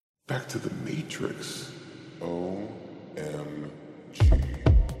Back to the Matrix. OMG.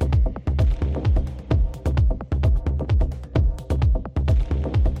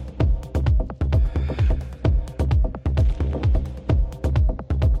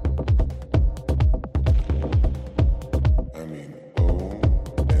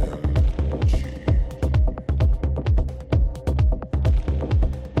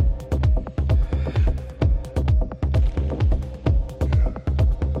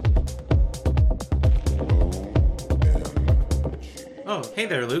 Hey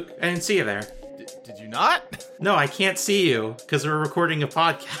there, Luke. I didn't see you there. Did you not? No, I can't see you because we're recording a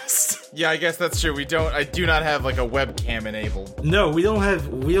podcast. Yeah, I guess that's true. I do not have like a webcam enabled. No, we don't have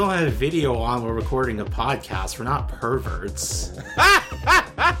video on. We're recording a podcast. We're not perverts.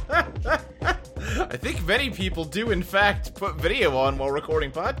 I think many people do, in fact, put video on while recording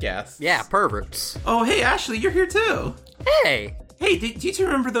podcasts. Yeah, perverts. Oh, hey, Ashley, you're here too. Hey. Hey, do you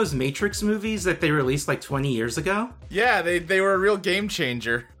remember those Matrix movies that they released like 20 years ago? Yeah, they were a real game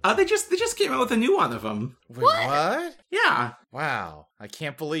changer. They just came out with a new one of them. Wait, what? Yeah. Wow, I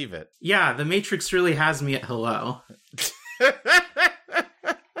can't believe it. Yeah, the Matrix really has me at hello.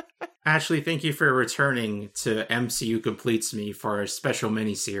 Ashley, thank you for returning to MCU Completes Me for our special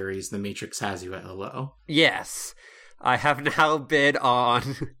mini-series, The Matrix Has You at Hello. Yes, I have now been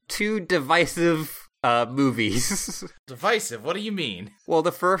on 2 divisive movies. Divisive? What do you mean? Well,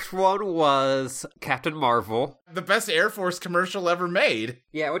 the first one was Captain Marvel. The best Air Force commercial ever made.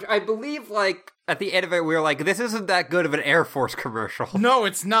 Yeah, which I believe, like, at the end of it, we were like, this isn't that good of an Air Force commercial. No,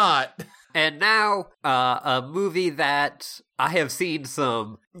 it's not. And now, a movie that I have seen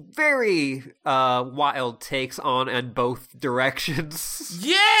some very wild takes on in both directions.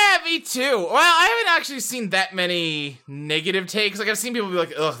 Yeah, me too. Well, I haven't actually seen that many negative takes. Like, I've seen people be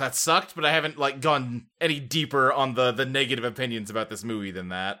like, ugh, that sucked, but I haven't, like, gone any deeper on the negative opinions about this movie than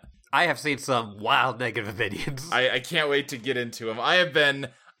that. I have seen some wild negative opinions. I can't wait to get into them.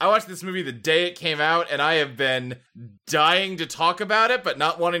 I watched this movie the day it came out, and I have been dying to talk about it, but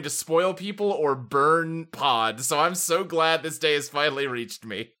not wanting to spoil people or burn pod, so I'm so glad this day has finally reached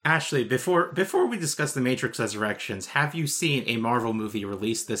me. Ashley, before we discuss The Matrix Resurrections, have you seen a Marvel movie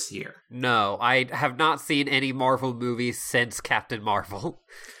released this year? No, I have not seen any Marvel movies since Captain Marvel.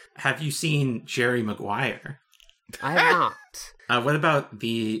 Have you seen Jerry Maguire? I have not. What about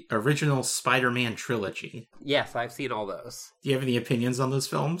the original Spider-Man trilogy? Yes, I've seen all those. Do you have any opinions on those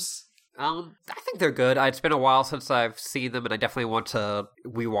films? I think they're good. It's been a while since I've seen them, and I definitely want to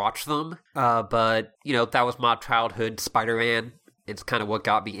rewatch them. But, you know, that was my childhood Spider-Man. It's kind of what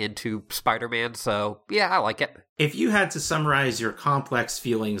got me into Spider-Man, so yeah, I like it. If you had to summarize your complex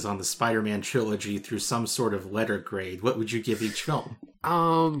feelings on the Spider-Man trilogy through some sort of letter grade, what would you give each film?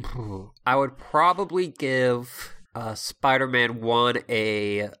 I would probably give Spider-Man 1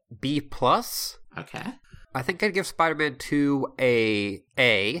 a B+. Okay. I think I'd give Spider-Man 2 a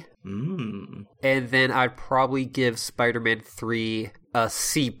A. And then I'd probably give Spider-Man 3 a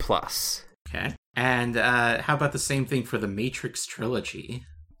C+. Okay. And how about the same thing for the Matrix trilogy?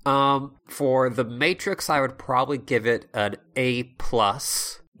 For the Matrix, I would probably give it an A+.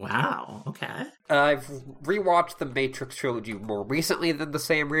 Wow, okay. I've rewatched the Matrix trilogy more recently than the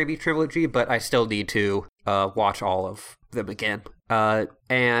Sam Raimi trilogy, but I still need to watch all of them again.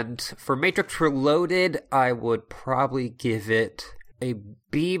 And for Matrix Reloaded, I would probably give it a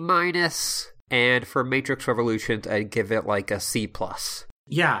B-, and for Matrix Revolutions, I'd give it like a C+.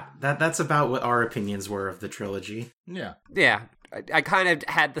 Yeah, that's about what our opinions were of the trilogy. Yeah. Yeah, I kind of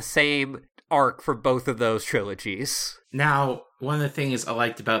had the same arc for both of those trilogies. Now, one of the things I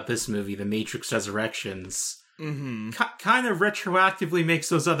liked about this movie, The Matrix Resurrections, kind of retroactively makes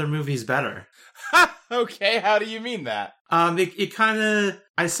those other movies better. Okay, how do you mean that? It kind of...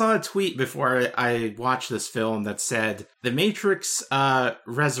 I saw a tweet before I watched this film that said, The Matrix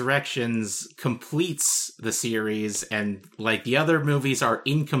Resurrections completes the series, and, like, the other movies are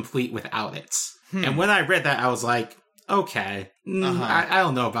incomplete without it. And when I read that, I was like, okay, I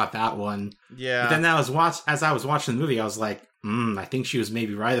don't know about that one. Yeah. But then as I was watching the movie, I was like, I think she was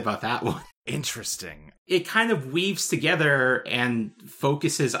maybe right about that one. Interesting. It kind of weaves together and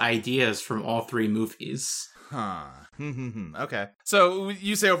focuses ideas from all 3 movies. Huh. Okay. So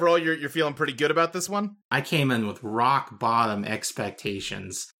you say overall you're feeling pretty good about this one? I came in with rock bottom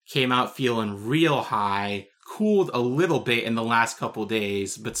expectations. Came out feeling real high. Cooled a little bit in the last couple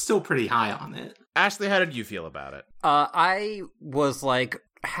days, but still pretty high on it. Ashley, how did you feel about it? I was like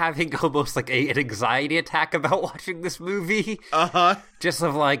having almost like an anxiety attack about watching this movie. Just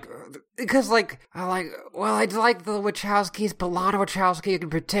of like, because like, I like the Wachowskis, but Lana Wachowski in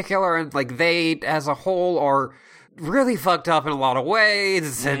particular, and like they as a whole are really fucked up in a lot of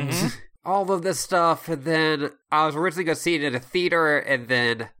ways, and all of this stuff. And then I was originally going to see it in a theater, and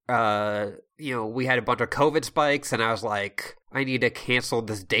then, we had a bunch of COVID spikes, and I was like, I need to cancel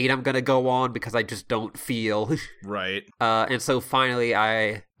this date I'm going to go on because I just don't feel. Right. And so finally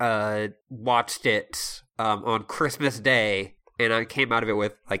I watched it on Christmas Day, and I came out of it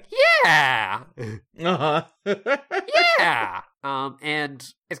with, like, yeah! Uh-huh. Yeah!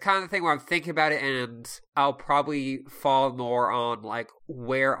 And it's kind of the thing where I'm thinking about it, and I'll probably fall more on, like,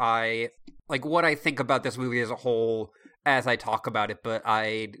 what I think about this movie as a whole as I talk about it, but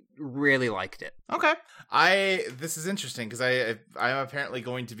I really liked it. Okay. This is interesting because I'm apparently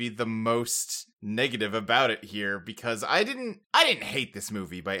going to be the most negative about it here because I didn't hate this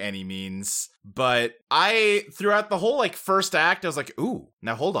movie by any means, but throughout the whole first act I was like, ooh,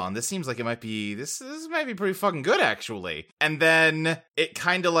 now hold on, this seems like it might be this might be pretty fucking good actually. And then it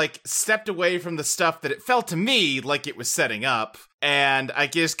kind of stepped away from the stuff that it felt to me like it was setting up. And I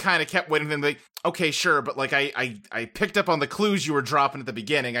just kind of kept waiting for them okay, sure, but I picked up on the clues you were dropping at the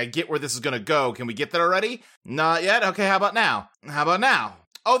beginning. I get where this is gonna go. Can we get there already? Not yet? Okay, how about now?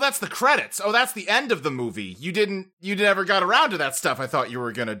 Oh, that's the credits. Oh, that's the end of the movie. You never got around to that stuff I thought you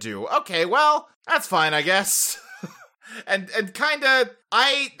were gonna do. Okay, well, that's fine, I guess. And kinda,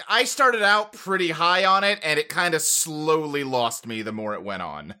 I started out pretty high on it, and it kinda slowly lost me the more it went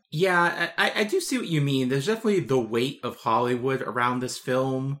on. Yeah, I do see what you mean. There's definitely the weight of Hollywood around this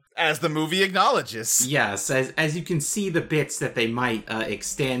film. As the movie acknowledges. Yes, as you can see the bits that they might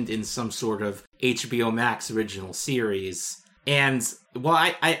extend in some sort of HBO Max original series. And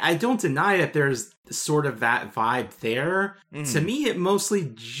while I don't deny that there's sort of that vibe there, to me it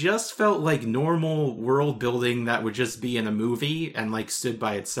mostly just felt like normal world building that would just be in a movie and stood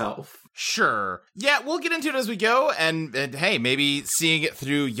by itself. Sure. Yeah, we'll get into it as we go, and hey, maybe seeing it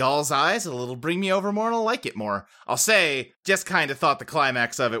through y'all's eyes, it'll bring me over more and I'll like it more. I'll say, just kind of thought the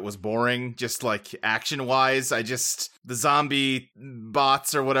climax of it was boring, just action-wise. The zombie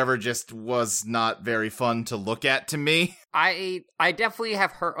bots or whatever just was not very fun to look at to me. I definitely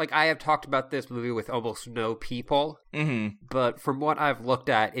have heard, I have talked about this movie with almost no people, but from what I've looked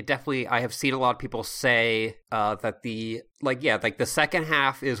at, I have seen a lot of people say that the second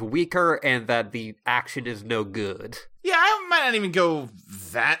half is weaker and that the action is no good. Yeah, I might not even go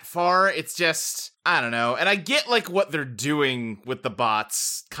that far. It's just, I don't know. And I get what they're doing with the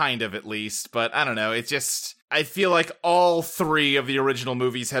bots, kind of at least, but I don't know. It's just, I feel like all three of the original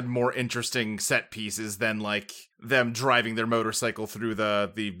movies had more interesting set pieces than them driving their motorcycle through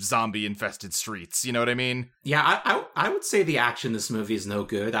the zombie infested streets. You know what I mean? Yeah, I would say the action in this movie is no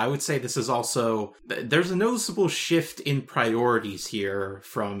good. I would say this is also, there's a noticeable shift in priorities here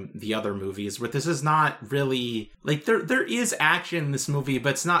from the other movies, where this is not really, there is action in this movie,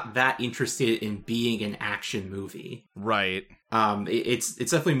 but it's not that interested in being an action movie. Right. It's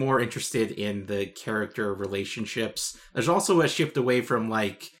definitely more interested in the character relationships. There's also a shift away from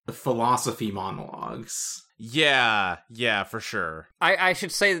the philosophy monologues. Yeah, for sure. I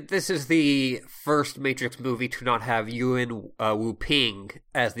should say that this is the first Matrix movie to not have Yuen Wu Ping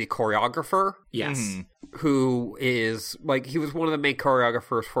as the choreographer. Yes. Who is, he was one of the main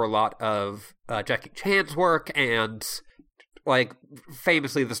choreographers for a lot of Jackie Chan's work, and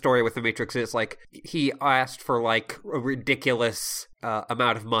famously the story with the Matrix is he asked for a ridiculous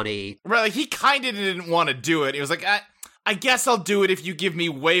amount of money. Right, he kind of didn't want to do it. He was like, I guess I'll do it if you give me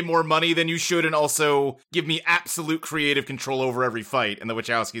way more money than you should and also give me absolute creative control over every fight. And the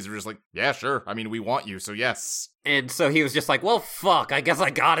Wachowskis were just like, yeah, sure. I mean, we want you, so yes. And so he was just like, well, fuck, I guess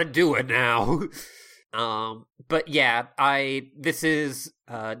I gotta do it now. But yeah, this is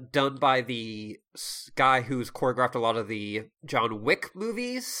done by the guy who's choreographed a lot of the John Wick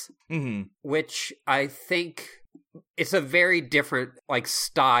movies, which I think it's a very different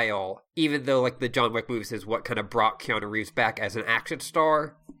style, even though the John Wick movies is what kind of brought Keanu Reeves back as an action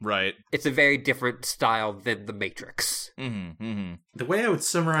star. Right. It's a very different style than The Matrix. The way I would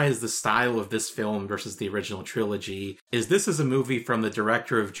summarize the style of this film versus the original trilogy is this is a movie from the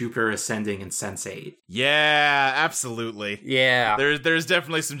director of Jupiter Ascending and Sense8. Yeah, absolutely. Yeah. There's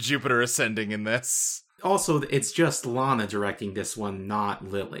definitely some Jupiter Ascending in this. Also, it's just Lana directing this one, not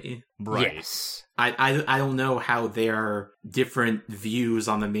Lily. Right. Yes. I don't know how their different views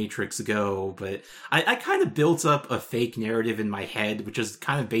on the Matrix go, but I kind of built up a fake narrative in my head, which is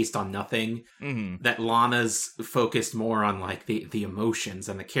kind of based on nothing. That Lana's focused more on the emotions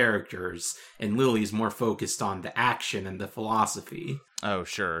and the characters, and Lily's more focused on the action and the philosophy. Oh,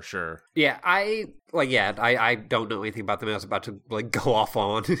 sure. Yeah, I don't know anything about them. I was about to go off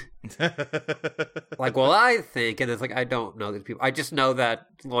on I think, and it's I don't know these people. I just know that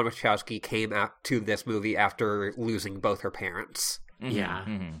Lana Wachowski came out to this movie after losing both her parents. Yeah.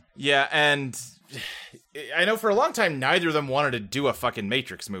 Mm-hmm. Yeah, and I know for a long time neither of them wanted to do a fucking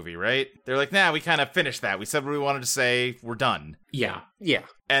Matrix movie, right? They're like, nah, we kind of finished that. We said what we wanted to say. We're done. Yeah.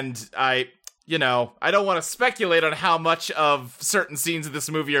 And I don't want to speculate on how much of certain scenes of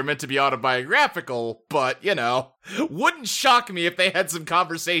this movie are meant to be autobiographical, but, wouldn't shock me if they had some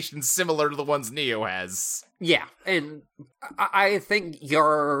conversations similar to the ones Neo has. Yeah, and I think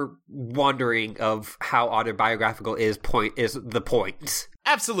you're wondering of how autobiographical is the point.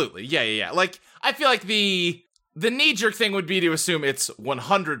 Absolutely, yeah. I feel like the knee-jerk thing would be to assume it's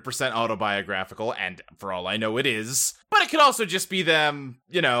 100% autobiographical, and for all I know it is. But it could also just be them,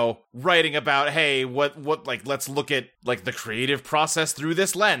 writing about, hey, what let's look at, the creative process through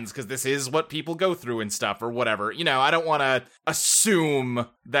this lens, because this is what people go through and stuff, or whatever. I don't want to assume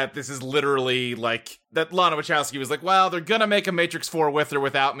that this is literally, that Lana Wachowski was like, well, they're gonna make a Matrix 4 with or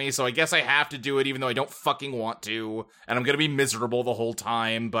without me, so I guess I have to do it even though I don't fucking want to, and I'm gonna be miserable the whole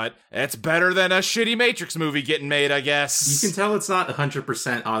time, but it's better than a shitty Matrix movie getting made, I guess. You can tell it's not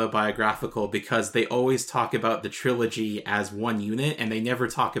 100% autobiographical because they always talk about the trilogy as one unit, and they never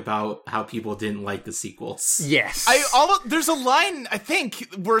talk about how people didn't like the sequels. Yes. There's a line, I think,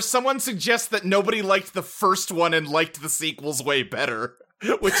 where someone suggests that nobody liked the first one and liked the sequels way better.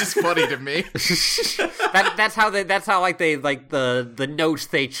 Which is funny to me. That's how the notes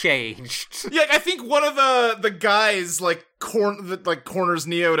they changed. Yeah, I think one of the guys corners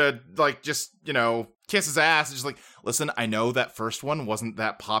Neo to kiss his ass and just listen, I know that first one wasn't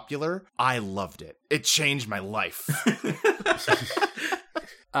that popular. I loved it. It changed my life.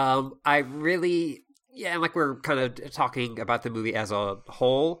 We're kind of talking about the movie as a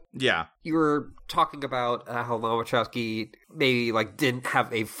whole. Yeah. You were talking about how Lana Wachowski maybe didn't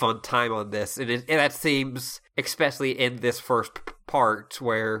have a fun time on this, and that seems, especially in this first part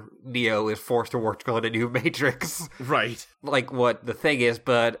where Neo is forced to work on a new Matrix. Right. What the thing is,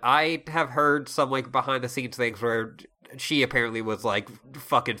 but I have heard some behind the scenes things where she apparently was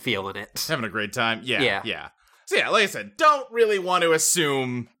fucking feeling it. Having a great time. Yeah. So yeah, like I said, don't really want to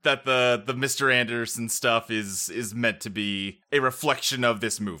assume that the Mr. Anderson stuff is meant to be a reflection of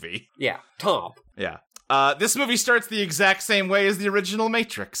this movie. Yeah. Tom. Yeah. This movie starts the exact same way as the original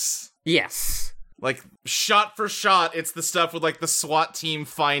Matrix. Yes. Shot for shot, it's the stuff with the SWAT team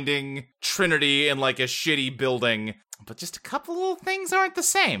finding Trinity in a shitty building. But just a couple little things aren't the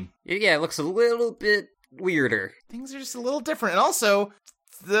same. Yeah, it looks a little bit weirder. Things are just a little different. And also,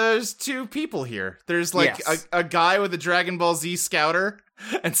 there's two people here. There's yes. a guy with a Dragon Ball Z scouter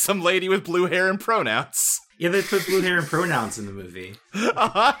and some lady with blue hair and pronouns. Yeah, they put blue hair and pronouns in the movie.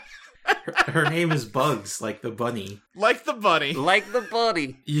 Uh-huh. Her name is Bugs, like the bunny. Like the bunny. Like the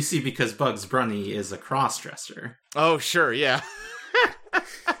bunny. You see, because Bugs Bunny is a cross-dresser. Oh, sure, yeah.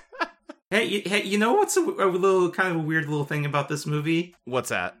 Hey, you know what's a little kind of a weird little thing about this movie? What's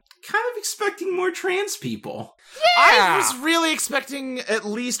that? Kind of expecting more trans people. Yeah! I was really expecting at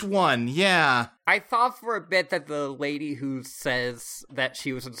least one, yeah. I thought for a bit that the lady who says that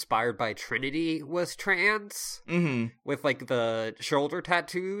she was inspired by Trinity was trans. Mm-hmm. With, the shoulder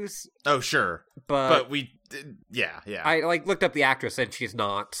tattoos. Oh, sure. But we... Yeah. I, looked up the actress and she's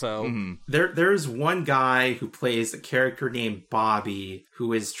not, so... Mm-hmm. There's one guy who plays a character named Bobby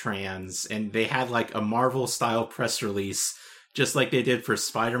who is trans, and they had, a Marvel-style press release just like they did for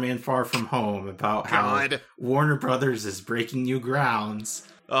Spider-Man Far From Home, about how Warner Brothers is breaking new grounds.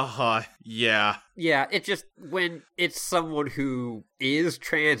 Yeah. Yeah, it's just when it's someone who is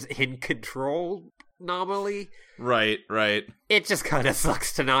trans in control, nominally. Right. It just kind of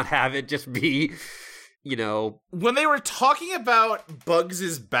sucks to not have it just be, When they were talking about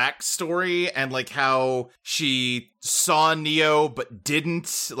Bugs' backstory and, how she saw Neo but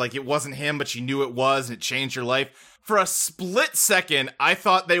didn't, it wasn't him, but she knew it was and it changed her life. For a split second, I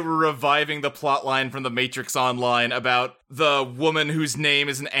thought they were reviving the plotline from The Matrix Online about the woman whose name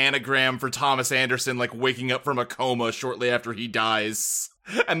is an anagram for Thomas Anderson, waking up from a coma shortly after he dies.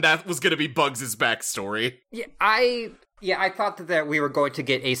 And that was going to be Bugs' backstory. Yeah, I thought that we were going to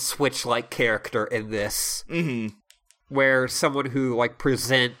get a Switch-like character in this. Mm-hmm. Where someone who,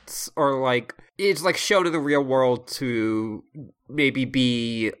 presents, or, is, shown in the real world to maybe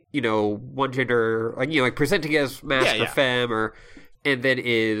be, one gender, presenting as masc or femme, and then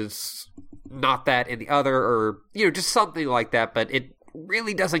is not that in the other, or, just something like that, but it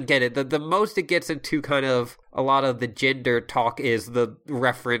really doesn't get it. The most it gets into kind of a lot of the gender talk is the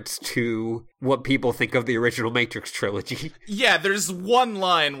reference to what people think of the original Matrix trilogy. Yeah, there's one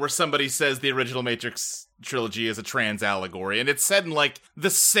line where somebody says the original Matrix trilogy is a trans allegory, and it's said in, like,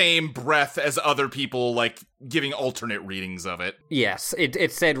 the same breath as other people, like, giving alternate readings of it. Yes,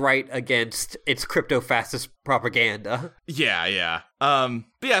 it's said right against its crypto-fascist propaganda. Yeah.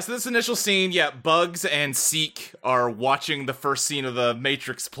 But yeah, so this initial scene, Bugs and Seek are watching the first scene of the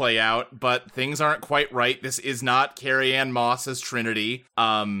Matrix play out, but things aren't quite right. This is not Carrie-Anne Moss as Trinity.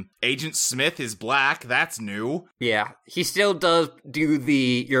 Agent Smith is black. That's new. Yeah, he still does do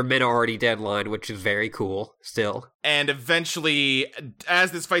the "your men are already dead" line, which is very cool, still. And eventually,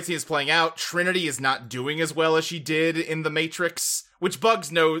 as this fight scene is playing out, Trinity is not doing as well as she did in The Matrix, which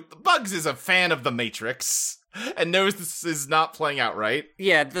Bugs knows. Bugs is a fan of The Matrix and knows this is not playing out right.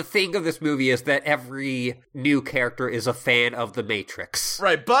 Yeah, the thing of this movie is that every new character is a fan of The Matrix.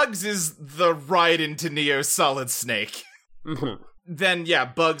 Right, Bugs is the ride into Neo's Solid Snake. Mm-hmm. Then,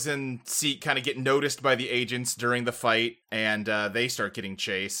 Bugs and Seek kind of get noticed by the agents during the fight, and they start getting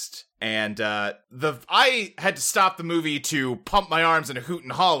chased. And I had to stop the movie to pump my arms and hoot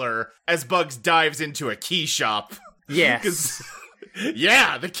and holler as Bugs dives into a key shop. Yes.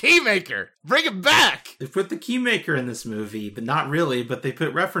 Yeah, the Keymaker! Bring it back! They put the Keymaker in this movie, but not really, but they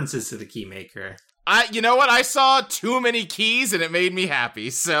put references to the Keymaker. You know what? I saw too many keys and it made me happy,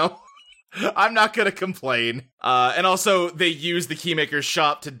 so I'm not gonna complain. And also, they use the Keymaker's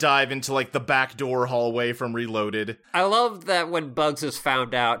shop to dive into, like, the back door hallway from Reloaded. I love that when Bugs is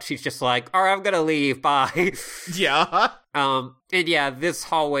found out, she's just like, alright, I'm gonna leave, bye. Yeah. And yeah, this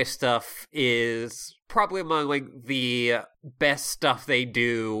hallway stuff is probably among, like, the best stuff they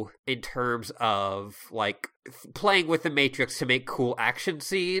do in terms of, like, playing with the Matrix to make cool action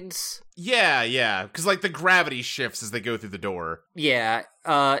scenes. Yeah, because, like, the gravity shifts as they go through the door. Yeah,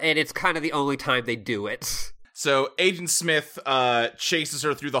 and it's kind of the only time they do it. So Agent Smith chases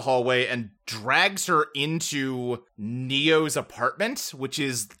her through the hallway and drags her into Neo's apartment, which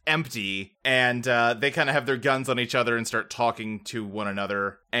is empty, and they kind of have their guns on each other and start talking to one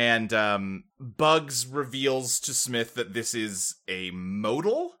another. And Bugs reveals to Smith that this is a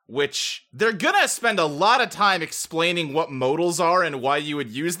modal, which they're gonna spend a lot of time explaining what modals are and why you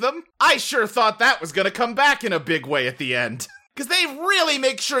would use them. I sure thought that was gonna come back in a big way at the end. Because they really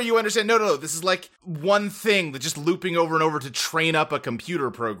make sure you understand, no, this is like one thing that's just looping over and over to train up a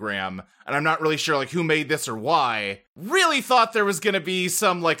computer program. And I'm not really sure, like, who made this or why. Really thought there was going to be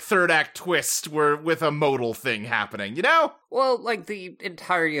some, like, third act twist with a modal thing happening, you know? Well, like, the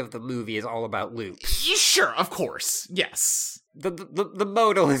entirety of the movie is all about loops. Sure, of course, yes. The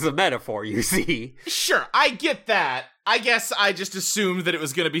modal is a metaphor, you see. Sure, I get that. I guess I just assumed that it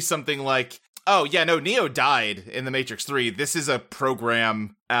was going to be something like, oh, yeah, no, Neo died in The Matrix 3. This is a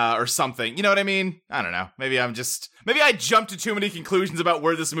program, or something. You know what I mean? I don't know. Maybe I jumped to too many conclusions about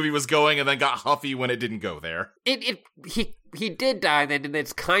where this movie was going and then got huffy when it didn't go there. He did die then, and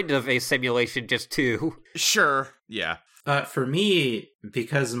it's kind of a simulation just too. Sure, yeah. For me,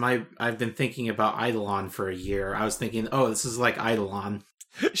 because I've been thinking about Eidolon for a year, I was thinking, oh, this is like Eidolon.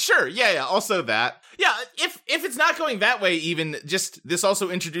 Sure, yeah, also that. Yeah, if it's not going that way, even just this also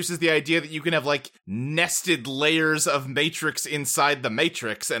introduces the idea that you can have, like, nested layers of Matrix inside the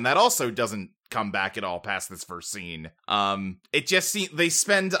Matrix, and that also doesn't come back at all past this first scene. It just seems they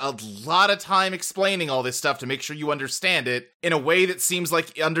spend a lot of time explaining all this stuff to make sure you understand it in a way that seems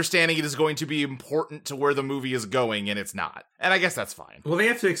like understanding it is going to be important to where the movie is going, and it's not. And I guess that's fine. Well, they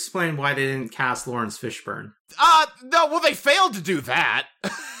have to explain why they didn't cast Lawrence Fishburne. No, well, they failed to do that.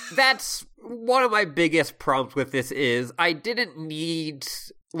 That's one of my biggest problems with this is I didn't need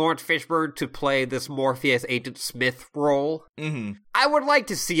Lawrence Fishburne to play this Morpheus Agent Smith role. Mm-hmm. I would like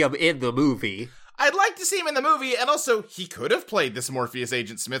to see him in the movie. I'd like to see him in the movie, and also, he could have played this Morpheus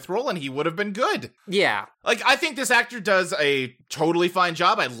Agent Smith role, and he would have been good. Yeah. Like, I think this actor does a totally fine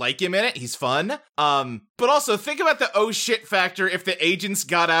job. I like him in it. He's fun. But also, think about the oh shit factor if the agents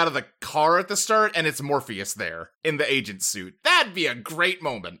got out of the car at the start, and it's Morpheus there, in the agent suit. That'd be a great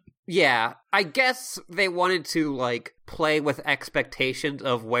moment. Yeah, I guess they wanted to, like, play with expectations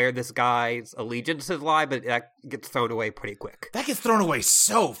of where this guy's allegiances lie, but that gets thrown away pretty quick. That gets thrown away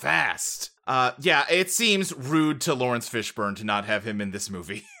so fast. Yeah, it seems rude to Lawrence Fishburne to not have him in this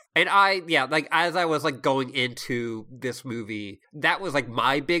movie. And as I was, like, going into this movie, that was, like,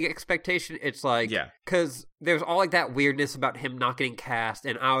 my big expectation. It's like, yeah, because there's all, like, that weirdness about him not getting cast,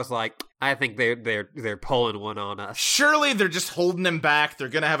 and I was like, I think they're pulling one on us. Surely they're just holding him back. They're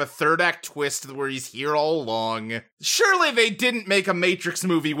gonna have a third act twist where he's here all along. Surely they didn't make a Matrix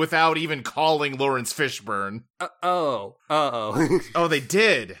movie without even calling Lawrence Fishburne. Oh, they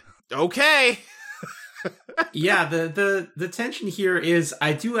did. Okay. Yeah, the tension here is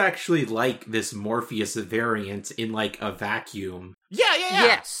I do actually like this Morpheus variant in like a vacuum. Yeah.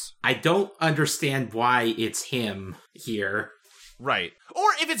 Yes. I don't understand why it's him here. Right. Or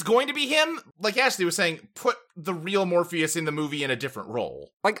if it's going to be him, like Ashley was saying, put the real Morpheus in the movie in a different role.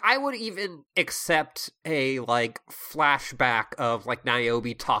 Like, I would even accept a, like, flashback of, like,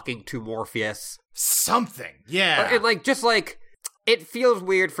 Niobe talking to Morpheus. Something. Yeah. And, like, just, like, it feels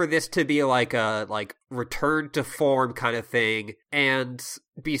weird for this to be, like, a, like, return to form kind of thing, and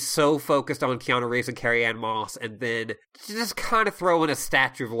be so focused on Keanu Reeves and Carrie-Anne Moss, and then just kind of throw in a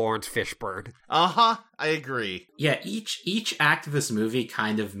statue of Lawrence Fishburne. Uh-huh. I agree. Yeah, each act of this movie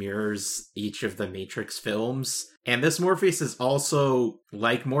kind of mirrors each of the Matrix films. And this Morpheus is also,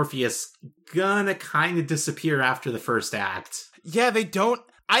 like Morpheus, gonna kind of disappear after the first act. Yeah, they don't...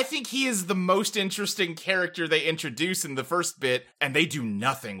 I think he is the most interesting character they introduce in the first bit, and they do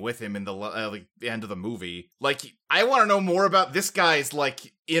nothing with him in the like, the end of the movie. Like, I want to know more about this guy's,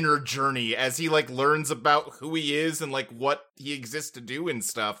 like, inner journey as he, like, learns about who he is and, like, what he exists to do and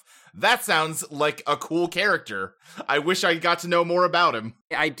stuff. That sounds like a cool character. I wish I got to know more about him.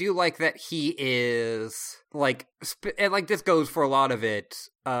 I do like that he is, like, and, like, this goes for a lot of it,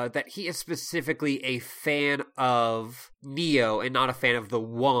 that he is specifically a fan of Neo and not a fan of the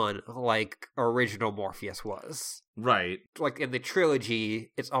One, like original Morpheus was. Right. Like, in the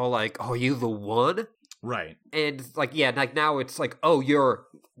trilogy, it's all like, oh, you the One? Right. And, like, yeah, like, now it's like, oh,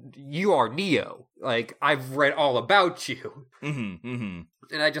 you are Neo. Like, I've read all about you. And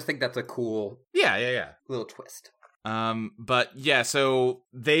I just think that's a cool Yeah. little twist. But yeah, so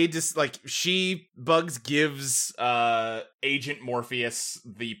they just, like, Bugs gives, Agent Morpheus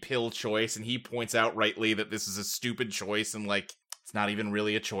the pill choice, and he points out rightly that this is a stupid choice, and, like, it's not even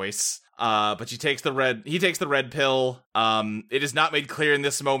really a choice. But he takes the red pill. It is not made clear in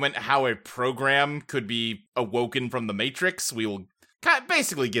this moment how a program could be awoken from the Matrix. We will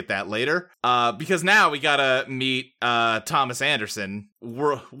basically get that later. Because now we gotta meet, Thomas Anderson,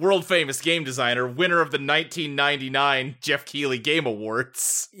 world famous game designer, winner of the 1999 Jeff Keighley Game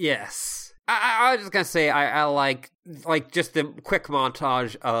Awards. Yes. I was just gonna say, I like just the quick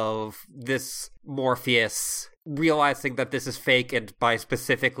montage of this Morpheus realizing that this is fake, and by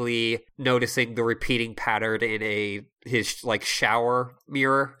specifically noticing the repeating pattern in his like shower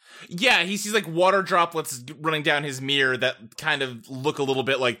mirror. Yeah, he sees like water droplets running down his mirror that kind of look a little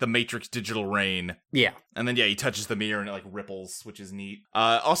bit like the Matrix digital rain. Yeah. And then, yeah, he touches the mirror and it, like, ripples, which is neat.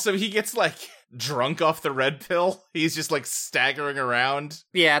 Also, he gets, like, drunk off the red pill. He's just, like, staggering around.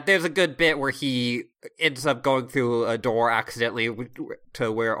 Yeah, there's a good bit where he ends up going through a door accidentally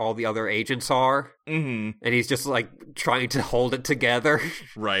to where all the other agents are. Mm-hmm. And he's just, like, trying to hold it together.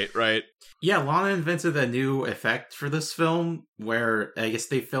 Right. Yeah, Lana invented a new effect for this film where I guess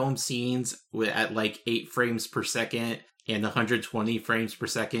they filmed scenes at, like, 8 frames per second and 120 frames per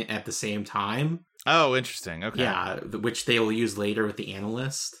second at the same time. Oh, interesting. Okay. Yeah, which they will use later with the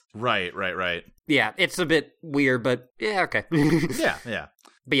analyst. Right. Yeah, it's a bit weird, but yeah, okay. Yeah.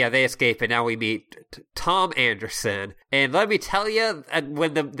 But yeah, they escape, and now we meet Tom Anderson. And let me tell you,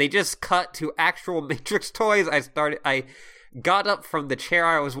 when they just cut to actual Matrix toys, I got up from the chair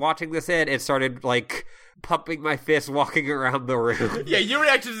I was watching this in and started, like, pumping my fist, walking around the room. Yeah, you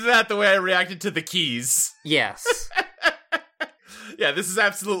reacted to that the way I reacted to the keys. Yes. Yeah, this is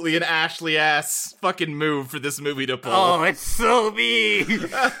absolutely an Ashley-ass fucking move for this movie to pull. Oh, it's so me!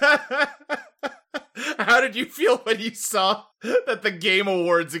 How did you feel when you saw that the Game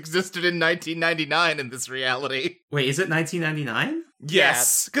Awards existed in 1999 in this reality? Wait, is it 1999?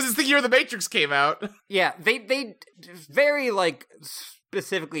 Yes, because it's the year The Matrix came out. Yeah, they very, like,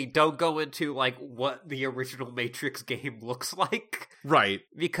 specifically don't go into, like, what the original Matrix game looks like. Right.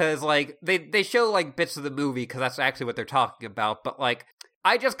 Because, like, they show, like, bits of the movie, because that's actually what they're talking about, but, like,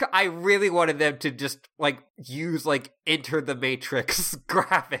 I really wanted them to just, like, use, like, Enter the Matrix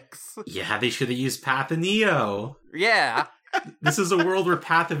graphics. Yeah, they should have used Path of Neo. Yeah. This is a world where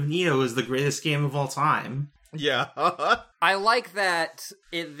Path of Neo is the greatest game of all time. Yeah. I like that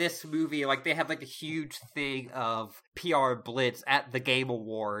in this movie, like, they have, like, a huge thing of PR blitz at the Game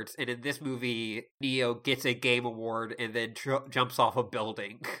Awards, and in this eo Neo gets a Game Award and then jumps off a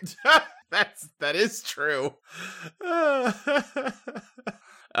building. That is true.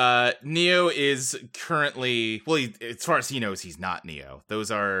 Neo is currently, well, as far as he knows, he's not Neo.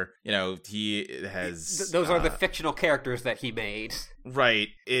 Those are, he has... Those are the fictional characters that he made. Right.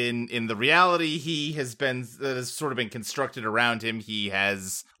 In the reality that has sort of been constructed around him, he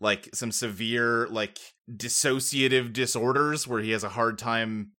has, like, some severe, like, dissociative disorders where he has a hard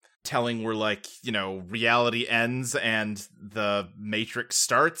time telling where, like, you know, reality ends and the Matrix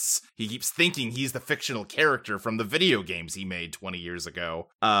starts. He keeps thinking he's the fictional character from the video games he made 20 years ago,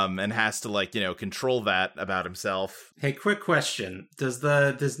 and has to, like, you know, control that about himself. Hey, quick question. Does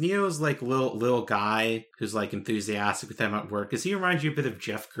Neo's like little guy who's like enthusiastic with them at work, does he remind you a bit of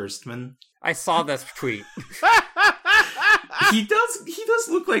Jeff Gerstmann? I saw this tweet. He does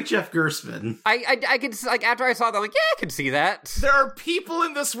look like Jeff Gerstmann. I can, like, after I saw that, I'm like, yeah, I can see that. There are people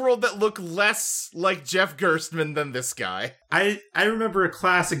in this world that look less like Jeff Gerstmann than this guy. I remember a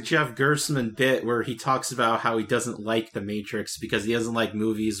classic Jeff Gerstmann bit where he talks about how he doesn't like The Matrix because he doesn't like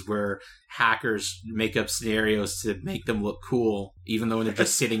movies where hackers make up scenarios to make them look cool, even though they're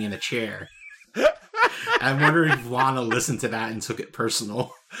just sitting in a chair. I wonder if Lana listened to that and took it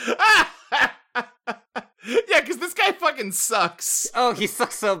personal. Yeah, because this guy fucking sucks. Oh, he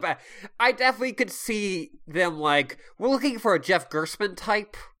sucks so bad. I definitely could see them, like, we're looking for a Jeff Gerstmann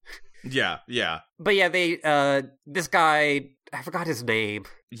type. Yeah. But yeah, this guy, I forgot his name.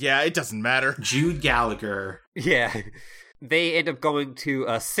 Yeah, it doesn't matter. Jude Gallagher. Yeah. They end up going to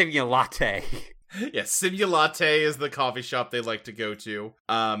Simulate. Yeah, Simulate is the coffee shop they like to go to.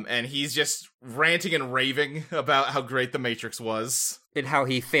 And he's just ranting and raving about how great The Matrix was. And how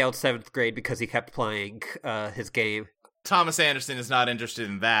he failed 7th grade because he kept playing his game. Thomas Anderson is not interested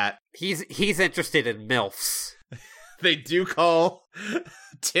in that. He's interested in MILFs. They do call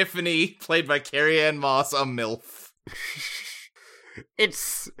Tiffany, played by Carrie-Anne Moss, a MILF.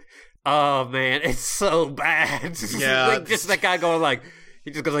 Oh man, it's so bad. Yeah. Like, just that guy going like,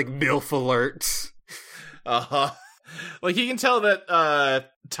 he just goes like, MILF alert. Uh-huh. Like, you can tell that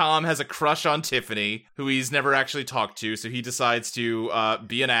Tom has a crush on Tiffany, who he's never actually talked to, so he decides to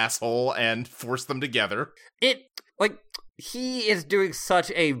be an asshole and force them together. He is doing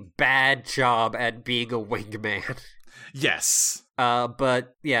such a bad job at being a wingman. Yes.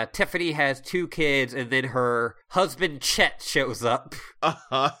 But yeah, Tiffany has 2 kids, and then her husband Chet shows up.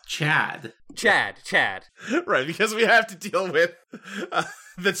 Uh-huh. Chad. Right, because we have to deal with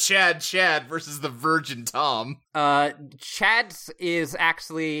the Chad versus the Virgin Tom. Chad is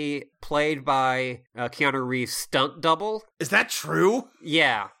actually played by Keanu Reeves' stunt double. Is that true?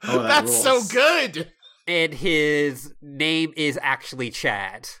 Yeah. Oh, That's rules. so good! And his name is actually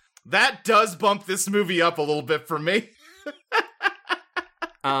Chad. That does bump this movie up a little bit for me.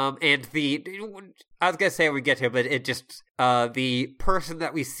 And I was gonna say we get to it, but it just, the person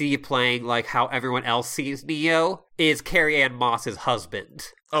that we see playing, like, how everyone else sees Neo is Carrie-Anne Moss's husband.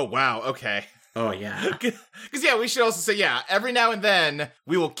 Oh, wow, okay. Oh, yeah. Because, yeah, we should also say, yeah, every now and then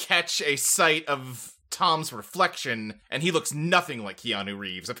we will catch a sight of Tom's reflection, and he looks nothing like Keanu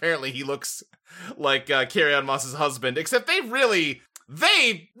Reeves. Apparently he looks like Carrie-Anne Moss's husband, except they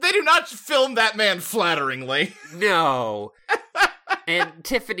do not film that man flatteringly. No. And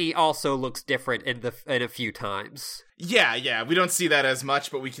Tiffany also looks different in a few times. Yeah, we don't see that as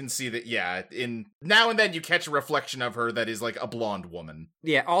much, but we can see that, yeah, in now and then you catch a reflection of her that is like a blonde woman.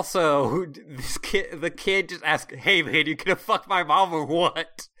 Yeah, also, the kid just asks, hey man, you gonna fuck my mom or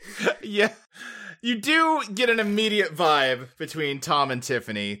what? Yeah. You do get an immediate vibe between Tom and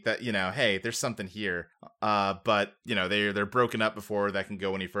Tiffany that, you know, hey, there's something here. But, you know, they're broken up before that can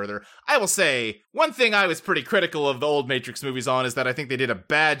go any further. I will say, one thing I was pretty critical of the old Matrix movies on is that I think they did a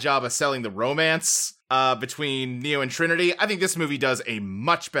bad job of selling the romance between Neo and Trinity. I think this movie does a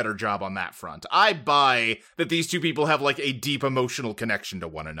much better job on that front. I buy that these two people have, like, a deep emotional connection to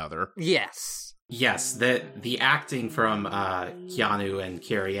one another. Yes. Yes, the acting from Keanu and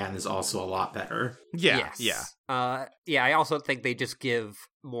Carrie-Anne is also a lot better. Yeah. Yeah, I also think they just give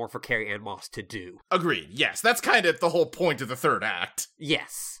more for Carrie-Anne Moss to do. Agreed, yes. That's kind of the whole point of the third act.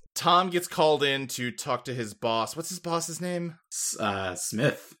 Yes. Tom gets called in to talk to his boss. What's his boss's name?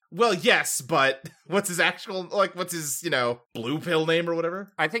 Smith. Well, yes, but what's his actual, like, what's his, you know, blue pill name or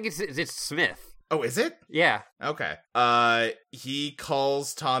whatever? I think it's Smith. Oh, is it? Yeah. Okay. He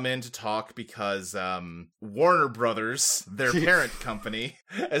calls Tom in to talk because, Warner Brothers, their parent company,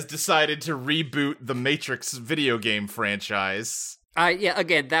 has decided to reboot the Matrix video game franchise. Yeah,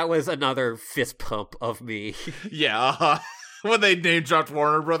 again, that was another fist pump of me. Yeah, when they name dropped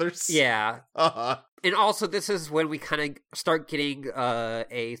Warner Brothers. Yeah. Uh-huh. And also, this is when we kind of start getting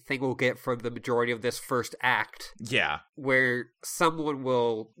a thing we'll get from the majority of this first act. Yeah. Where someone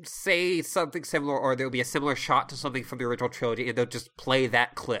will say something similar, or there'll be a similar shot to something from the original trilogy, and they'll just play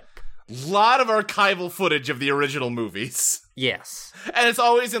that clip. Lot of archival footage of the original movies. Yes. And it's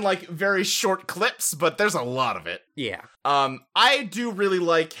always in, like, very short clips, but there's a lot of it. Yeah. I do really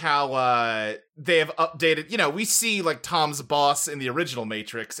like how, they have updated, you know, we see, like, Tom's boss in the original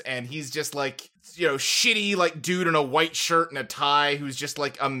Matrix, and he's just, like, shitty, like, dude in a white shirt and a tie who's just,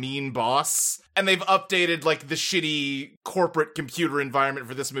 like, a mean boss. And they've updated, like, the shitty corporate computer environment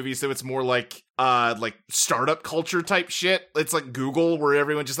for this movie so it's more like startup culture type shit. It's like Google, where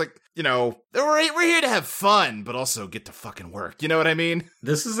everyone just, like, we're here to have fun, but also get to fucking work. You know what I mean?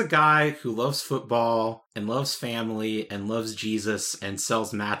 This is a guy who loves football and loves family and loves Jesus and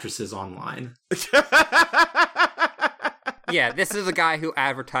sells mattresses online. Yeah, this is a guy who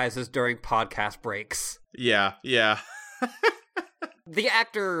advertises during podcast breaks. Yeah. The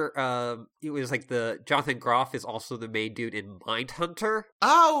actor, it was like Jonathan Groff is also the main dude in Mindhunter.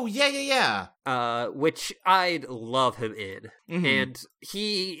 Oh, yeah. Which I love him in. Mm-hmm. And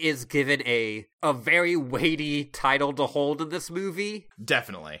he is given a very weighty title to hold in this movie.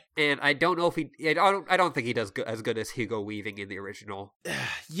 Definitely. And I don't know if I don't think he does as good as Hugo Weaving in the original.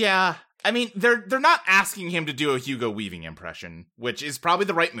 Yeah. I mean, they're not asking him to do a Hugo Weaving impression, which is probably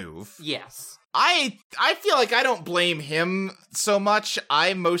the right move. Yes. I feel like I don't blame him so much.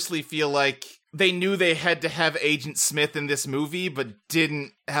 I mostly feel like they knew they had to have Agent Smith in this movie, but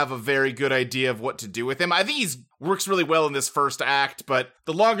didn't have a very good idea of what to do with him. I think he works really well in this first act, but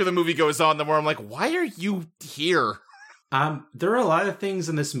the longer the movie goes on, the more I'm like, why are you here? There are a lot of things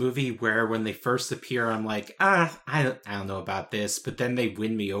in this movie where when they first appear, I'm like, I don't know about this, but then they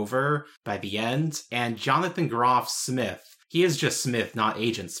win me over by the end. And Jonathan Groff Smith, he is just Smith, not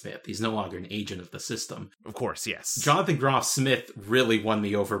Agent Smith. He's no longer an agent of the system. Of course, yes. Jonathan Groff Smith really won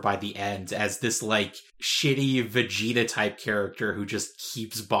me over by the end as this, like, shitty Vegeta-type character who just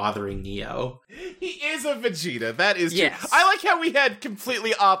keeps bothering Neo. He is a Vegeta, that is true. Yes. I like how we had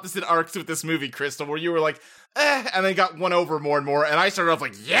completely opposite arcs with this movie, Crystal, where you were like, and then got won over more and more, and I started off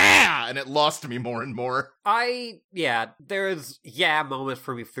like, yeah, and it lost me more and more. There's moments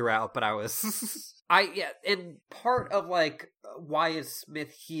for me throughout, but I was... and part of, like, why is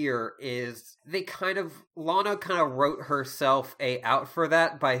Smith here is Lana kind of wrote herself out for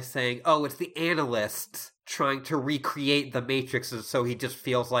that by saying, oh, it's the analysts trying to recreate the Matrix, and so he just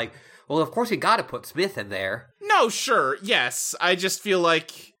feels like, well, of course we gotta put Smith in there. No, sure, yes. I just feel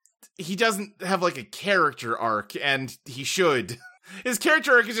like he doesn't have, like, a character arc, and he should. His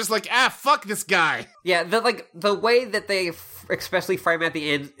character arc is just like, fuck this guy. Yeah, the way that they especially frame at the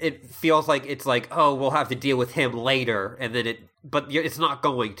end, it feels like it's like, oh, we'll have to deal with him later, and then it's not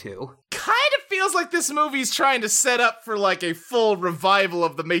going to. Kind of feels like this movie's trying to set up for, like, a full revival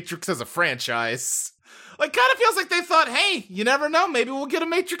of The Matrix as a franchise. Like, kind of feels like they thought, hey, you never know, maybe we'll get a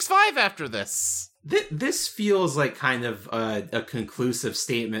Matrix 5 after this. This feels like kind of a conclusive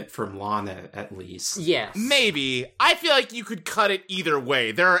statement from Lana, at least. Yes. Maybe. I feel like you could cut it either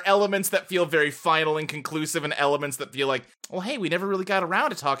way. There are elements that feel very final and conclusive, and elements that feel like, well, hey, we never really got around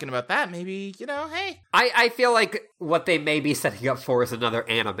to talking about that. Maybe, hey. I feel like what they may be setting up for is another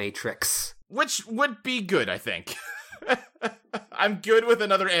Animatrix. Which would be good, I think. I'm good with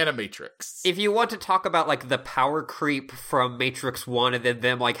another Animatrix. If you want to talk about, like, the power creep from Matrix 1 and then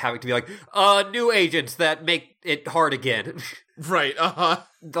them, like, having to be like, new agents that make it hard again. Right,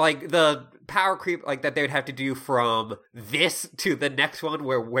 Like, the power creep, like, that they would have to do from this to the next one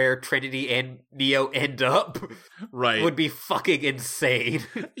where Trinity and Neo end up. Right. Would be fucking insane.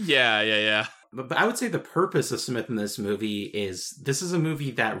 Yeah. But I would say the purpose of Smith in this movie is this is a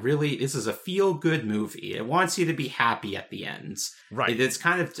movie that really, this is a feel-good movie. It wants you to be happy at the end. Right. It's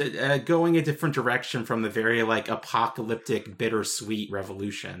kind of going a different direction from the very, like, apocalyptic, bittersweet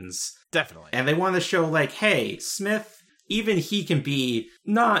Revolutions. Definitely. And they want to show, like, hey, Smith, even he can be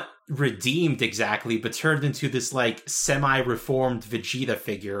not redeemed exactly, but turned into this, like, semi-reformed Vegeta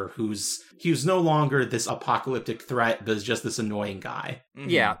figure who's no longer this apocalyptic threat, but is just this annoying guy. Mm-hmm,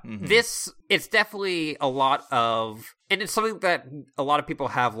 yeah. Mm-hmm. It's definitely a lot of, and it's something that a lot of people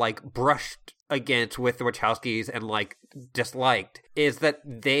have, like, brushed against with the Wachowskis and, like, disliked, is that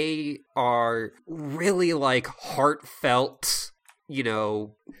they are really, like, heartfelt,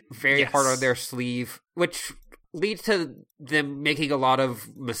 very hard on their sleeve, which leads to them making a lot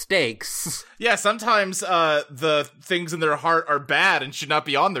of mistakes. Yeah, sometimes the things in their heart are bad and should not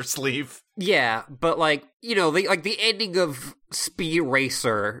be on their sleeve. Yeah, but, like, the ending of Speed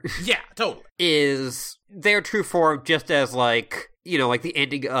Racer yeah, totally is their true form, just as, like, like the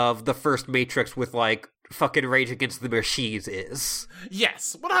ending of the first Matrix with, like, fucking Rage Against the Machines is.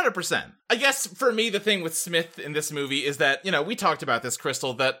 Yes, 100%. I guess for me, the thing with Smith in this movie is that, we talked about this,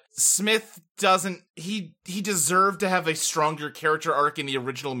 Crystal, that Smith doesn't, he deserved to have a stronger character arc in the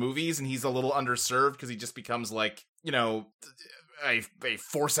original movies, and he's a little underserved because he just becomes like, a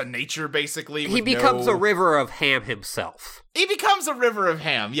force of nature, basically. He becomes a river of ham himself. He becomes a river of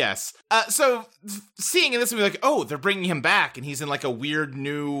ham, yes. So seeing in this movie, like, oh, they're bringing him back, and he's in like a weird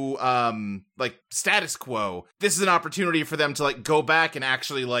new like status quo. This is an opportunity for them to like go back and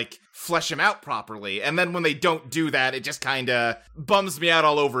actually like flesh him out properly. And then when they don't do that, it just kind of bums me out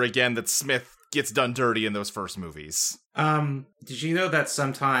all over again that Smith gets done dirty in those first movies. Did you know that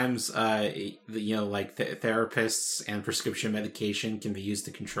sometimes, therapists and prescription medication can be used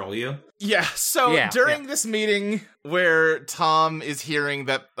to control you? Yeah, so during this meeting where Tom is hearing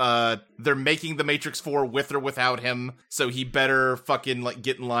that they're making the Matrix 4 with or without him, so he better fucking like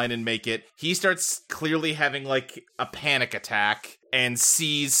get in line and make it, he starts clearly having like a panic attack and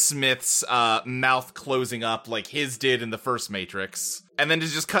sees Smith's mouth closing up like his did in the first Matrix. And then to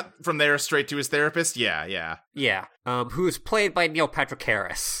just cut from there straight to his therapist? Yeah. Who's played by Neil Patrick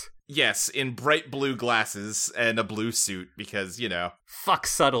Harris. Yes, in bright blue glasses and a blue suit, because, Fuck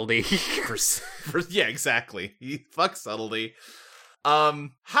subtlety. Yeah, exactly. Fuck subtlety.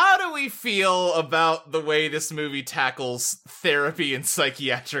 How do we feel about the way this movie tackles therapy and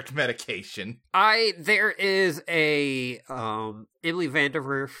psychiatric medication? There is a, Emily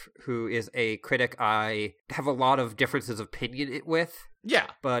Vanderwerf, who is a critic I have a lot of differences of opinion with. Yeah.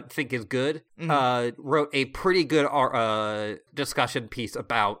 But think is good. Wrote a pretty good discussion piece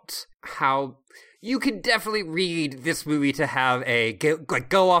about how you can definitely read this movie to have a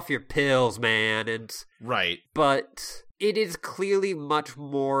go off your pills, man, and right. But it is clearly much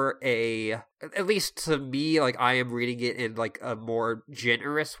more at least to me, like I am reading it in like a more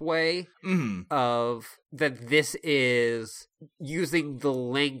generous way of that this is using the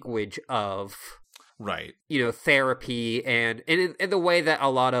language of right, therapy and in the way that a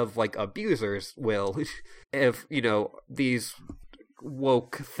lot of like abusers will, if these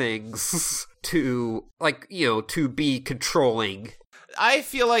woke things to like to be controlling. I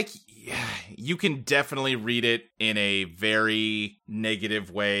feel like you can definitely read it in a very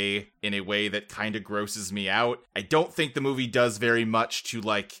negative way, in a way that kind of grosses me out. I don't think the movie does very much to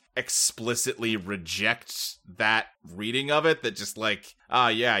like explicitly reject that reading of it, that just like,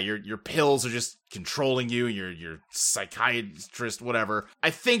 your pills are just controlling you, your psychiatrist, whatever. I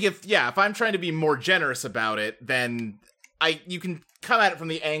think if I'm trying to be more generous about it, then you can come at it from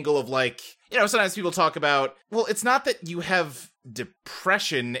the angle of like, sometimes people talk about, well, it's not that you have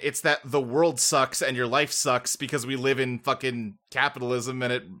depression, it's that the world sucks and your life sucks because we live in fucking capitalism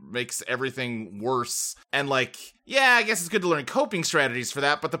and it makes everything worse. And like, I guess it's good to learn coping strategies for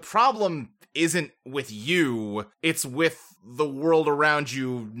that, but the problem isn't with you, it's with the world around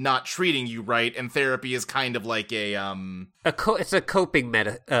you not treating you right, and therapy is kind of like it's a coping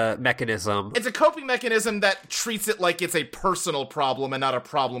mechanism. It's a coping mechanism that treats it like it's a personal problem and not a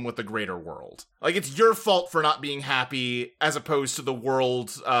problem with the greater world. Like, it's your fault for not being happy, as opposed to the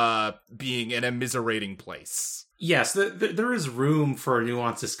world being in a miserating place. Yes, there is room for a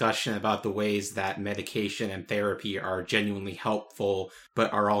nuanced discussion about the ways that medication and therapy are genuinely helpful,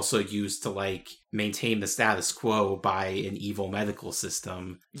 but are also used to, like, maintain the status quo by an evil medical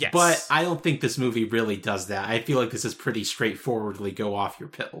system. Yes. But I don't think this movie really does that. I feel like this is pretty straightforwardly go off your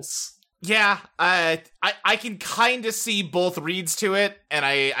pills. Yeah, I can kind of see both reads to it, and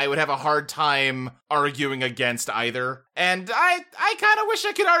I would have a hard time arguing against either. And I kind of wish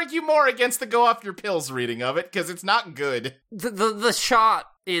I could argue more against the go off your pills reading of it, because it's not good. The shot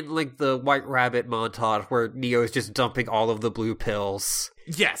in, like, the White Rabbit montage where Neo is just dumping all of the blue pills.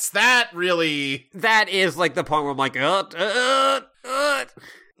 Yes, that is, like, the point where I'm like,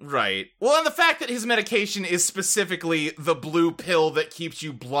 Right. Well, and the fact that his medication is specifically the blue pill that keeps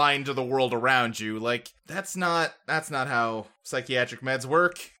you blind to the world around you, like, that's not how psychiatric meds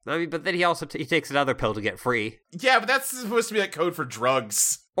work. I mean, but then he also he takes another pill to get free. Yeah, but that's supposed to be like code for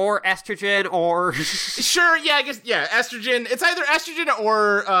drugs. Or estrogen, or... Sure, I guess, estrogen. It's either estrogen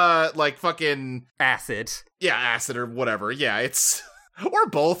or, like, fucking... acid. Yeah, acid or whatever. Yeah, it's... or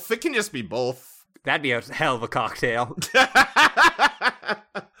both. It can just be both. That'd be a hell of a cocktail.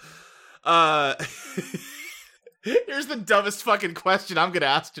 Here's the dumbest fucking question I'm gonna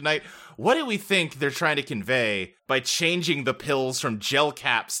ask tonight. What do we think they're trying to convey by changing the pills from gel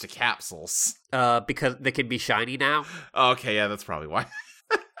caps to capsules? Because they can be shiny now. Okay, yeah, that's probably why.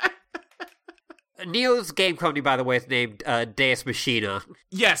 Neo's game company, by the way, is named Deus Machina.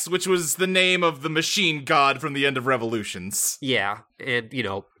 Yes, which was the name of the machine god from the end of Revolutions. Yeah, and,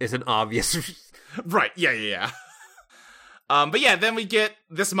 is an obvious... Right, yeah. But yeah, then we get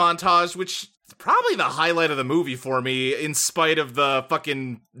this montage, which probably the highlight of the movie for me, in spite of the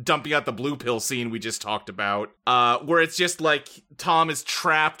fucking dumping out the blue pill scene we just talked about, where it's just like Tom is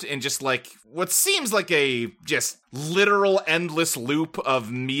trapped in just like what seems like a just literal endless loop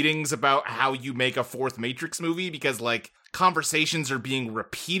of meetings about how you make a fourth Matrix movie, because like conversations are being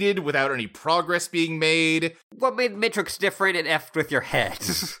repeated without any progress being made. What made Matrix different? It effed with your head.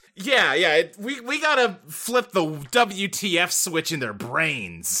 Yeah, we gotta flip the WTF switch in their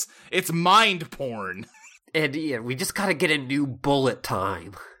brains. It's mind porn. And yeah, we just gotta get a new bullet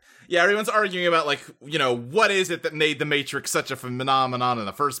time. Yeah, everyone's arguing about, like, you know, what is it that made the Matrix such a phenomenon in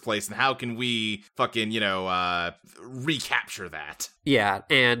the first place, and how can we fucking, recapture that? Yeah,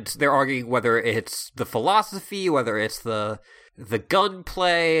 and they're arguing whether it's the philosophy, whether it's the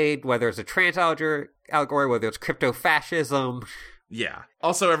gunplay, whether it's a trans allegory, whether it's crypto-fascism. Yeah.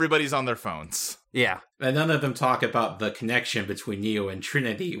 Also, everybody's on their phones. Yeah. And none of them talk about the connection between Neo and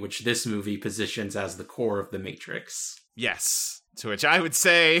Trinity, which this movie positions as the core of the Matrix. Yes. To which I would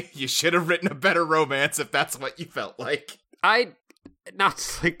say, you should have written a better romance if that's what you felt like. I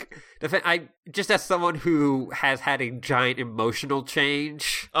just as someone who has had a giant emotional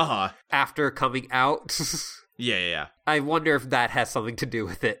change after coming out. Yeah. I wonder if that has something to do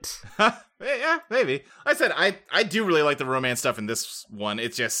with it. Yeah, maybe. Like I said, I do really like the romance stuff in this one.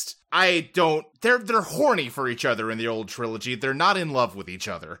 It's just, they're horny for each other in the old trilogy. They're not in love with each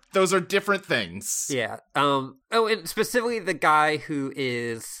other. Those are different things. Yeah. And specifically the guy who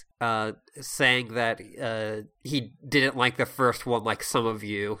is saying that he didn't like the first one like some of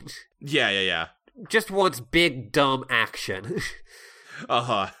you. Yeah. Just wants big, dumb action.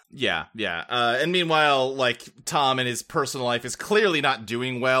 Yeah. And meanwhile, like, Tom in his personal life is clearly not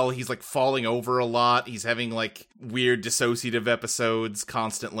doing well. He's, like, falling over a lot. He's having, like, weird dissociative episodes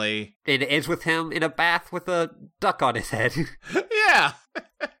constantly. It ends with him in a bath with a duck on his head. Yeah.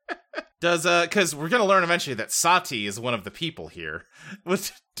 Because we're gonna learn eventually that Sati is one of the people here.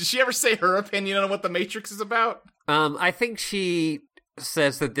 Did she ever say her opinion on what the Matrix is about? I think she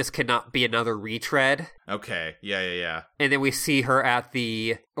says that this cannot be another retread. Okay, yeah. And then we see her at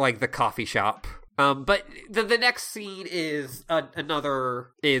the coffee shop. But the next scene is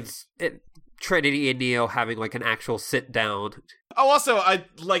Trinity and Neo having like an actual sit down. Oh, also, I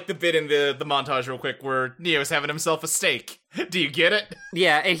like the bit in the montage real quick where Neo's having himself a steak. Do you get it?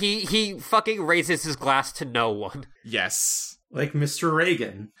 Yeah, and he fucking raises his glass to no one. Yes. Like Mr.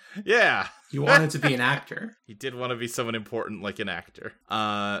 Reagan. Yeah. He wanted to be an actor. He did want to be someone important like an actor.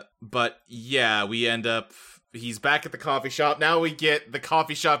 But yeah, we end up... He's back at the coffee shop. Now we get the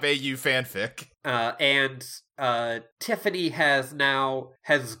coffee shop AU fanfic. And Tiffany has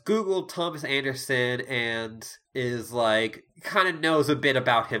Googled Thomas Anderson and is like, kind of knows a bit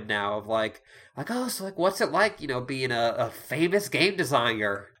about him now of like, oh, so like, what's it like, being a famous game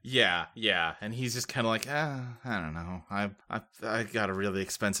designer? Yeah. And he's just kind of like, I don't know. I got a really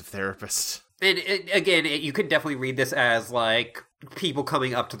expensive therapist. And again, you could definitely read this as like people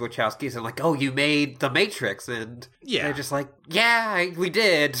coming up to the Wachowskis and like, oh, you made The Matrix, and they're just like, yeah, we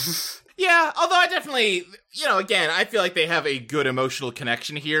did. Yeah, although I definitely, again, I feel like they have a good emotional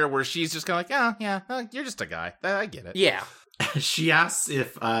connection here where she's just kind of like, yeah, you're just a guy. I get it. Yeah. She asks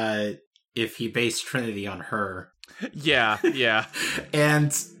if he based Trinity on her. Yeah.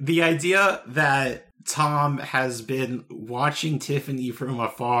 And the idea that Tom has been watching Tiffany from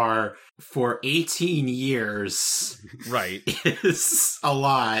afar for 18 years. Right. Is a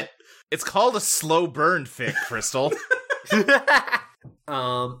lot. It's called a slow burn fic, Crystal.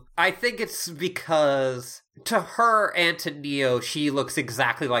 I think it's because to her and to Neo, she looks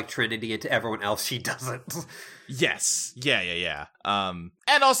exactly like Trinity, and to everyone else, she doesn't. Yes. Yeah.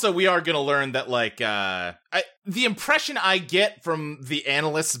 And also we are gonna learn that, like, the impression I get from the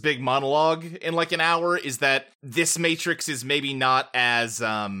analyst's big monologue in, like, an hour is that this Matrix is maybe not as,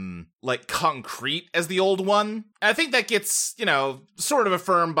 like, concrete as the old one. And I think that gets, sort of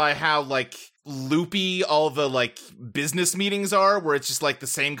affirmed by how, like, loopy all the, like, business meetings are, where it's just, like, the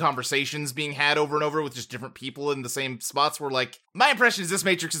same conversations being had over and over with just different people in the same spots, where, like, my impression is this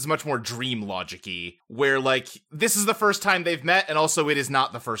Matrix is much more dream logic-y, where, like, this is the first time they've met, and also it is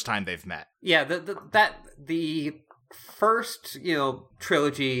not the first time they've met. Yeah, the first,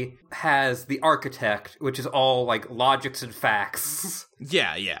 trilogy has the architect, which is all, like, logics and facts.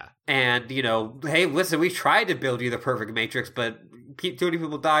 Yeah. And, hey, listen, we tried to build you the perfect Matrix, but too many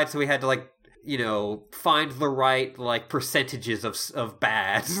people died, so we had to, like, find the right, like, percentages of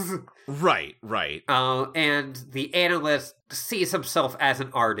bad. Right. And the analyst sees himself as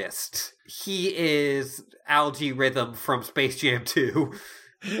an artist. He is Algae Rhythm from Space Jam 2.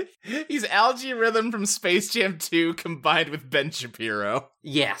 He's Algae Rhythm from Space Jam 2 combined with Ben Shapiro.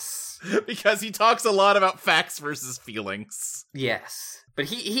 Yes. Because he talks a lot about facts versus feelings. Yes. But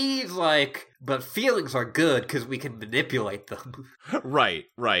he's like, but feelings are good because we can manipulate them. Right.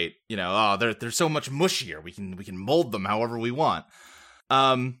 You know, they're so much mushier. We can mold them however we want.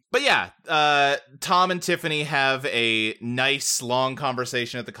 But yeah, Tom and Tiffany have a nice long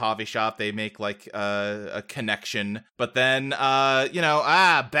conversation at the coffee shop. They make like a connection, but then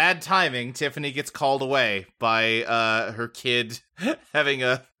bad timing. Tiffany gets called away by her kid having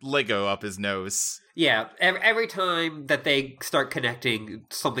a Lego up his nose. Yeah, every time that they start connecting,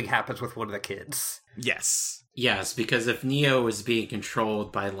 something happens with one of the kids. Yes, because if Neo is being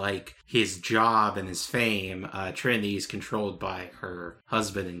controlled by, like, his job and his fame, Trinity is controlled by her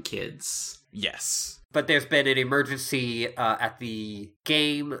husband and kids. Yes. But there's been an emergency at the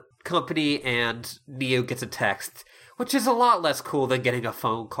game company, and Neo gets a text, which is a lot less cool than getting a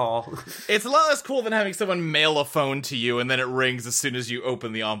phone call. It's a lot less cool than having someone mail a phone to you and then it rings as soon as you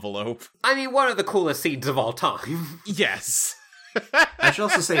open the envelope. I mean, one of the coolest scenes of all time. Yes. I should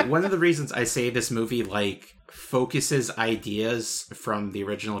also say, one of the reasons I say this movie, like, focuses ideas from the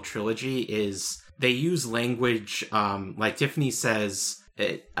original trilogy is they use language, like Tiffany says,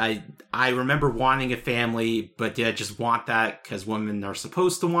 I remember wanting a family, but did I just want that because women are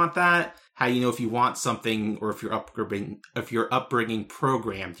supposed to want that? How do you know if you want something or if your upbringing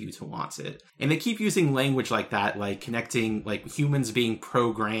programmed you to want it? And they keep using language like that, like connecting like humans being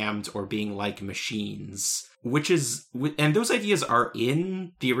programmed or being like machines. And those ideas are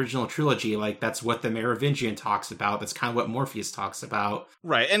in the original trilogy. Like, that's what the Merovingian talks about. That's kind of what Morpheus talks about.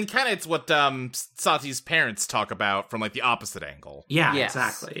 Right, and kind of it's what Sati's parents talk about from, like, the opposite angle. Yeah, Yes.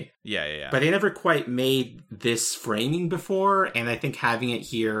 exactly. Yeah. But they never quite made this framing before, and I think having it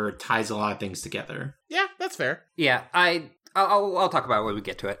here ties a lot of things together. Yeah, that's fair. Yeah, I'll talk about it when we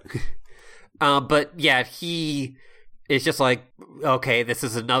get to it. But yeah, he is just like, okay, this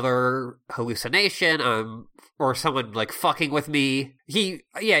is another hallucination, or someone like fucking with me. He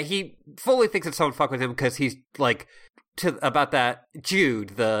fully thinks it's someone fucking with him because he's like about that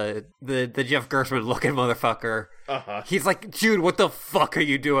Jude, the Jeff Gershman looking motherfucker. Uh-huh. He's like, Jude, what the fuck are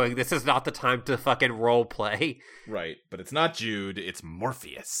you doing? This is not the time to fucking role play. Right, but it's not Jude, it's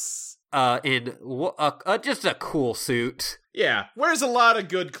Morpheus. In just a cool suit. Yeah, wears a lot of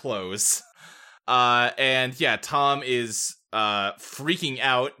good clothes. And yeah, Tom is freaking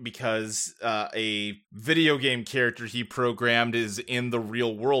out because a video game character he programmed is in the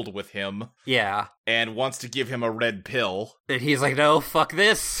real world with him. Yeah. And wants to give him a red pill. And he's like, no, fuck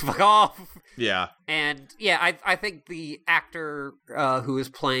this, fuck off. Yeah. And yeah, I think the actor who is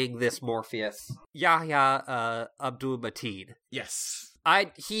playing this Morpheus, Yahya Abdul-Mateen. Yes.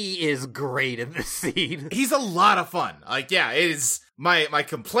 He is great in this scene. He's a lot of fun. Like, yeah, it is. My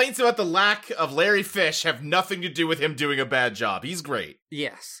complaints about the lack of Larry Fish have nothing to do with him doing a bad job. He's great.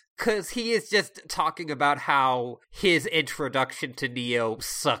 Yes. Because he is just talking about how his introduction to Neo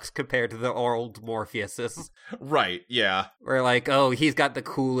sucks compared to the old Morpheuses. Right, yeah. Where like, oh, he's got the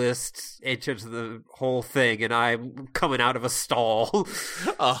coolest intro to the whole thing, and I'm coming out of a stall.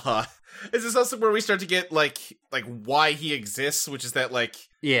 Uh-huh. Is this also where we start to get, like why he exists, which is that, like,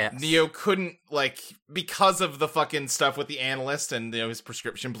 yes. Neo couldn't, like, because of the fucking stuff with the analyst and, you know, his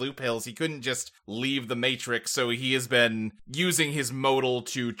prescription blue pills, he couldn't just leave the Matrix, so he has been using his modal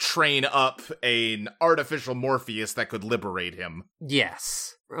to train up an artificial Morpheus that could liberate him.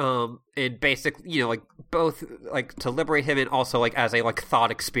 Yes. And basically, you know, like, both, like, to liberate him and also, like, as a, like,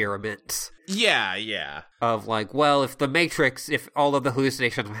 thought experiment. Yeah. Of, like, well, if all of the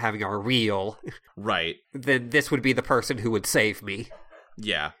hallucinations I'm having are real, Right. then this would be the person who would save me.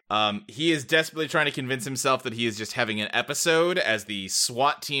 Yeah. He is desperately trying to convince himself that he is just having an episode as the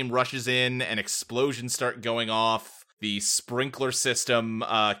SWAT team rushes in and explosions start going off. The sprinkler system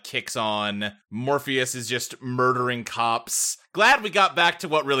kicks on. Morpheus is just murdering cops. Glad we got back to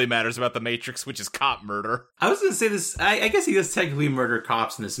what really matters about the Matrix, which is cop murder. I was going to say this, I guess he does technically murder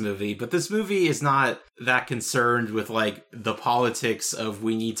cops in this movie, but this movie is not that concerned with, like, the politics of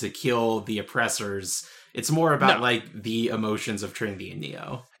we need to kill the oppressors. It's more about, like, the emotions of Trinity and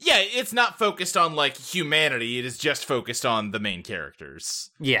Neo. Yeah, it's not focused on, like, humanity. It is just focused on the main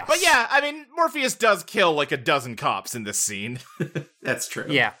characters. Yes. But yeah, I mean, Morpheus does kill, like, a dozen cops in this scene. That's true.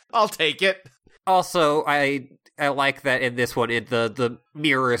 Yeah. I'll take it. Also, I like that in this one, the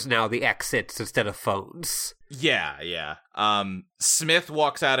mirror is now the exits instead of phones. Yeah. Smith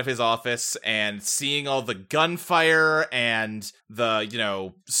walks out of his office and seeing all the gunfire and the, you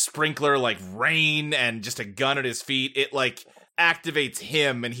know, sprinkler, like, rain and just a gun at his feet, it, like, activates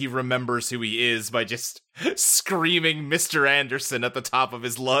him and he remembers who he is by just screaming Mr. Anderson at the top of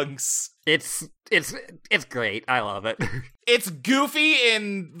his lungs. It's great. I love it. It's goofy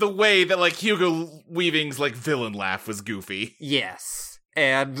in the way that, like, Hugo Weaving's, like, villain laugh was goofy. Yes.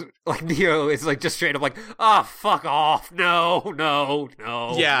 And, like, Neo is, like, just straight up like, oh, fuck off. No.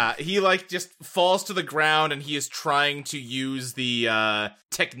 Yeah, he, like, just falls to the ground and he is trying to use the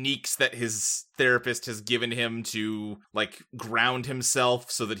techniques that his therapist has given him to, like, ground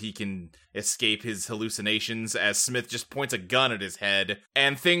himself so that he can escape his hallucinations as Smith just points a gun at his head.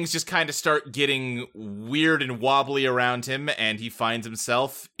 And things just kind of start getting weird and wobbly around him, and he finds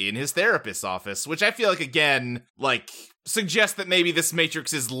himself in his therapist's office, which I feel like, again, like, suggests that maybe this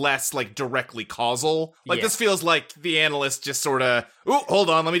Matrix is less, like, directly causal. Like, This feels like the analyst just sort of, ooh, hold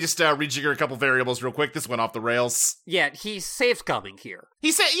on, let me just rejigger a couple variables real quick. This went off the rails. Yeah, he's safe scumming here.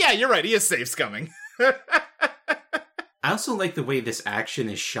 He said, yeah, you're right, he is safe scumming. I also like the way this action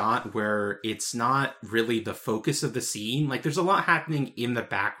is shot, where it's not really the focus of the scene. Like, there's a lot happening in the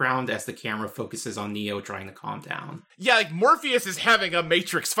background as the camera focuses on Neo trying to calm down. Yeah, like, Morpheus is having a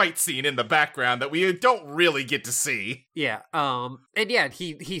Matrix fight scene in the background that we don't really get to see. Yeah, and yeah,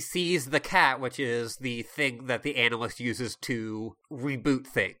 he sees the cat, which is the thing that the analyst uses to reboot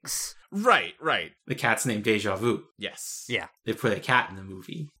things. Right. The cat's named Deja Vu. Yes. Yeah. They put a cat in the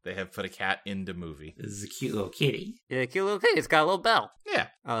movie. They have put a cat in the movie. This is a cute little kitty. Yeah, cute little thing. It's got a little bell. Yeah.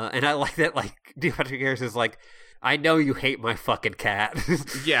 And I like that, like, Neil Patrick Harris is like, I know you hate my fucking cat.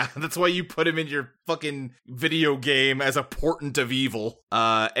 Yeah, that's why you put him in your fucking video game as a portent of evil.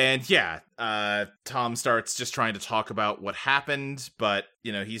 And yeah, Tom starts just trying to talk about what happened, but,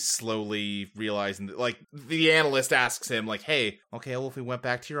 you know, he's slowly realizing that, like, the analyst asks him, like, hey, okay, well, if we went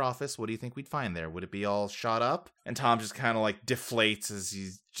back to your office, what do you think we'd find there? Would it be all shot up? And Tom just kind of, like, deflates as he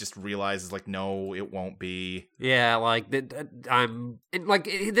just realizes, like, no, it won't be. Yeah, like,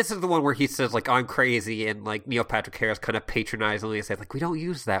 this is the one where he says, like, I'm crazy, and, like, Neil Patrick Harris kind of patronizingly says, like, we don't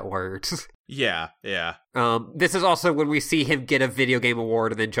use that word. Yeah. This is also when we see him get a video game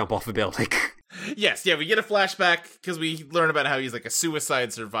award and then jump off a building. Yes, yeah, we get a flashback because we learn about how he's like a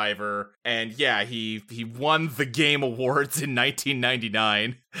suicide survivor, and yeah, he won the Game Awards in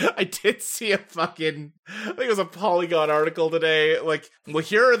 1999. I did see a fucking, I think it was a Polygon article today, like, well,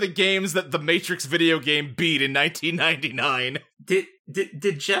 here are the games that the Matrix video game beat in 1999.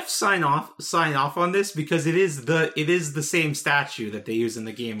 Did Jeff sign off on this, because it is the same statue that they use in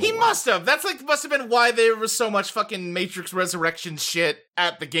the game? He must have. That's like must have been why there was so much fucking Matrix Resurrection shit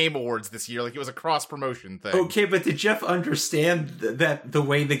at the Game Awards this year. Like, it was a cross promotion thing. Okay, but did Jeff understand that the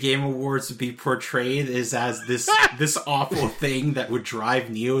way the Game Awards would be portrayed is as this this awful thing that would drive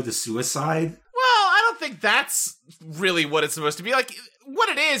Neo to suicide? Well, I don't think that's really what it's supposed to be. Like, what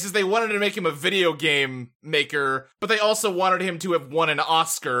it is they wanted to make him a video game maker, but they also wanted him to have won an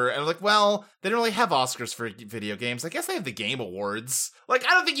Oscar. And like, well, they don't really have Oscars for video games. I guess they have the Game Awards. Like,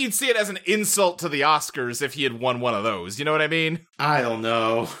 I don't think you'd see it as an insult to the Oscars if he had won one of those. You know what I mean? I don't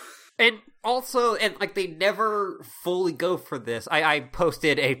know. And also, and like, they never fully go for this. I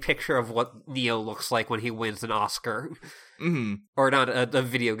posted a picture of what Neo looks like when he wins an Oscar. Mm-hmm. Or not a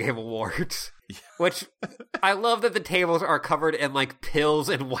video game award. Yeah. Which, I love that the tables are covered in, like, pills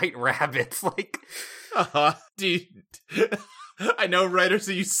and white rabbits. Like, dude. I know writers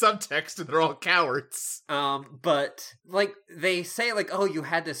who use subtext and they're all cowards. But, like, they say, like, oh, you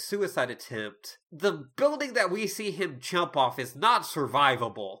had this suicide attempt. The building that we see him jump off is not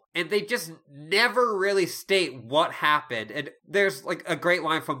survivable. And they just never really state what happened. And there's, like, a great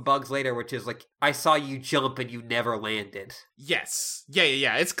line from Bugs later, which is, like, I saw you jump and you never landed. Yes.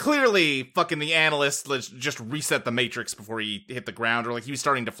 Yeah. It's clearly fucking the analyst just reset the Matrix before he hit the ground, or like he was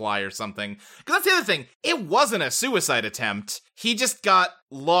starting to fly or something. Because that's the other thing. It wasn't a suicide attempt. He just got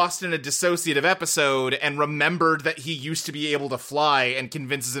lost in a dissociative episode and remembered that he used to be able to fly and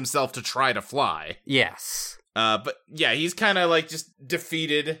convinces himself to try to fly. Yes. But yeah, he's kind of like just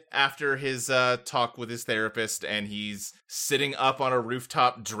defeated after his talk with his therapist, and he's sitting up on a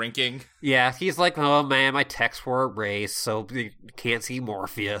rooftop drinking. Yeah, he's like, oh man, my texts were erased, so you can't see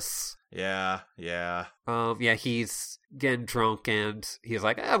Morpheus. Yeah. Yeah, he's getting drunk, and he's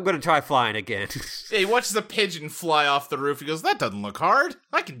like, I'm gonna try flying again. Yeah, he watches a pigeon fly off the roof. He goes, that doesn't look hard.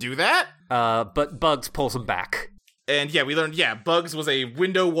 I can do that. But Bugs pulls him back. And yeah, we learned, Bugs was a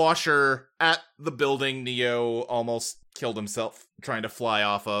window washer at the building Neo almost killed himself trying to fly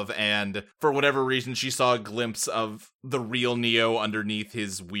off of, and for whatever reason, she saw a glimpse of the real Neo underneath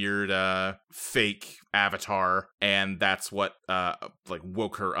his weird, fake avatar, and that's what,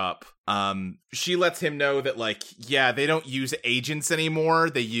 woke her up. She lets him know that, they don't use agents anymore,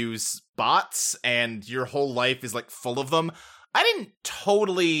 they use bots, and your whole life is, full of them. I didn't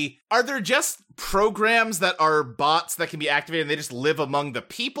totally... Are there just programs that are bots that can be activated and they just live among the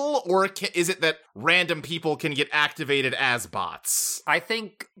people? Or is it that random people can get activated as bots? I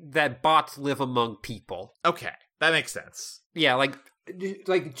think that bots live among people. Okay, that makes sense. Yeah, like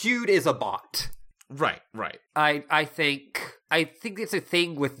Jude is a bot. Right. I think it's a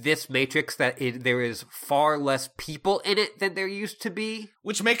thing with this Matrix that there is far less people in it than there used to be.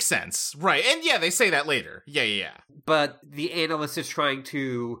 Which makes sense. Right. And yeah, they say that later. Yeah. But the analyst is trying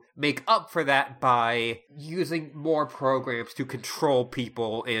to make up for that by using more programs to control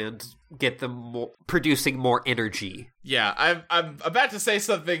people and get them producing more energy. Yeah, I'm about to say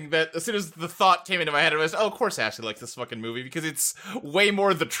something that as soon as the thought came into my head, I was, of course Ashley likes this fucking movie because it's way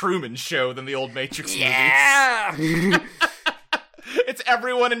more The Truman Show than the old Matrix movies. Yeah! It's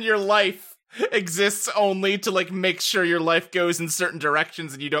everyone in your life exists only to, like, make sure your life goes in certain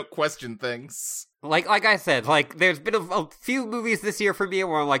directions and you don't question things. Like I said, like, there's been a few movies this year for me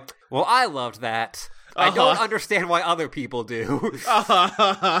where I'm like, well, I loved that. I don't understand why other people do.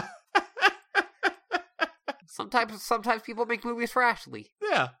 Sometimes people make movies for Ashley.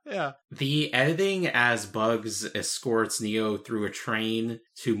 Yeah. The editing as Bugs escorts Neo through a train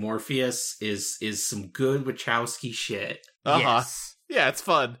to Morpheus is some good Wachowski shit. Yes. Yeah, it's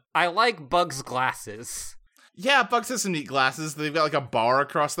fun. I like Bugs' glasses. Yeah, Bugs has some neat glasses. They've got like a bar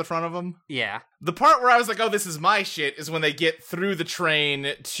across the front of them. Yeah. The part where I was like, oh, this is my shit, is when they get through the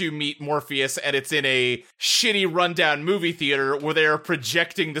train to meet Morpheus, and it's in a shitty rundown movie theater where they are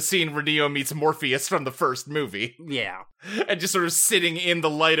projecting the scene where Neo meets Morpheus from the first movie. Yeah. And just sort of sitting in the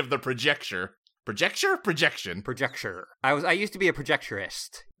light of the projector. Projection? Projecture. I used to be a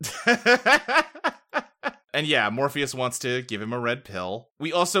projecturist. And yeah, Morpheus wants to give him a red pill.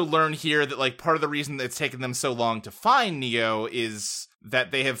 We also learn here that, like, part of the reason that it's taken them so long to find Neo is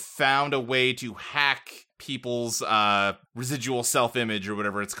that they have found a way to hack people's residual self-image or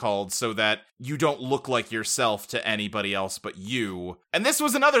whatever it's called so that you don't look like yourself to anybody else but you. And this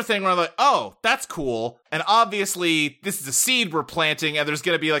was another thing where I'm like, oh, that's cool. And obviously this is a seed we're planting and there's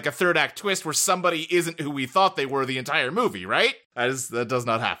going to be like a third act twist where somebody isn't who we thought they were the entire movie, right? That does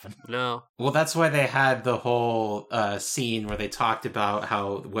not happen. No. Well, that's why they had the whole scene where they talked about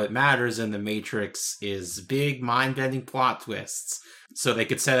how what matters in the Matrix is big mind-bending plot twists. So they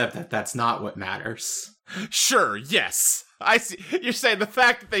could set up that that's not what matters. Sure, yes. I see. You're saying the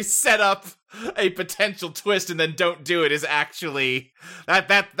fact that they set up a potential twist and then don't do it is actually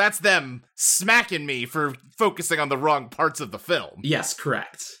that's them smacking me for focusing on the wrong parts of the film. Yes,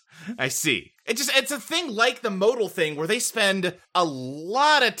 correct. I see. It's a thing like the modal thing where they spend a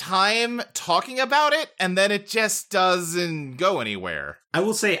lot of time talking about it and then it just doesn't go anywhere. I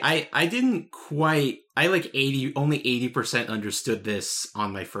will say I didn't quite, only 80% understood this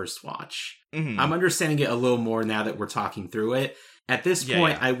on my first watch. Mm-hmm. I'm understanding it a little more now that we're talking through it. At this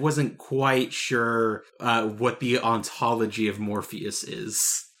point, I wasn't quite sure what the ontology of Morpheus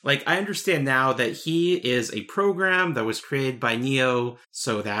is. Like, I understand now that he is a program that was created by Neo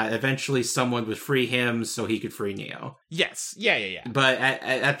so that eventually someone would free him so he could free Neo. Yes. Yeah. But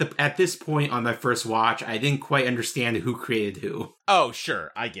at this point on my first watch, I didn't quite understand who created who. Oh,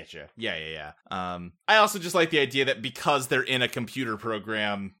 sure. I get you. Yeah. I also just like the idea that because they're in a computer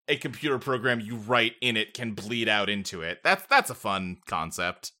program you write in it can bleed out into it. That's a fun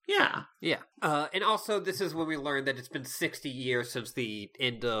concept. Yeah. And also, this is when we learned that it's been 60 years since the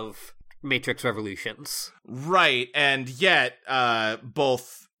end of Matrix Revolutions. Right, and yet,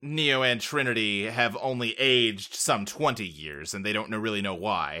 both Neo and Trinity have only aged some 20 years, and they don't really know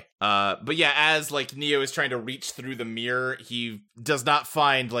why. But yeah, as, like, Neo is trying to reach through the mirror, he does not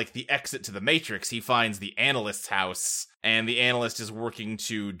find, like, the exit to the Matrix. He finds the analyst's house, and the analyst is working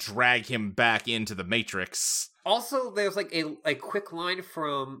to drag him back into the Matrix. Also, there's like a quick line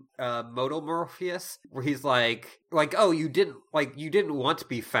from Modal Morpheus where he's like, oh, you didn't want to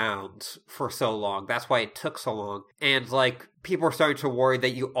be found for so long. That's why it took so long. And like people are starting to worry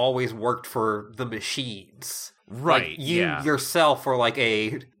that you always worked for the machines. Right. Like, you yourself were like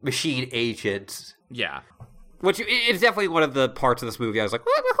a machine agent. Yeah. Which is definitely one of the parts of this movie I was like,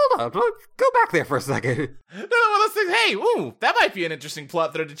 hold on, go back there for a second. No, one of those things, hey, ooh, that might be an interesting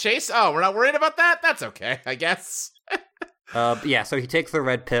plot thread to chase. Oh, we're not worried about that? That's okay, I guess. Yeah, so he takes the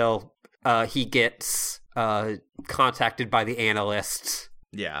red pill, he gets contacted by the analyst.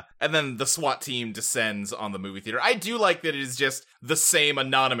 Yeah, and then the SWAT team descends on the movie theater. I do like that it is just the same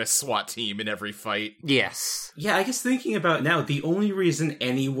anonymous SWAT team in every fight. Yes. Yeah, I guess thinking about it now, the only reason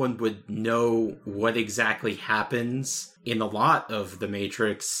anyone would know what exactly happens in a lot of The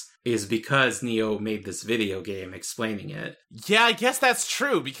Matrix is because Neo made this video game explaining it. Yeah, I guess that's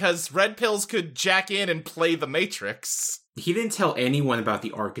true, because red pills could jack in and play The Matrix. he didn't tell anyone about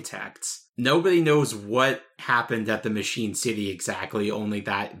the architects. Nobody knows what happened at the Machine City exactly, only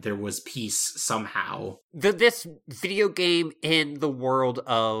that there was peace somehow. This video game in the world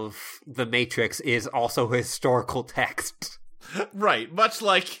of The Matrix is also a historical text. Right, much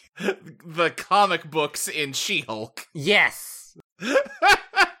like the comic books in She-Hulk. Yes!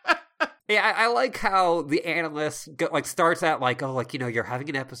 Yeah, I like how the analyst starts out like, oh, like, you know, you're having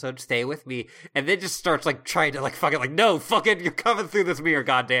an episode, stay with me, and then just starts like trying to like fucking no, fucking you're coming through this mirror,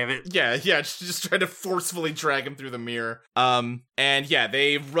 goddammit. Yeah, just trying to forcefully drag him through the mirror. And yeah,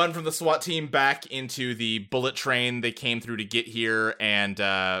 they run from the SWAT team back into the bullet train they came through to get here, and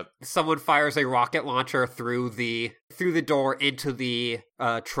someone fires a rocket launcher through the door into the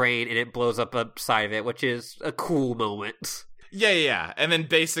train, and it blows up a side of it, which is a cool moment. Yeah. And then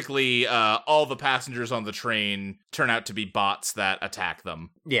basically, all the passengers on the train turn out to be bots that attack them.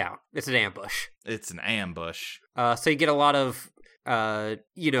 Yeah, it's an ambush. It's an ambush. So you get a lot of, Chinese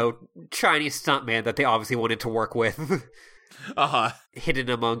stuntman that they obviously wanted to work with. Hidden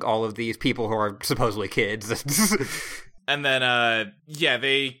among all of these people who are supposedly kids. And then,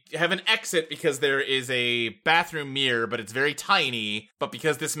 they have an exit because there is a bathroom mirror, but it's very tiny. But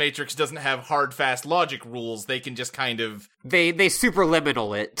because this Matrix doesn't have hard, fast logic rules, they can just kind of... They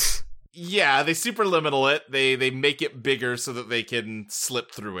superliminal it. Yeah, they superliminal it. They make it bigger so that they can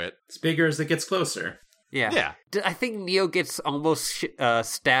slip through it. It's bigger as it gets closer. Yeah. I think Neo gets almost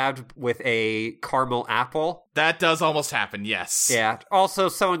stabbed with a caramel apple. That does almost happen, yes. Yeah. Also,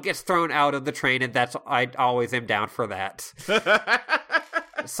 someone gets thrown out of the train, and I always am down for that.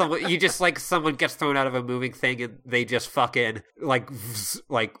 Someone gets thrown out of a moving thing, and they just fucking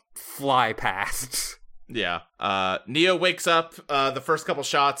fly past. Yeah. Neo wakes up. The first couple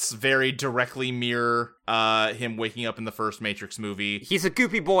shots very directly mirror him waking up in the first Matrix movie. He's a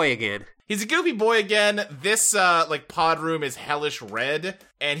goopy boy again. This pod room is hellish red,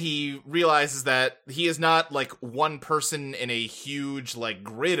 and he realizes that he is not like one person in a huge like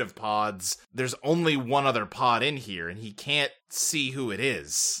grid of pods. There's only one other pod in here, and he can't see who it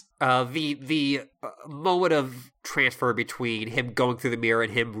is. The moment of transfer between him going through the mirror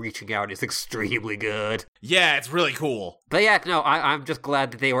and him reaching out is extremely good. Yeah, it's really cool. But yeah, no, I'm just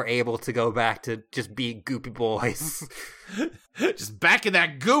glad that they were able to go back to just being goopy boys. Just back in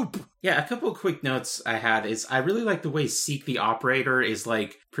that goop. Yeah, a couple of quick notes I had is I really like the way Seek the Operator is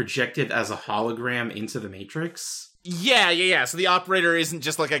like projected as a hologram into the Matrix. Yeah. So the operator isn't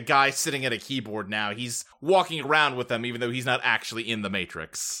just like a guy sitting at a keyboard now. He's walking around with them, even though he's not actually in the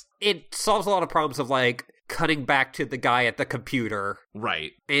Matrix. It solves a lot of problems of, like, cutting back to the guy at the computer.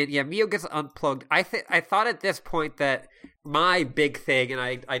 Right. And, yeah, Neo gets unplugged. I thought at this point that my big thing, and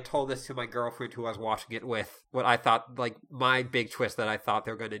I told this to my girlfriend who I was watching it with, what I thought, like, my big twist that I thought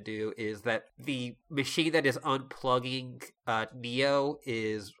they were going to do is that the machine that is unplugging Neo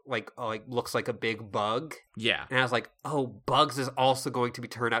is, looks like a big bug. Yeah. And I was like, oh, Bugs is also going to be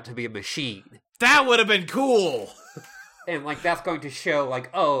turned out to be a machine. That would have been cool! And, that's going to show,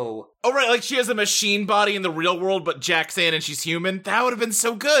 oh... Oh, right, she has a machine body in the real world, but Jack's in and she's human? That would have been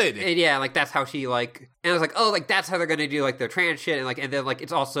so good! And yeah, that's how she, And I was like, oh, that's how they're gonna do, their trans shit, and then,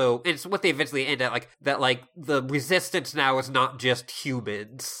 it's also... It's what they eventually end at, that, the Resistance now is not just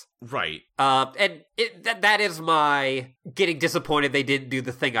humans. Right. And that is my getting disappointed they didn't do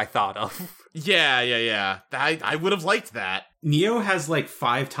the thing I thought of. Yeah. I would have liked that. Neo has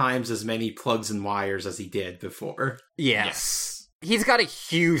 5 times as many plugs and wires as he did before. Yes. He's got a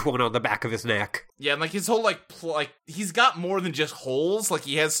huge one on the back of his neck. Yeah, and his whole he's got more than just holes.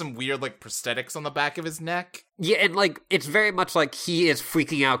 He has some weird prosthetics on the back of his neck. Yeah, and it's very much he is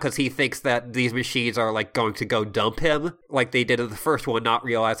freaking out because he thinks that these machines are going to go dump him, like they did in the first one, not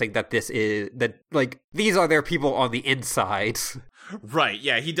realizing that these are their people on the inside. Right,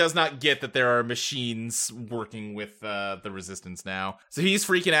 yeah, he does not get that there are machines working with the Resistance now. So he's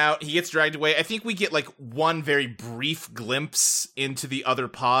freaking out, he gets dragged away. I think we get one very brief glimpse into the other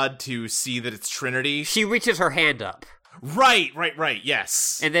pod to see that it's Trinity. She reaches her hand up. Right,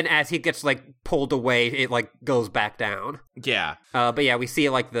 yes. And then as he gets pulled away, it goes back down. Yeah. But yeah, we see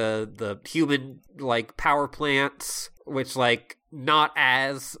the human power plants, which not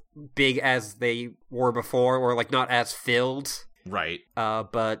as big as they were before, or not as filled. Right.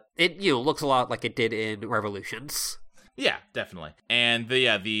 But it looks a lot like it did in Revolutions. Yeah, definitely. And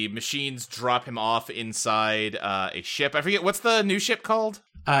the machines drop him off inside a ship. I forget, what's the new ship called?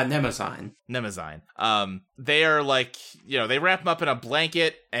 Nemazine. Nemazine. They are like, they wrap him up in a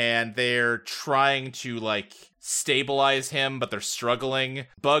blanket and they're trying to like stabilize him, but they're struggling.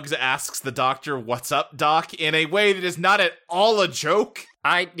 Bugs asks the doctor, "What's up, Doc?" in a way that is not at all a joke.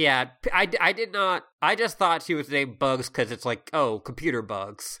 I did not. I just thought she was named Bugs because it's like, oh, computer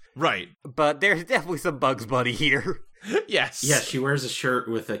bugs. Right. But there's definitely some Bugs Bunny here. Yes. Yeah, she wears a shirt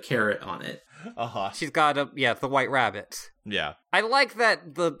with a carrot on it. Uh-huh. She's got the White Rabbit. Yeah. I like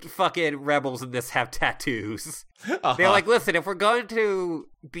that the fucking rebels in this have tattoos. Uh-huh. They're like, listen, if we're going to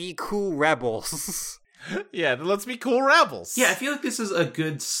be cool rebels... Yeah, then let's be cool rebels. Yeah, I feel like this is a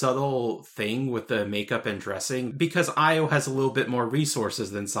good subtle thing with the makeup and dressing, because Io has a little bit more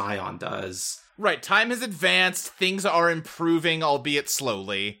resources than Zion does. Right, time has advanced, things are improving, albeit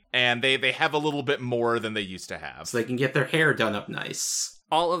slowly, and they have a little bit more than they used to have. So they can get their hair done up nice.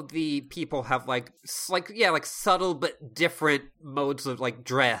 All of the people have like subtle but different modes of like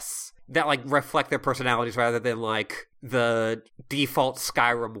dress that like reflect their personalities rather than like the default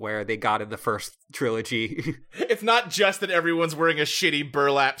Skyrim wear they got in the first trilogy. It's not just that everyone's wearing a shitty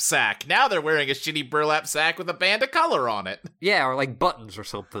burlap sack. Now they're wearing a shitty burlap sack with a band of color on it. Yeah, or like buttons or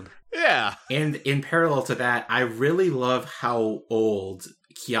something. Yeah. And in parallel to that, I really love how old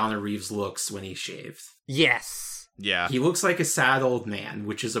Keanu Reeves looks when he's shaved. Yes. Yeah. He looks like a sad old man,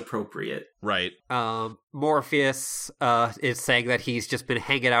 which is appropriate. Right. Morpheus is saying that he's just been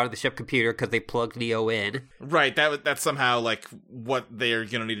hanging out on the ship computer because they plugged Neo in. Right, that's somehow like what they're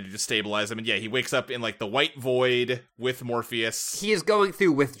gonna need to do to stabilize him. And yeah, he wakes up in like the white void with Morpheus. He is going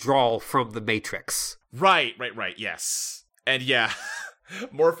through withdrawal from the Matrix. Right, yes. And yeah,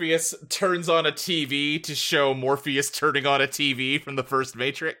 Morpheus turns on a TV to show Morpheus turning on a TV from the first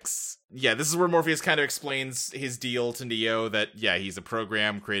Matrix. Yeah, this is where Morpheus kind of explains his deal to Neo that, yeah, he's a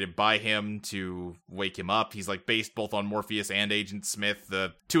program created by him to wake him up. He's, like, based both on Morpheus and Agent Smith,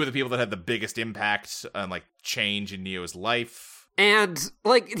 the two of the people that had the biggest impact on, like, change in Neo's life. And,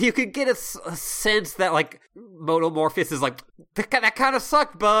 like, you could get a sense that, like, Moto Morpheus is like, that kind of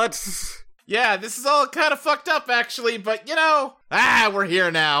sucked, bud. Yeah, this is all kind of fucked up, actually, but, we're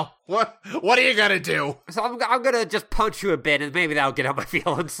here now. What are you gonna do? So I'm gonna just punch you a bit, and maybe that'll get out my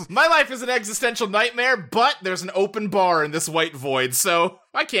feelings. My life is an existential nightmare, but there's an open bar in this white void, so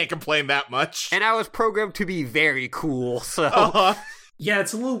I can't complain that much. And I was programmed to be very cool, so... Yeah,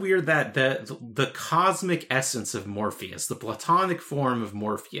 it's a little weird that the cosmic essence of Morpheus, the platonic form of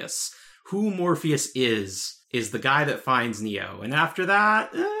Morpheus, who Morpheus is the guy that finds Neo. And after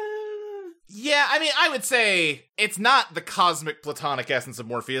that... Yeah, I mean, I would say it's not the cosmic platonic essence of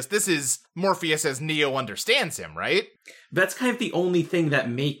Morpheus. This is Morpheus as Neo understands him, right? That's kind of the only thing that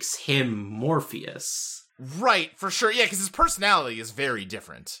makes him Morpheus. Right, for sure. Yeah, because his personality is very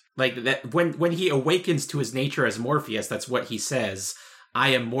different. Like, that when he awakens to his nature as Morpheus, that's what he says. I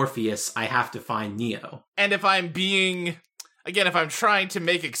am Morpheus, I have to find Neo. And if I'm trying to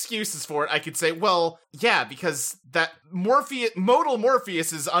make excuses for it, I could say, well, yeah, because that modal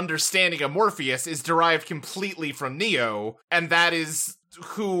Morpheus's understanding of Morpheus is derived completely from Neo, and that is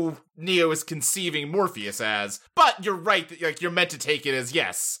who Neo is conceiving Morpheus as. But you're right, that, like, you're meant to take it as,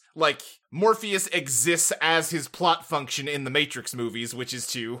 yes, like, Morpheus exists as his plot function in the Matrix movies, which is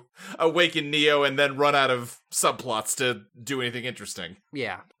to awaken Neo and then run out of subplots to do anything interesting.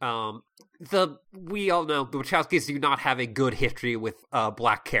 Yeah, we all know the Wachowskis do not have a good history with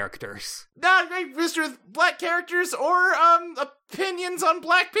black characters. Not a great history with black characters or opinions on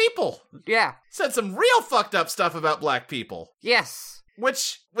black people. Yeah. Said some real fucked up stuff about black people. Yes.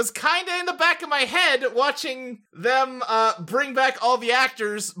 Which was kinda in the back of my head watching them bring back all the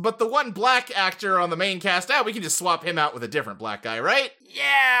actors, but the one black actor on the main cast, we can just swap him out with a different black guy, right?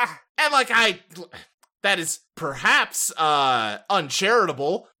 Yeah. And that is perhaps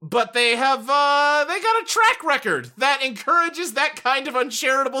uncharitable, but they got a track record that encourages that kind of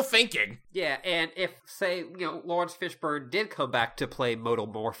uncharitable thinking. Yeah, and if, say, Lawrence Fishburne did come back to play Modal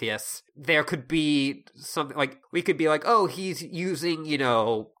Morpheus, there could be something like, we could be like, oh, he's using,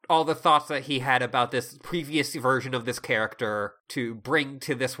 all the thoughts that he had about this previous version of this character to bring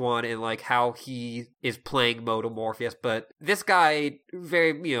to this one, and like how he is playing Modal Morpheus. But this guy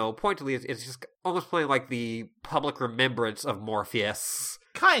very, pointedly is just almost playing like the public remembrance of Morpheus.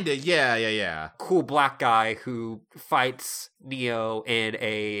 Kinda, yeah. Cool black guy who fights Neo in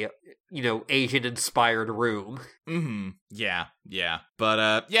a, Asian-inspired room. Mm-hmm. Yeah.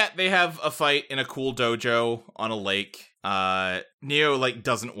 But, they have a fight in a cool dojo on a lake. Neo,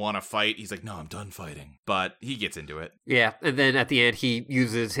 doesn't want to fight. He's like, no, I'm done fighting. But he gets into it. Yeah, and then at the end, he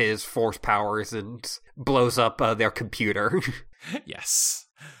uses his force powers and blows up their computer. Yes.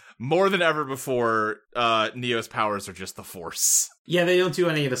 more than ever before, Neo's powers are just the Force. Yeah, they don't do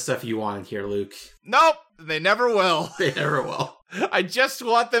any of the stuff you wanted here, Luke. Nope, they never will. They never will. I just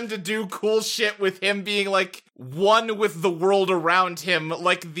want them to do cool shit with him being, like, one with the world around him,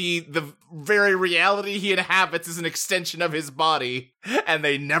 like the very reality he inhabits is an extension of his body, and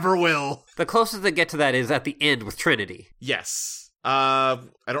they never will. The closest they get to that is at the end with Trinity. Yes. I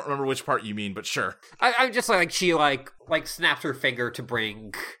don't remember which part you mean, but sure. I'm just like, she, like snaps her finger to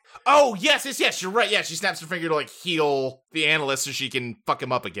bring... Oh, yes, you're right. Yeah, she snaps her finger to, like, heal the analyst so she can fuck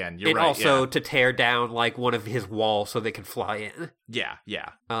him up again. You're right, also to tear down, like, one of his walls so they can fly in. Yeah.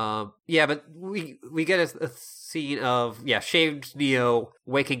 Yeah, but we get a scene of, shaved Neo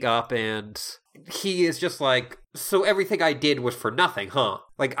waking up, and he is just like, so everything I did was for nothing, huh?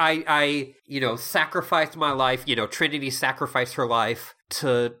 Like, I sacrificed my life, Trinity sacrificed her life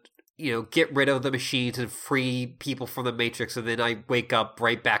to... get rid of the machines and free people from the Matrix, and then I wake up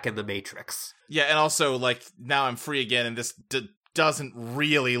right back in the Matrix. Yeah, and also, like, now I'm free again, and this doesn't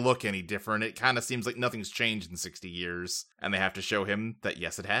really look any different. It kind of seems like nothing's changed in 60 years, and they have to show him that,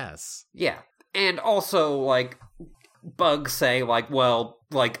 yes, it has. Yeah, and also, like, Bugs say, like, well,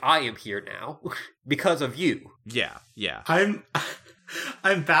 like, I am here now because of you. Yeah.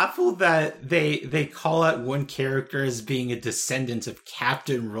 I'm baffled that they call out one character as being a descendant of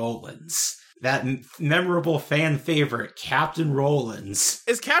Captain Rollins. That memorable fan favorite, Captain Rollins.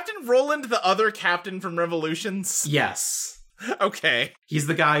 Is Captain Roland the other captain from Revolutions? Yes. Okay. He's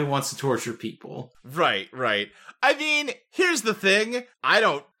the guy who wants to torture people. Right. I mean, here's the thing.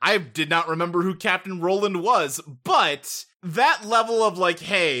 I did not remember who Captain Roland was, but that level of like,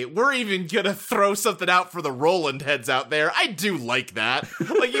 hey, we're even gonna throw something out for the Roland heads out there, I do like that.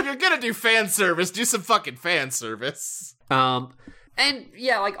 Like, if you're gonna do fan service, do some fucking fan service. And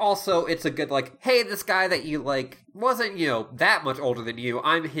yeah, like, also, it's a good, like, hey, this guy that you, like, wasn't, that much older than you,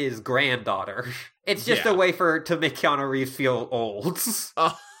 I'm his granddaughter. It's just a way to make Keanu Reeves feel old.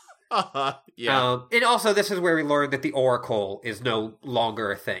 Yeah. And also, this is where we learned that the Oracle is no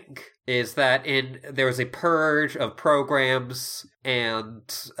longer a thing. Is that there was a purge of programs, and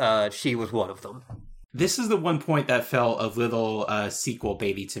she was one of them. This is the one point that felt a little sequel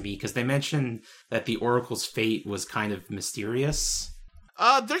baby to me, because they mentioned that the Oracle's fate was kind of mysterious.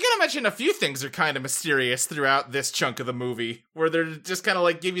 They're gonna mention a few things are kind of mysterious throughout this chunk of the movie, where they're just kind of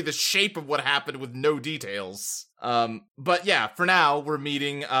like give you the shape of what happened with no details. But yeah, for now, we're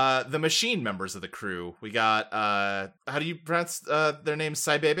meeting the machine members of the crew. We got, how do you pronounce their names?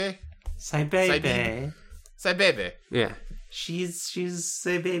 Saibebe? Saibebe. Saibebe. Yeah. She's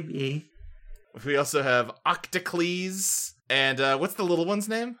Saibebe. We also have Octocles, and what's the little one's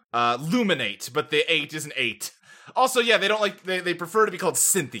name? Luminate, but the 8 isn't 8. Also, yeah, they don't like, they prefer to be called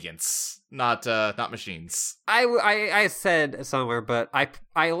Synthients, not machines. I said somewhere, but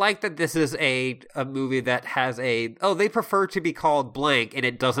I like that this is a movie that has they prefer to be called blank, and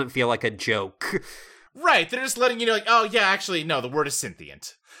it doesn't feel like a joke. Right, they're just letting you know, like, oh yeah, actually, no, the word is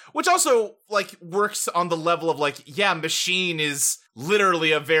Synthient. Which also, like, works on the level of, like, yeah, machine is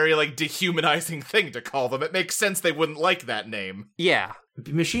literally a very, like, dehumanizing thing to call them. It makes sense they wouldn't like that name. Yeah.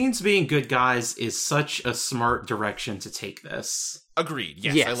 Machines being good guys is such a smart direction to take this. Agreed.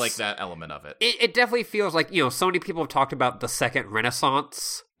 Yes. I like that element of it. It definitely feels like, so many people have talked about the Second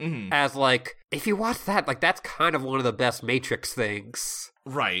Renaissance as, like, if you watch that, like, that's kind of one of the best Matrix things.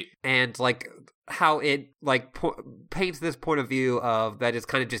 Right. And, like, how it, like, paints this point of view of that is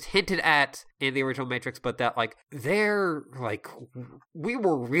kind of just hinted at in the original Matrix, but that, like, they're, like, we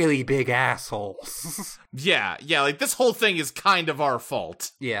were really big assholes. Yeah, like, this whole thing is kind of our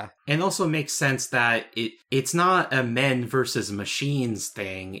fault. Yeah. And also makes sense that it's not a men versus machines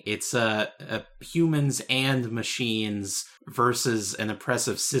thing. It's a humans and machines versus an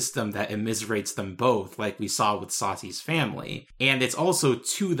oppressive system that immiserates them both, like we saw with Sati's family. And it's also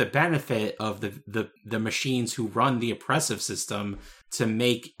to the benefit of the machines who run the oppressive system to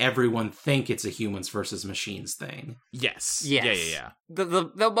make everyone think it's a humans versus machines thing. Yes. Yeah.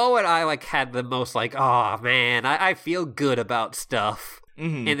 The moment I, like, had the most, like, oh man, I feel good about stuff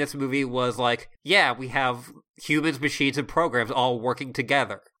in this movie was, like, yeah, we have humans, machines, and programs all working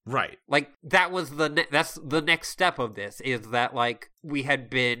together. Right. Like, that was that's the next step of this, is that, like, we had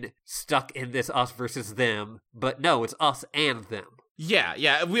been stuck in this us versus them, but no, it's us and them.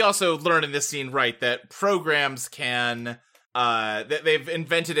 Yeah. We also learn in this scene, right, that programs can... that they've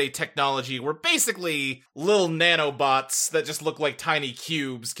invented a technology where basically little nanobots that just look like tiny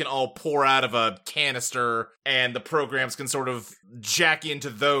cubes can all pour out of a canister, and the programs can sort of jack into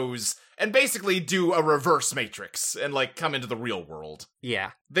those and basically do a reverse Matrix and, like, come into the real world.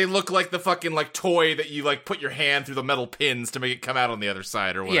 Yeah. They look like the fucking, like, toy that you, like, put your hand through the metal pins to make it come out on the other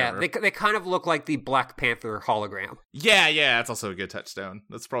side or whatever. Yeah, they kind of look like the Black Panther hologram. Yeah, that's also a good touchstone.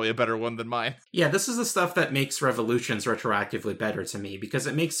 That's probably a better one than mine. Yeah, this is the stuff that makes Revolutions retroactively better to me, because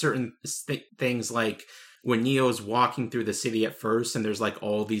it makes certain things like when Neo's walking through the city at first and there's like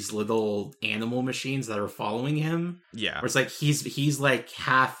all these little animal machines that are following him. Yeah. Where it's like he's like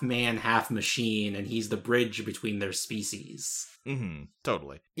half man, half machine, and he's the bridge between their species. Mm-hmm.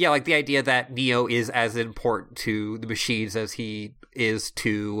 Totally. Yeah, like the idea that Neo is as important to the machines as he is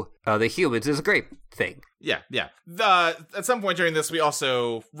to the humans is a great thing. Yeah. At some point during this, we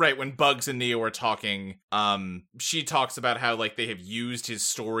also, right, when Bugs and Neo are talking, she talks about how, like, they have used his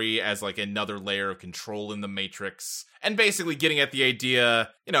story as, like, another layer of control in the Matrix. And basically getting at the idea,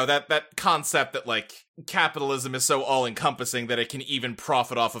 you know, that concept that, like, capitalism is so all-encompassing that it can even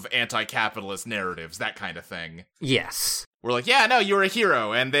profit off of anti-capitalist narratives, that kind of thing. Yes. We're like, yeah, no, you're a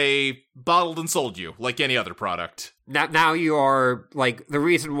hero, and they bottled and sold you, like any other product. Now you are, like, the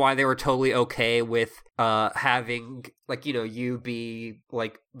reason why they were totally okay with having, like, you know, you be,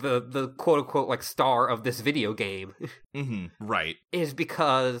 like, the quote-unquote, like, star of this video game. Mm-hmm, right. Is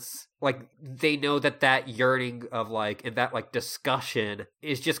because, like, they know that yearning of, like, and that, like, discussion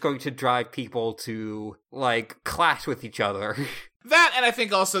is just going to drive people to, like, clash with each other. That, and I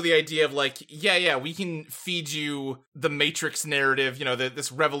think also the idea of, like, yeah, we can feed you the Matrix narrative, you know,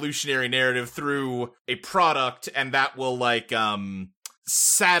 this revolutionary narrative through a product, and that will, like,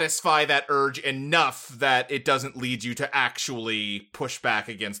 satisfy that urge enough that it doesn't lead you to actually push back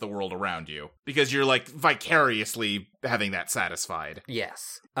against the world around you. Because you're, like, vicariously having that satisfied.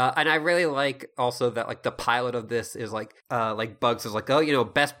 Yes. And I really like also that, like, the pilot of this is, like Bugs is like, oh, you know,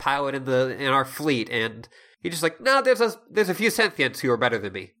 best pilot in our fleet, and he's just like, no, there's a few sentients who are better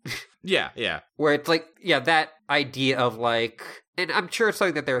than me. Yeah. Where it's like, yeah, that idea of, like, and I'm sure it's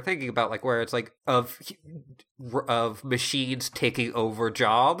something that they're thinking about, like, where it's like of machines taking over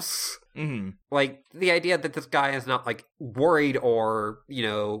jobs. Mm-hmm. Like, the idea that this guy is not, like, worried or, you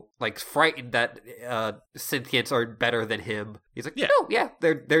know, like, frightened that sentients are better than him. He's like, no, yeah,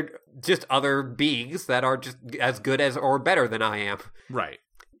 they're just other beings that are just as good as or better than I am. Right.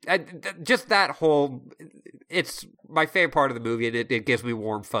 Just that whole, it's my favorite part of the movie, and it gives me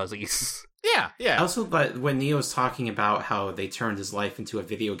warm fuzzies. Yeah. Also, but when Neo's talking about how they turned his life into a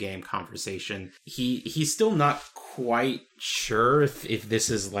video game conversation, he's still not quite sure if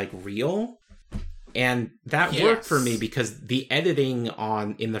this is, like, real. And that worked for me because the editing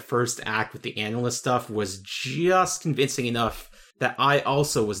in the first act with the analyst stuff was just convincing enough that I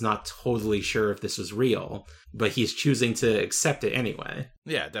also was not totally sure if this was real, but he's choosing to accept it anyway.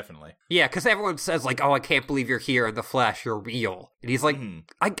 Yeah, definitely. Yeah, because everyone says, like, oh, I can't believe you're here in the flesh, you're real. And he's like,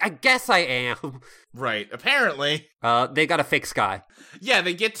 I guess I am. Right, apparently. They got a fake sky. Yeah,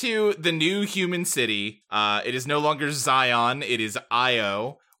 they get to the new human city. It is no longer Zion, it is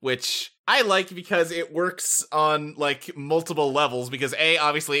Io, which I like because it works on, like, multiple levels, because A,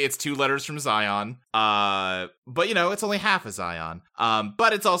 obviously it's 2 letters from Zion, but, you know, it's only half a Zion,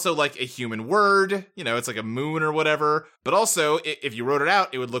 but it's also, like, a human word, you know, it's like a moon or whatever, but also, if you wrote it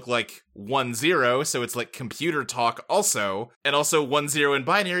out, it would look like 10, so it's like computer talk also, and also 10 in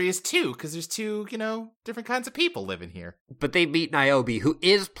binary is 2, because there's 2, you know, different kinds of people living here. But they meet Niobe, who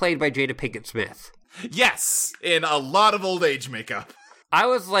is played by Jada Pinkett Smith. Yes, in a lot of old age makeup. I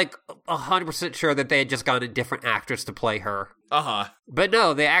was, like, 100% sure that they had just gotten a different actress to play her. Uh-huh. But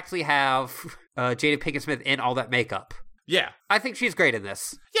no, they actually have Jada Pinkett Smith in all that makeup. Yeah. I think she's great in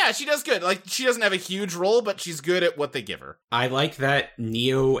this. Yeah, she does good. Like, she doesn't have a huge role, but she's good at what they give her. I like that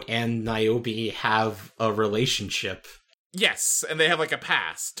Neo and Niobe have a relationship. Yes, and they have, like, a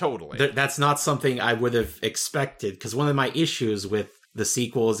past, totally. That's not something I would have expected, because one of my issues with the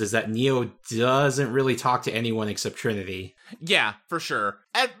sequels is that Neo doesn't really talk to anyone except Trinity. Yeah, for sure.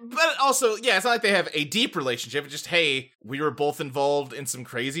 But also, yeah, it's not like they have a deep relationship. It's just, hey, we were both involved in some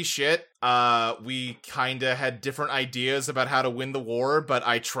crazy shit. We kinda had different ideas about how to win the war, but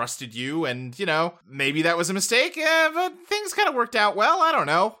I trusted you, and, you know, maybe that was a mistake, but things kinda worked out well, I don't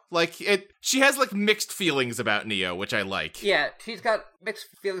know. Like, she has, like, mixed feelings about Neo, which I like. Yeah, she's got mixed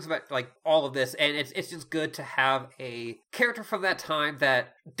feelings about, like, all of this, and it's just good to have a character from that time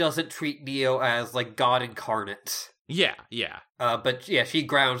that doesn't treat Neo as, like, God incarnate. Yeah. But yeah, she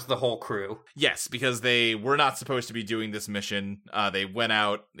grounds the whole crew. Yes, because they were not supposed to be doing this mission. They went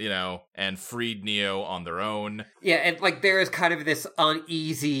out, you know, and freed Neo on their own. Yeah, and, like, there is kind of this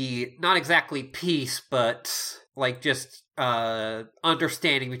uneasy, not exactly peace, but, like, just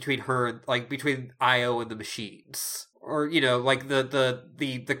understanding between her, like, between Io and the machines. or like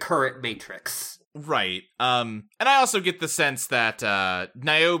the current Matrix. Right. And I also get the sense that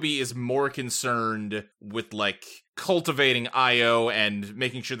Niobe is more concerned with like cultivating Io and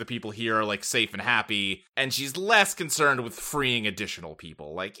making sure the people here are like safe and happy, and she's less concerned with freeing additional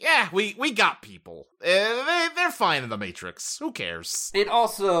people. Like, yeah, we got people. They're fine in the Matrix. Who cares? And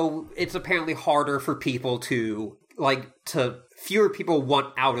also, it's apparently harder for people to fewer people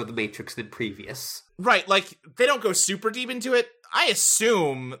want out of the Matrix than previous. Right, like, they don't go super deep into it. I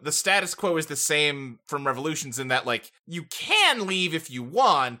assume the status quo is the same from Revolutions in that, like, you can leave if you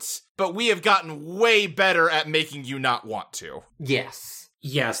want, but we have gotten way better at making you not want to. Yes.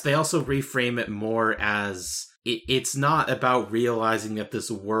 Yes, they also reframe it more as it's not about realizing that this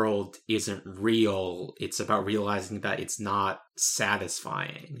world isn't real. It's about realizing that it's not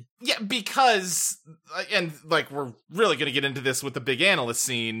satisfying. Yeah, because, and like, we're really going to get into this with the big analyst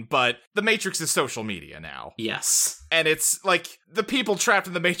scene, but the Matrix is social media now. Yes. And it's like, the people trapped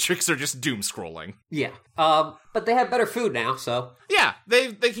in the Matrix are just doom scrolling. Yeah. But they have better food now, so. Yeah,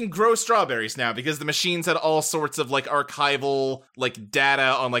 they can grow strawberries now because the machines had all sorts of like archival like data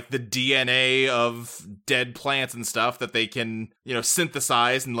on like the DNA of dead plants and stuff that they can,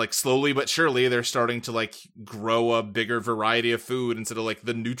 synthesize, and like slowly but surely they're starting to like grow a bigger variety of food instead of like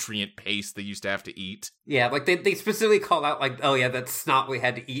the nutrient paste they used to have to eat. Yeah, like they specifically call out like, oh yeah, that's snot we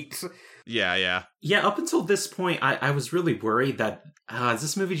had to eat. Yeah. Yeah, up until this point, I was really worried that, is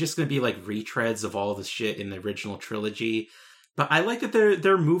this movie just going to be like retreads of all this shit in the original trilogy? But I like that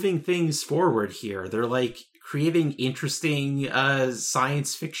they're moving things forward here. They're like creating interesting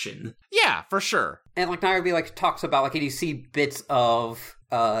science fiction. Yeah, for sure. And like Nairobi like talks about like, and you see bits of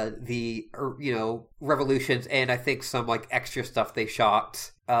the Revolutions, and I think some like extra stuff they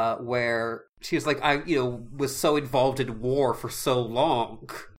shot where she was like, I was so involved in war for so long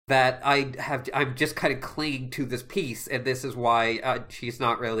that I'm just kind of clinging to this piece, and this is why she's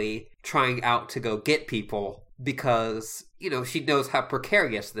not really trying out to go get people, because she knows how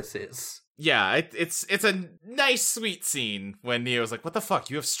precarious this is. Yeah, it's a nice, sweet scene when Neo's like, "What the fuck?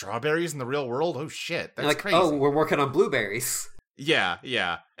 You have strawberries in the real world? Oh shit, that's crazy." Oh, we're working on blueberries. Yeah,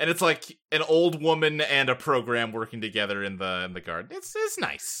 and it's like an old woman and a program working together in the garden. It's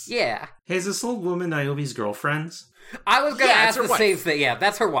nice. Yeah. Hey, is this old woman Niobe's girlfriend? I was gonna ask the same thing. Yeah,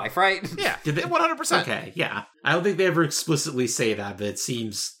 that's her wife, right? Yeah, Did they, 100%. Okay, yeah. I don't think they ever explicitly say that, but it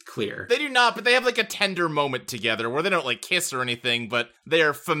seems clear. They do not, but they have like a tender moment together where they don't like kiss or anything, but they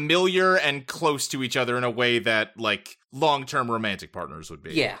are familiar and close to each other in a way that like long-term romantic partners would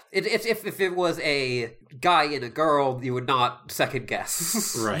be. Yeah, if it was a guy and a girl, you would not second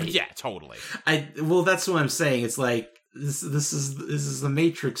guess. Right. Yeah, totally. Well, that's what I'm saying. It's like this is the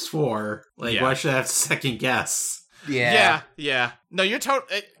Matrix 4. Like, Yeah. why should I have to second guess? Yeah. No,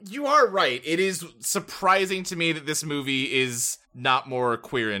 you are right. It is surprising to me that this movie is not more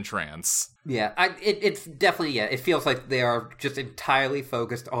queer and trans. Yeah, it's definitely, it feels like they are just entirely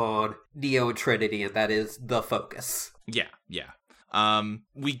focused on Neo and Trinity, and that is the focus. Yeah.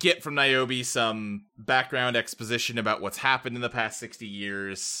 We get from Niobe some background exposition about what's happened in the past 60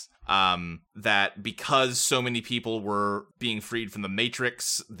 years. That because so many people were being freed from the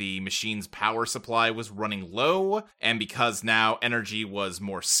Matrix, the machine's power supply was running low, and because now energy was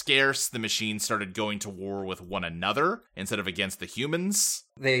more scarce, the machine started going to war with one another instead of against the humans.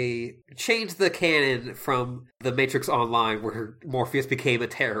 They changed the canon from the Matrix Online, where Morpheus became a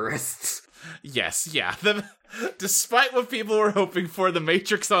terrorist. Yes, yeah. Despite what people were hoping for, the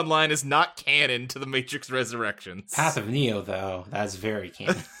Matrix Online is not canon to the Matrix Resurrections. Path of Neo, though, that's very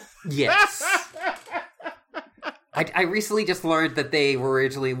canon. Yes. I recently just learned that they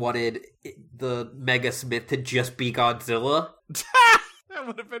originally wanted the Mega Smith to just be Godzilla. That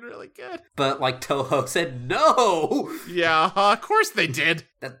would have been really good. But, like, Toho said no! Yeah, of course they did.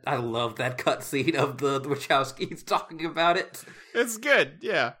 I love that cutscene of the Wachowskis talking about it. It's good,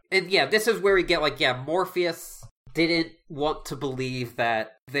 yeah. And yeah, this is where we get, like, Morpheus didn't want to believe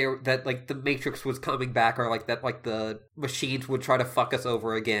that the Matrix was coming back, or like that like the machines would try to fuck us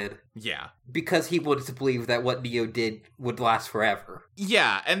over again. Yeah. Because he wanted to believe that what Neo did would last forever.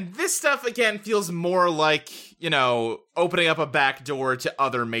 Yeah, and this stuff again feels more like, opening up a back door to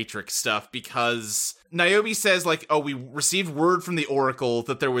other Matrix stuff, because Niobe says like, oh, we received word from the Oracle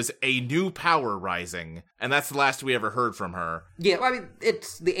that there was a new power rising, and that's the last we ever heard from her. Yeah, I mean,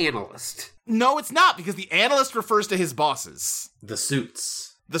 it's the Analyst. No, it's not, because the Analyst refers to his bosses. The suits.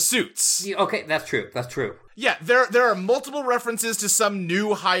 The suits. Yeah, okay, that's true. Yeah, there are multiple references to some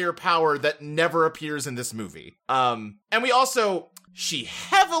new higher power that never appears in this movie. And we also, She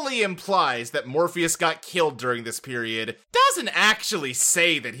heavily implies that Morpheus got killed during this period. Doesn't actually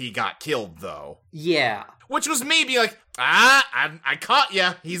say that he got killed, though. Yeah. Which was me being like, I caught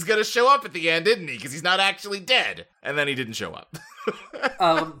ya. He's gonna show up at the end, isn't he? Because he's not actually dead. And then he didn't show up.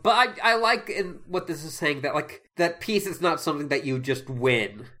 But I like in what this is saying that, like, that peace is not something that you just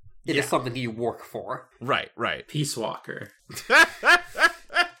win. It is something you work for. Right. Peace Walker.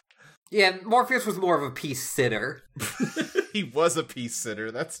 Yeah, Morpheus was more of a peace sitter. He was a peace sitter,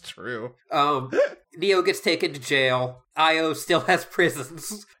 that's true. Neo gets taken to jail. Io still has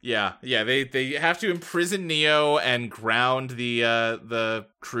prisons. Yeah, they have to imprison Neo and ground the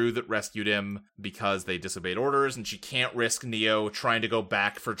crew that rescued him because they disobeyed orders, and she can't risk Neo trying to go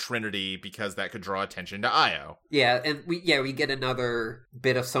back for Trinity because that could draw attention to Io. Yeah, and we get another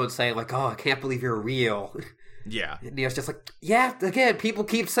bit of someone saying, like, oh, I can't believe you're real. Yeah. And Neo's just like, yeah, again, people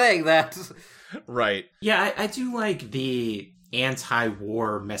keep saying that. Right. Yeah, I do like the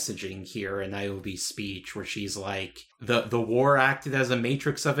anti-war messaging here in Niobe's speech, where she's like, the war acted as a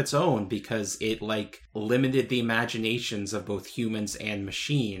matrix of its own because it, like, limited the imaginations of both humans and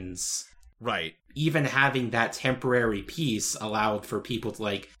machines. Right. Even having that temporary peace allowed for people to,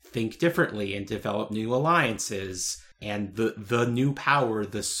 like, think differently and develop new alliances, and the new power,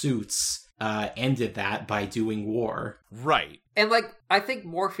 the suits, ended that by doing war. Right. And, like, I think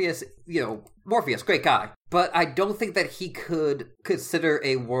Morpheus, great guy. But I don't think that he could consider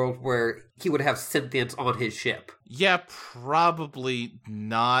a world where he would have sentience on his ship. Yeah, probably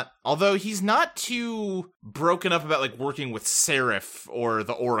not. Although he's not too broken up about, like, working with Seraph or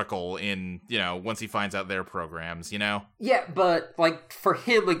the Oracle in, once he finds out their programs, Yeah, but, like, for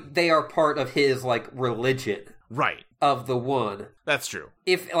him, like, they are part of his, like, religion. Right. Of the One. That's true.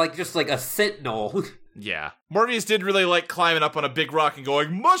 If, like, just, like, a sentinel. Yeah. Morpheus did really like climbing up on a big rock and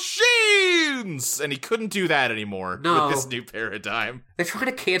going, machines! And he couldn't do that anymore with this new paradigm. They're trying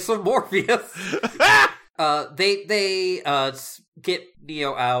to cancel Morpheus. They get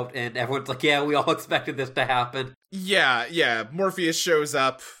Neo out, and everyone's like, yeah, we all expected this to happen. Yeah. Morpheus shows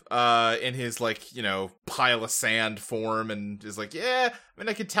up in his, like, pile of sand form and is like, yeah, I mean,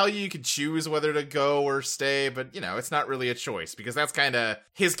 I could tell you could choose whether to go or stay, but, it's not really a choice, because that's kind of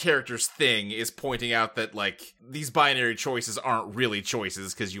his character's thing, is pointing out that, like, these binary choices aren't really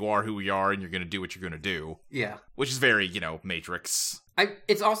choices, because you are who you are and you're going to do what you're going to do. Yeah. Which is very, Matrix.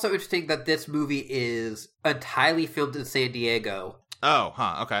 It's also interesting that this movie is entirely filmed in San Diego. Oh,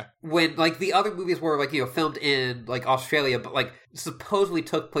 okay. When, like, the other movies were, like, filmed in, like, Australia, but, like, supposedly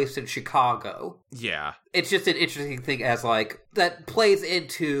took place in Chicago. Yeah. It's just an interesting thing as, like, that plays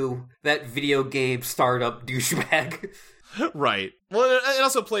into that video game startup douchebag. Right. Well, it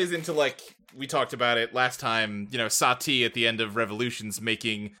also plays into, like, we talked about it last time, Sati at the end of Revolutions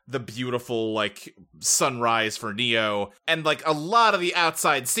making the beautiful, like, sunrise for Neo. And, like, a lot of the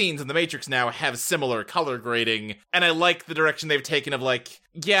outside scenes in The Matrix now have similar color grading. And I like the direction they've taken of, like,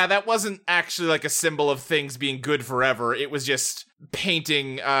 yeah, that wasn't actually, like, a symbol of things being good forever. It was just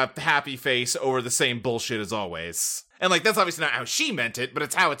painting a happy face over the same bullshit as always. And, like, that's obviously not how she meant it, but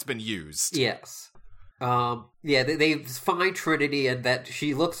it's how it's been used. Yes. They find Trinity and that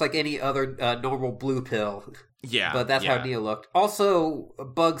she looks like any other normal blue pill. Yeah. But that's how Neo looked. Also,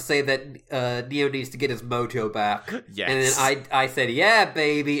 bugs say that Neo needs to get his mojo back. Yes. And then I said, yeah,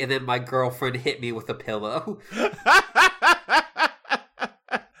 baby. And then my girlfriend hit me with a pillow.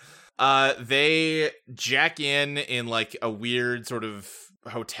 They jack in like a weird sort of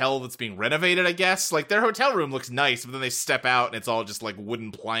hotel that's being renovated, I guess. Like, their hotel room looks nice, but then they step out and it's all just like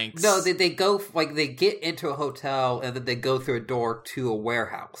wooden planks. No, they go, like, they get into a hotel and then they go through a door to a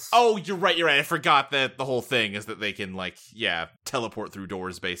warehouse. Oh, you're right. I forgot that the whole thing is that they can, like, teleport through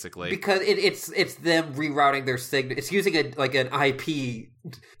doors, basically. Because it's them rerouting their signal. It's using an IP,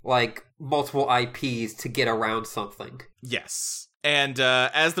 like, multiple IPs to get around something. Yes. And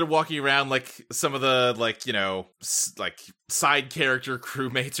as they're walking around, like, some of the, like, like, side character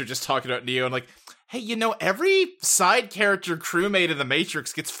crewmates are just talking about Neo and like, hey, every side character crewmate in The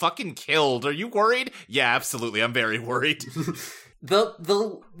Matrix gets fucking killed. Are you worried? Yeah, absolutely. I'm very worried.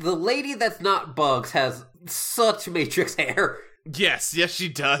 The lady that's not Bugs has such Matrix hair. Yes, she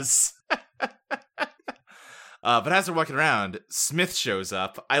does. But as they're walking around, Smith shows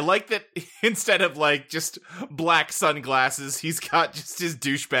up. I like that instead of, like, just black sunglasses, he's got just his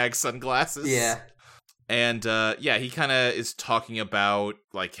douchebag sunglasses. Yeah. And yeah, he kind of is talking about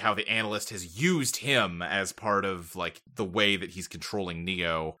like how the analyst has used him as part of like the way that he's controlling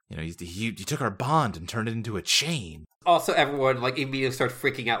Neo. You know, he took our bond and turned it into a chain. Also, everyone like immediately starts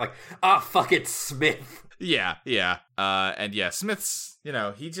freaking out, like, fuck it, Smith. Yeah. And yeah, Smith's, you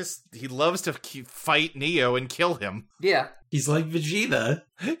know, he loves to fight Neo and kill him. Yeah. He's like Vegeta.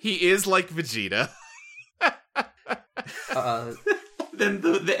 He is like Vegeta. Then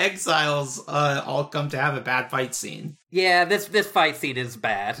the exiles all come to have a bad fight scene. Yeah, this fight scene is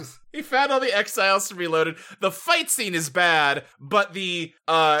bad. He found all the exiles to be loaded. The fight scene is bad, but the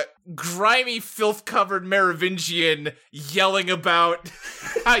grimy, filth-covered Merovingian yelling about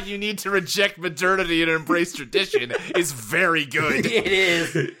how you need to reject modernity and embrace tradition is very good. It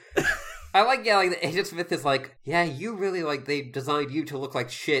is. I like, yeah, like, Agent Smith is like, yeah, you really, like, they designed you to look like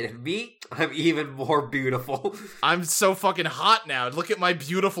shit, and me, I'm even more beautiful. I'm so fucking hot now. Look at my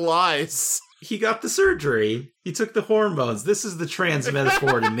beautiful eyes. He got the surgery. He took the hormones. This is the trans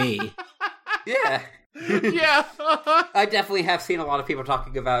metaphor to me. Yeah. Yeah. I definitely have seen a lot of people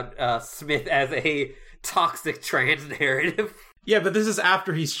talking about Smith as a toxic trans narrative. Yeah, but this is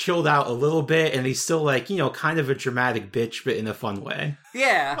after he's chilled out a little bit, and he's still, like, you know, kind of a dramatic bitch, but in a fun way.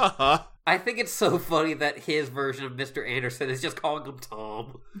 Yeah. Uh-huh. I think it's so funny that his version of Mr. Anderson is just calling him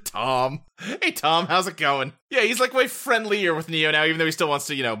Tom. Tom. Hey, Tom, how's it going? Yeah, he's, like, way friendlier with Neo now, even though he still wants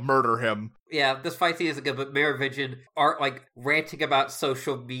to, you know, murder him. Yeah, this fight scene isn't good, but Merovingian are, like, ranting about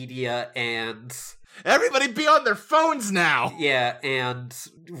social media and... Everybody be on their phones now! Yeah, and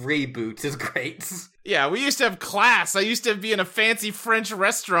reboots is great. Yeah, we used to have class. I used to be in a fancy French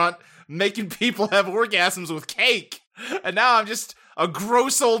restaurant making people have orgasms with cake. And now I'm just a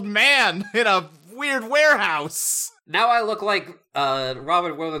gross old man in a weird warehouse. Now I look like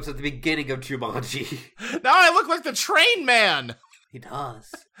Robin Williams at the beginning of Jumanji. Now I look like the Train Man. He does.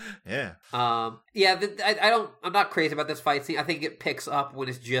 Yeah. Yeah, I'm not crazy about this fight scene. I think it picks up when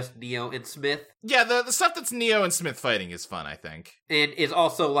it's just Neo and Smith. Yeah, the stuff that's Neo and Smith fighting is fun, I think. And is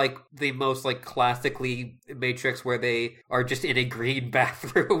also, like, the most, like, classically Matrix where they are just in a green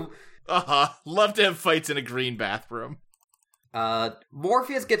bathroom. Uh-huh. Love to have fights in a green bathroom.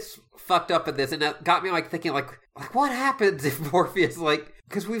 Morpheus gets fucked up in this, and that got me, like, thinking, like what happens if Morpheus, like,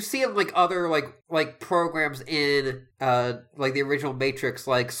 because we've seen, like, other, like programs in, like, the original Matrix,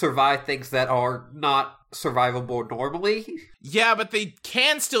 like, survive things that are not survivable normally. Yeah, but they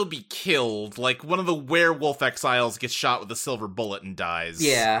can still be killed. Like, one of the werewolf exiles gets shot with a silver bullet and dies.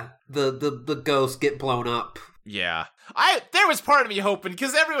 Yeah, the ghosts get blown up. Yeah. There was part of me hoping,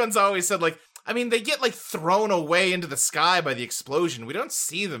 because everyone's always said, like, I mean, they get, like, thrown away into the sky by the explosion. We don't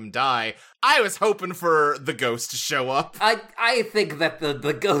see them die. I was hoping for the ghost to show up. I think that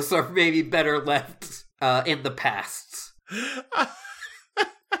the ghosts are maybe better left in the past.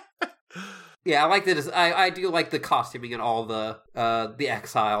 Yeah, I like that. I do like the costuming and all the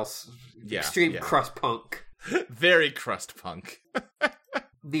exiles. Yeah, extreme yeah. crust punk. Very crust punk.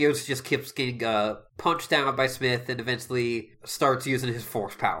 Neos just keeps getting punched down by Smith and eventually starts using his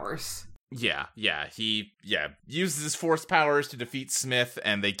force powers. Yeah. He uses his force powers to defeat Smith,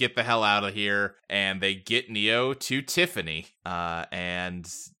 and they get the hell out of here, and they get Neo to Tiffany. And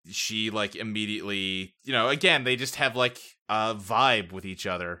she, like, immediately, you know, again, they just have, like, a vibe with each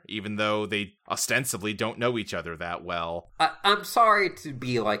other, even though they ostensibly don't know each other that well. I'm sorry to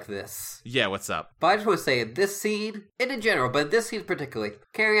be like this. Yeah, what's up? But I just want to say, in this scene, and in general, but in this scene particularly,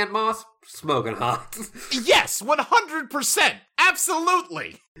 Carrie-Anne Moss, smoking hot. Yes, 100%!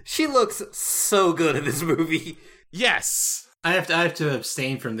 Absolutely! She looks so good in this movie. Yes! I have to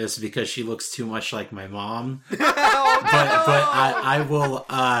abstain from this because she looks too much like my mom. Oh, But I will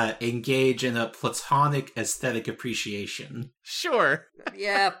engage in a platonic aesthetic appreciation. Sure.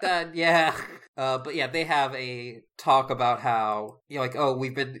 Yeah. But yeah, they have a talk about how, you know, like, oh,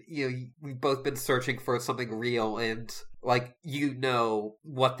 we've both been searching for something real, and, like, you know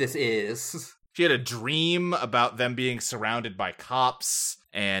what this is. She had a dream about them being surrounded by cops,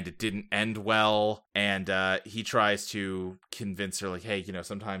 and it didn't end well. And he tries to convince her, like, hey, you know,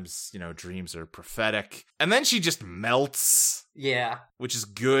 sometimes, you know, dreams are prophetic. And then she just melts. Yeah. Which is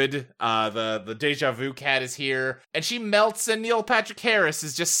good. The Deja Vu cat is here, and she melts, and Neil Patrick Harris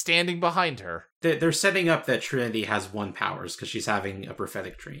is just standing behind her. They're setting up that Trinity has one powers because she's having a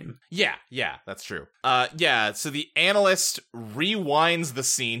prophetic dream. Yeah, that's true. So the analyst rewinds the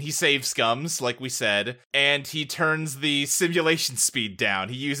scene. He saves Scums, like we said, and he turns the simulation speed down.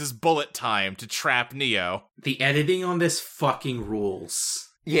 He uses bullet time to trap Neo. The editing on this fucking rules.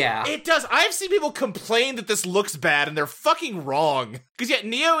 Yeah. It does. I've seen people complain that this looks bad, and they're fucking wrong. Because yet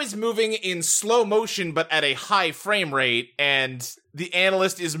Neo is moving in slow motion, but at a high frame rate, and the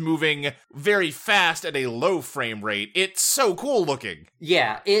analyst is moving very fast at a low frame rate. It's so cool looking.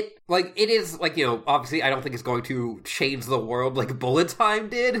 Yeah, it is, obviously I don't think it's going to change the world like Bullet Time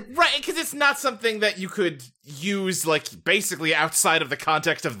did. Right, because it's not something that you could use, basically outside of the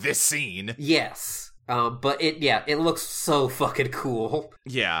context of this scene. Yes. But it looks so fucking cool.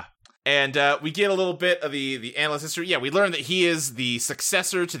 Yeah. And we get a little bit of the analyst history. Yeah, we learn that he is the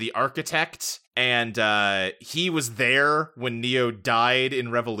successor to the architect, and he was there when Neo died in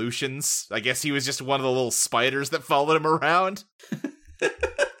Revolutions. I guess he was just one of the little spiders that followed him around.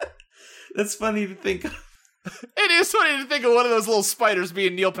 That's funny to think of. It is funny to think of one of those little spiders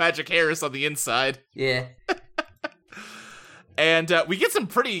being Neil Patrick Harris on the inside. Yeah. And we get some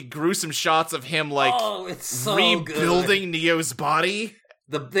pretty gruesome shots of him, it's so rebuilding good. Neo's body.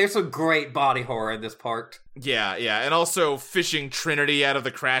 There's some great body horror in this part. Yeah, and also fishing Trinity out of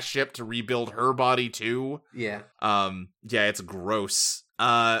the crash ship to rebuild her body, too. Yeah. It's gross.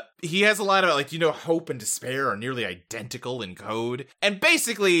 He has a line about, hope and despair are nearly identical in code. And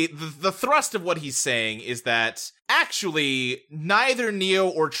basically, the thrust of what he's saying is that, actually, neither Neo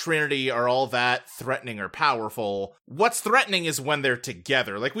or Trinity are all that threatening or powerful. What's threatening is when they're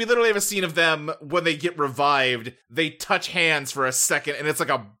together. We literally have a scene of them, when they get revived, they touch hands for a second, and it's like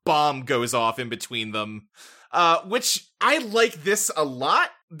a bomb goes off in between them. Which I like this a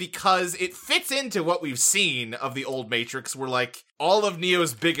lot, because it fits into what we've seen of the old Matrix, where, all of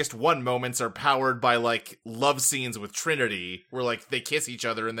Neo's biggest moments are powered by, love scenes with Trinity, where, they kiss each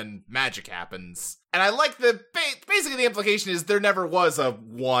other and then magic happens. And I like basically the implication is there never was a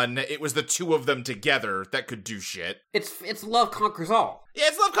one, it was the two of them together that could do shit. It's love conquers all. Yeah,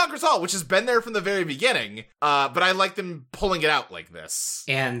 it's love conquers all, which has been there from the very beginning, but I like them pulling it out like this.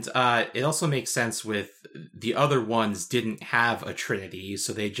 And it also makes sense with the other ones didn't have a Trinity,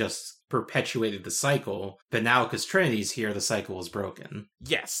 so they just perpetuated the cycle, but now because Trinity's here, the cycle is broken.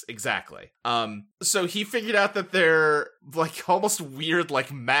 Yes, exactly. So he figured out that they're almost weird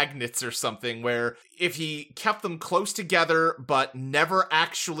magnets or something, where if he kept them close together but never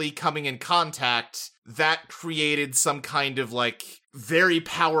actually coming in contact, that created some kind of very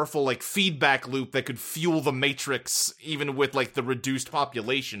powerful feedback loop that could fuel the Matrix even with the reduced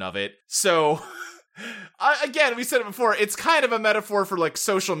population of it. So again, we said it before, it's kind of a metaphor for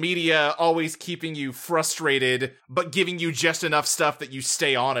social media always keeping you frustrated, but giving you just enough stuff that you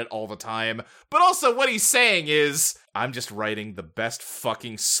stay on it all the time. But also what he's saying is, I'm just writing the best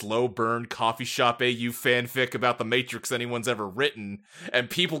fucking slow burn coffee shop AU fanfic about the Matrix anyone's ever written, and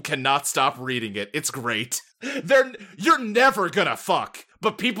people cannot stop reading it. It's great. You're never gonna fuck,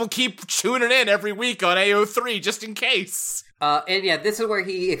 but people keep tuning in every week on AO3 just in case. This is where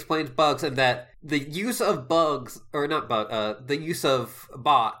he explains bugs, and that the use of the use of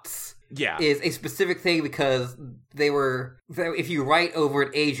bots is a specific thing because if you write over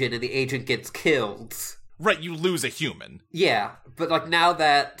an agent and the agent gets killed. Right, you lose a human. Yeah, but now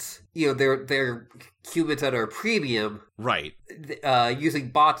that, they're humans that are premium. Right. Using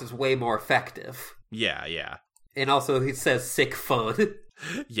bots is way more effective. Yeah. And also he says sick fun.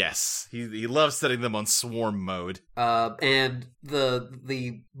 Yes, he loves setting them on swarm mode. And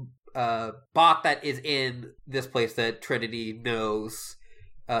the bot that is in this place that Trinity knows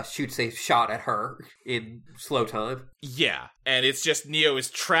shoots a shot at her in slow time. Yeah, and it's just Neo is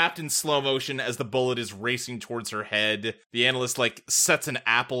trapped in slow motion as the bullet is racing towards her head. The analyst sets an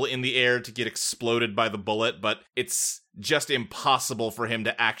apple in the air to get exploded by the bullet, but it's just impossible for him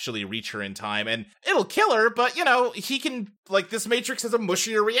to actually reach her in time, and it'll kill her, but he can, this Matrix has a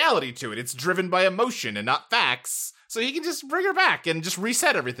mushier reality to it. It's driven by emotion and not facts, so he can just bring her back and just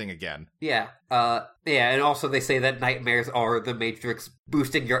reset everything again. Yeah. And also they say that nightmares are the Matrix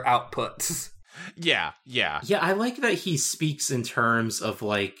boosting your outputs. Yeah. Yeah, I like that he speaks in terms of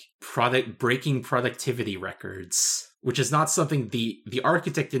breaking productivity records, which is not something the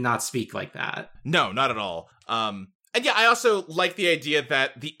architect did not speak like that. No, not at all. And yeah, I also like the idea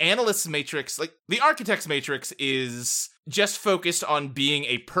that the analyst's matrix, the architect's matrix, is just focused on being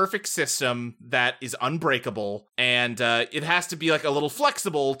a perfect system that is unbreakable, and it has to be a little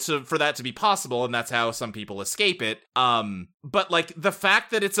flexible for that to be possible, and that's how some people escape it. But, like, the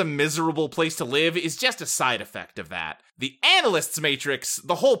fact that it's a miserable place to live is just a side effect of that. The Analyst's Matrix,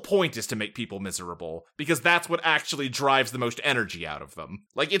 the whole point is to make people miserable, because that's what actually drives the most energy out of them.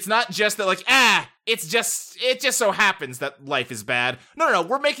 Like, it's not just that, like, it just so happens that life is bad. No,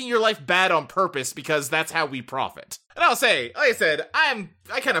 we're making your life bad on purpose because that's how we profit. And I'll say, like I said, I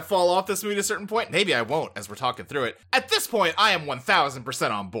kind of fall off this movie at a certain point. Maybe I won't as we're talking through it. At this point, I am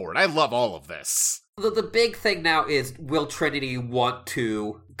 1000% on board. I love all of this. The big thing now is, will Trinity want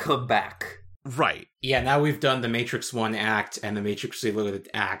to come back? Right. Yeah, now we've done the Matrix 1 act and the Matrix Reloaded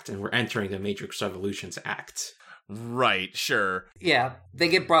act, and we're entering the Matrix Revolutions act. Right, sure. Yeah, they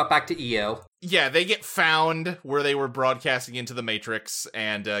get brought back to EO. Yeah, they get found where they were broadcasting into the Matrix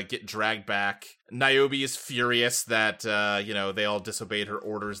and get dragged back. Niobe is furious that, they all disobeyed her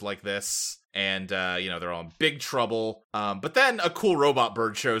orders like this. And, they're all in big trouble. But then a cool robot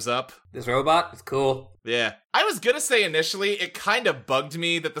bird shows up. This robot is cool. Yeah. I was gonna say initially, it kind of bugged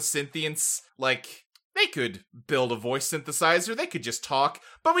me that the Synthients, like, they could build a voice synthesizer, they could just talk.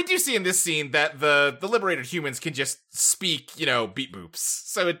 But we do see in this scene that the liberated humans can just speak, beat boops.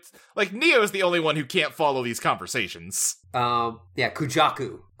 So it's, like, Neo's the only one who can't follow these conversations.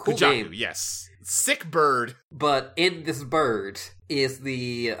 Kujaku. Cool Kujaku, name. yes. Sick bird. But in this bird is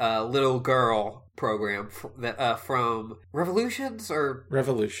the little girl program from Revolutions or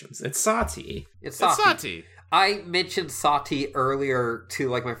Revolutions. It's Sati. It's Sati. It's Sati. I mentioned Sati earlier to,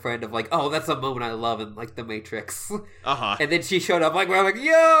 like, my friend of, like, oh, that's a moment I love in, like, The Matrix. Uh-huh. And then she showed up, like, we're like,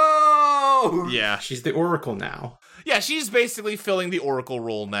 yo! Yeah. She's the Oracle now. Yeah, she's basically filling the Oracle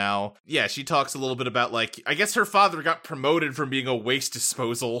role now. Yeah, she talks a little bit about, like, I guess her father got promoted from being a waste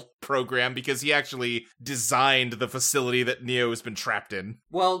disposal program because he actually designed the facility that Neo has been trapped in.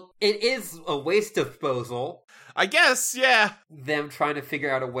 Well, it is a waste disposal. I guess, yeah. Them trying to figure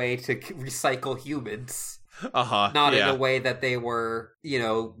out a way to recycle humans. Uh-huh. Not in a way that they were,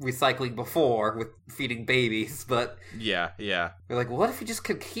 recycling before with feeding babies, but... Yeah. They're like, what if we just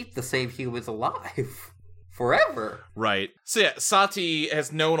could keep the same humans alive? Forever. Right. So yeah, Sati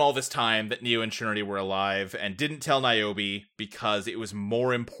has known all this time that Neo and Trinity were alive and didn't tell Niobe because it was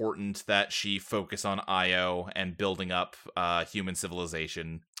more important that she focus on Io and building up human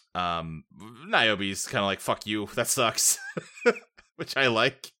civilization. Niobe's kind of like, fuck you, that sucks. Which I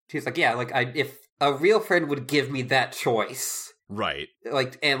like. She's like, yeah, like, if a real friend would give me that choice. Right.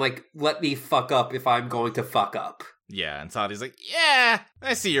 Like, and, like, let me fuck up if I'm going to fuck up. Yeah, and Sati's like, yeah,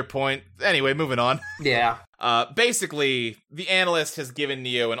 I see your point. Anyway, moving on. Yeah. Basically, the Analyst has given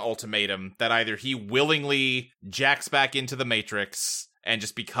Neo an ultimatum that either he willingly jacks back into the Matrix and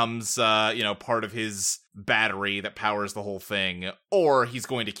just becomes, part of his battery that powers the whole thing, or he's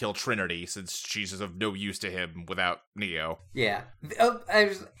going to kill Trinity since she's of no use to him without Neo. Yeah.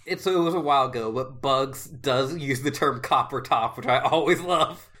 It was a while ago, but Bugs does use the term copper top, which I always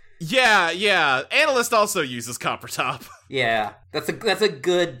love. Yeah. Analyst also uses copper top. Yeah. That's a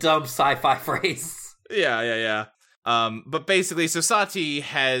good dumb sci-fi phrase. Yeah. But basically, so Sati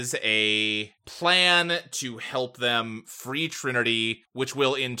has a plan to help them free Trinity, which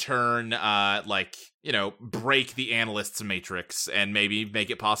will in turn, break the Analyst's Matrix and maybe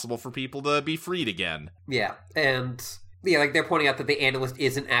make it possible for people to be freed again. Yeah. And, they're pointing out that the Analyst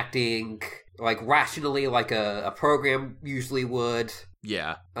isn't acting, rationally like a program usually would.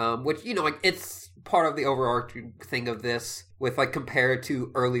 Yeah. Which, it's part of the overarching thing of this, with, compared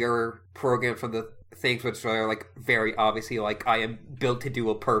to earlier programs from the things which are, very obviously, I am built to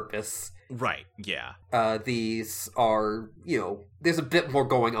do a purpose. Right, yeah. These are, there's a bit more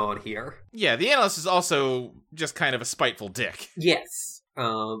going on here. Yeah, the Analyst is also just kind of a spiteful dick. Yes.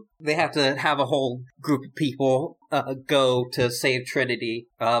 They have to have a whole group of people go to save Trinity.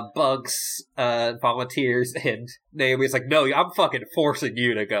 Bugs volunteers, and Naomi's like, no, I'm fucking forcing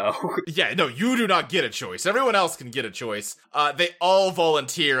you to go. Yeah, no, you do not get a choice. Everyone else can get a choice. They all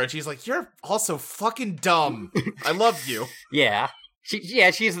volunteer, and she's like, you're also fucking dumb. I love you. Yeah.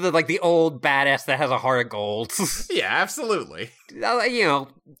 She's the old badass that has a heart of gold. Yeah, absolutely.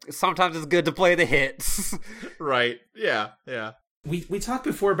 Sometimes it's good to play the hits. Right, yeah. We talked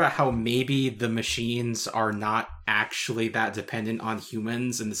before about how maybe the machines are not actually that dependent on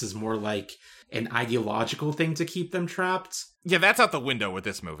humans, and this is more like an ideological thing to keep them trapped. Yeah, that's out the window with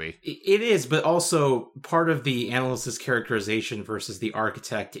this movie. It is, but also part of the Analyst's characterization versus the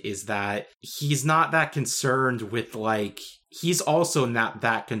Architect is that he's not that concerned with, he's also not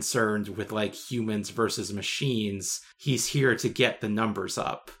that concerned with, humans versus machines. He's here to get the numbers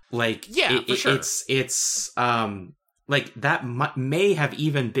up. For sure. It's like that may have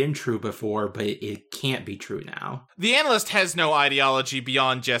even been true before, but it can't be true now. The analyst has no ideology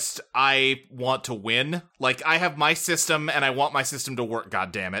beyond just, I want to win. Like, I have my system, and I want my system to work,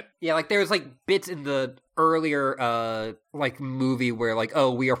 goddammit. Yeah, like there's like bits in the earlier like movie where like,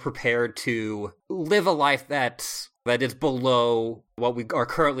 oh, we are prepared to live a life that is below what we are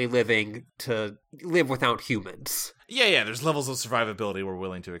currently living to live without humans. Yeah, there's levels of survivability we're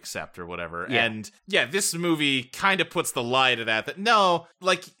willing to accept or whatever. Yeah. And yeah, this movie kind of puts the lie to that no,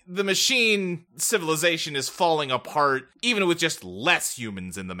 like, the machine civilization is falling apart, even with just less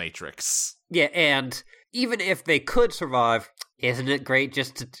humans in the Matrix. Yeah, and even if they could survive, isn't it great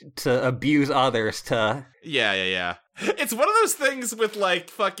just to abuse others to... Yeah. It's one of those things with, like,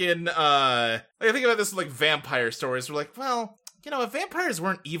 fucking, like, I think about this with, like, vampire stories. We're like, well, you know, if vampires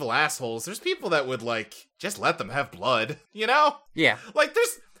weren't evil assholes, there's people that would, like, just let them have blood, you know? Yeah. Like,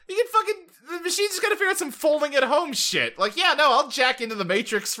 you can fucking, the machine's just gotta figure out some folding at home shit. Like, yeah, no, I'll jack into the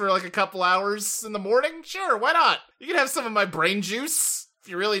Matrix for, like, a couple hours in the morning. Sure, why not? You can have some of my brain juice if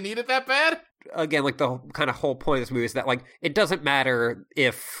you really need it that bad. Again, like, the kind of whole point of this movie is that, like, it doesn't matter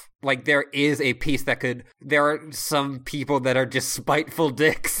if, like, there is a piece that could... There are some people that are just spiteful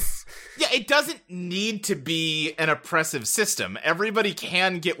dicks. Yeah, it doesn't need to be an oppressive system. Everybody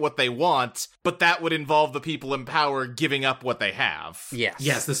can get what they want, but that would involve the people in power giving up what they have.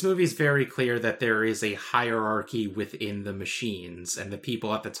 Yes, this movie is very clear that there is a hierarchy within the machines, and the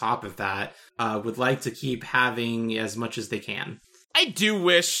people at the top of that would like to keep having as much as they can. I do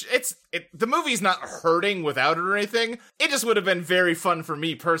wish the movie's not hurting without it or anything. It just would have been very fun for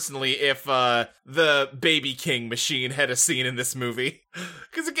me personally if the Baby King machine had a scene in this movie.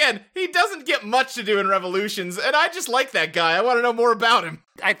 Because again, he doesn't get much to do in Revolutions, and I just like that guy. I want to know more about him.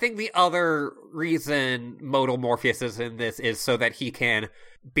 I think the other reason Modal Morpheus is in this is so that he can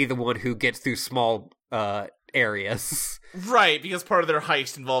be the one who gets through small areas. Right, because part of their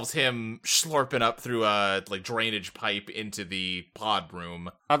heist involves him slurping up through a drainage pipe into the pod room.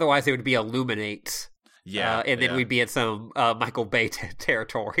 Otherwise, it would be Illuminate. Yeah, and then we'd be in some Michael Bay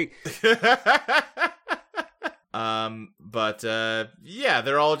territory. But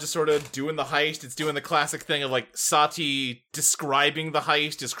they're all just sort of doing the heist. It's doing the classic thing of, like, Sati describing the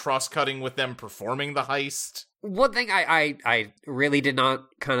heist is cross-cutting with them performing the heist. One thing I really did not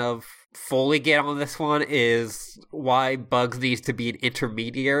kind of fully get on this one is why Bugs needs to be an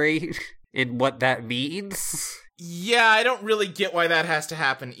intermediary and what that means. Yeah, I don't really get why that has to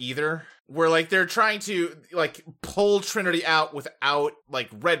happen either. Where, like, they're trying to, like, pull Trinity out without, like,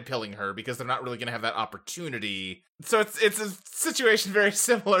 red-pilling her because they're not really going to have that opportunity. So it's a situation very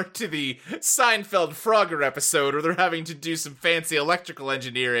similar to the Seinfeld Frogger episode where they're having to do some fancy electrical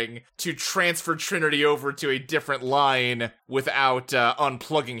engineering to transfer Trinity over to a different line without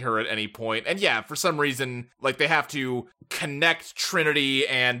unplugging her at any point. And yeah, for some reason, like, they have to connect Trinity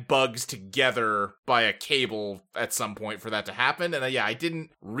and Bugs together by a cable at some point for that to happen. And I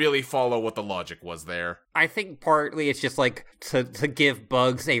didn't really follow what the logic was there. I think partly it's just like to give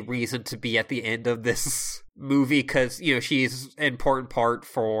Bugs a reason to be at the end of this movie because, you know, she's an important part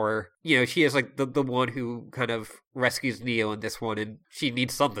for, you know, she is like the one who kind of rescues Neo in this one and she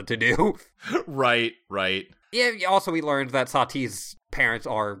needs something to do. Right. Yeah, also we learned that Sati's parents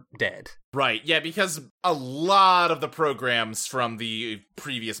are dead. Right, yeah, because a lot of the programs from the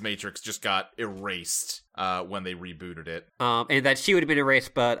previous Matrix just got erased when they rebooted it. And that she would have been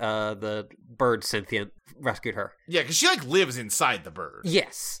erased, but the bird sentient rescued her. Yeah, because she, like, lives inside the bird.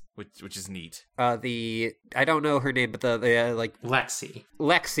 Yes. Which is neat. I don't know her name, but the like...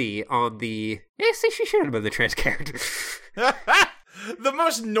 Lexi on the... Yeah, see, she should have been the trans character. The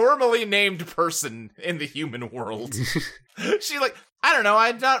most normally named person in the human world. She, like, I don't know,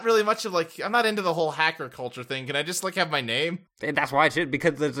 I'm not really much of, like, I'm not into the whole hacker culture thing. Can I just, like, have my name? And that's why I should,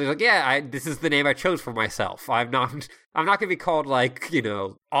 because it's like, this is the name I chose for myself. I'm not gonna be called, like, you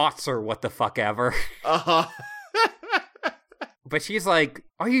know, Otts or what the fuck ever. Uh-huh. But she's like,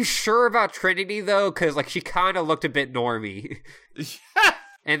 are you sure about Trinity, though? Because, like, she kind of looked a bit normie.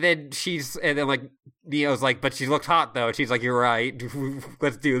 And then like, Neo's like, but she looked hot, though. And she's like, you're right.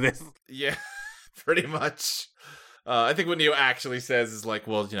 Let's do this. Yeah, pretty much. I think what Neo actually says is like,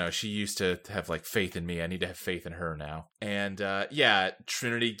 well, you know, she used to have, like, faith in me. I need to have faith in her now. And,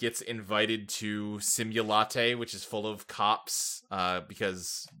 Trinity gets invited to Simulate, which is full of cops,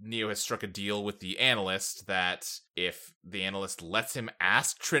 because Neo has struck a deal with the analyst that if the analyst lets him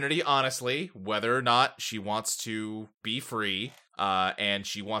ask Trinity honestly whether or not she wants to be free, and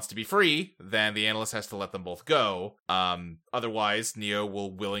she wants to be free, then the analyst has to let them both go. Otherwise, Neo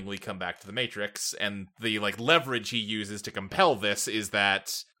will willingly come back to the Matrix, and the leverage he uses to compel this is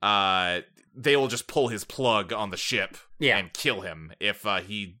that they will just pull his plug on the ship and kill him if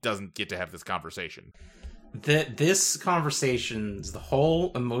he doesn't get to have this conversation. This conversation's the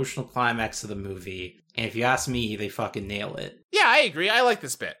whole emotional climax of the movie, and if you ask me, they fucking nail it. Yeah, I agree. I like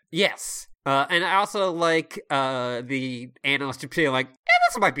this bit. Yes. And I also like the analyst just being like,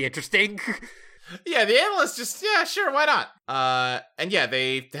 this might be interesting. Yeah, the analyst just, yeah, sure, why not? And yeah,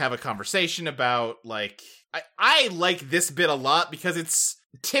 they have a conversation about, I like this bit a lot because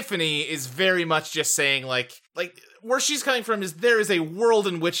Tiffany is very much just saying, where she's coming from is there is a world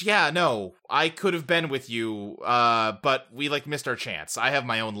in which, I could have been with you, but we, missed our chance. I have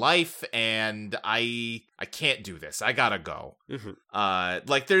my own life, and I can't do this. I gotta go.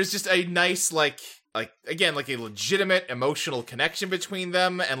 Mm-hmm. There's just a nice, again, a legitimate emotional connection between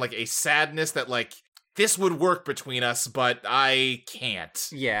them, and, a sadness that, this would work between us, but I can't.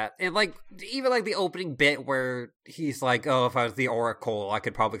 Yeah, and even the opening bit where he's like, "Oh, if I was the Oracle, I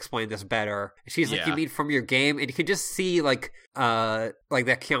could probably explain this better." She's like, "You mean from your game?" And you can just see that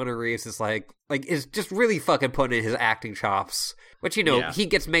Keanu Reeves is is just really fucking putting in his acting chops, which he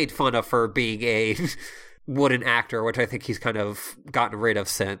gets made fun of for being a wooden actor, which I think he's kind of gotten rid of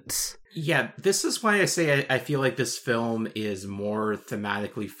since. Yeah, this is why I say I feel like this film is more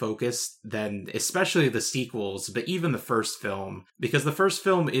thematically focused than especially the sequels, but even the first film, because the first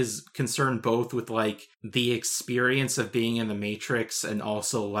film is concerned both with the experience of being in the Matrix and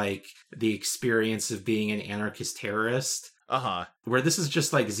also the experience of being an anarchist terrorist. Where this is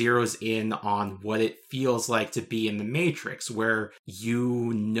just zeroes in on what it feels like to be in the Matrix, where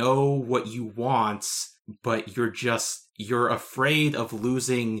you know what you want, but you're afraid of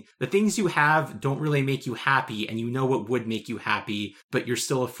losing. The things you have don't really make you happy, and you know what would make you happy, but you're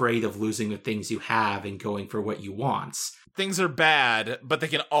still afraid of losing the things you have and going for what you want. Things are bad, but they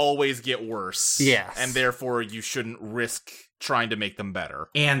can always get worse. Yes. And therefore you shouldn't risk trying to make them better.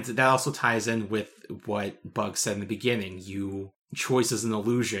 And that also ties in with what Bug said in the beginning. Choice is an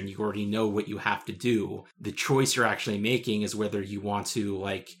illusion. You already know what you have to do. The choice you're actually making is whether you want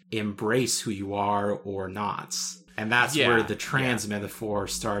to embrace who you are or not. And that's where the trans metaphor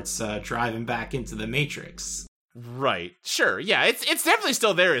starts driving back into the Matrix. Right. Sure. Yeah, it's definitely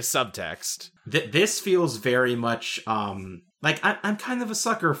still there as subtext. This feels very much I'm kind of a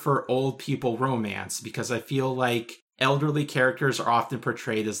sucker for old people romance, because I feel elderly characters are often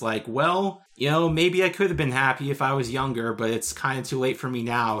portrayed as maybe I could have been happy if I was younger, but it's kind of too late for me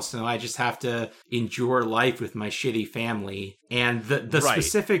now, so I just have to endure life with my shitty family. And the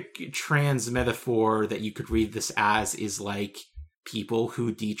specific trans metaphor that you could read this as is people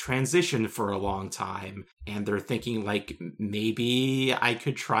who detransition for a long time, and they're thinking maybe I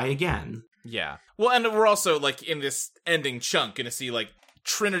could try again. Yeah. Well, and we're also in this ending chunk gonna see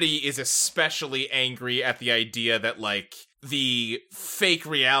Trinity is especially angry at the idea that, the fake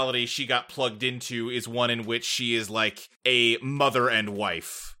reality she got plugged into is one in which she is, a mother and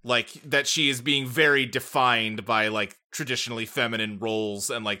wife. That she is being very defined by, traditionally feminine roles,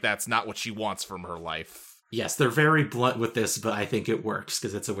 and, that's not what she wants from her life. Yes, they're very blunt with this, but I think it works,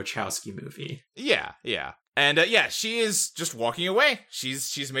 because it's a Wachowski movie. Yeah. And, she is just walking away.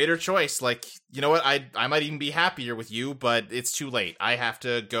 She's made her choice. You know what? I might even be happier with you, but it's too late. I have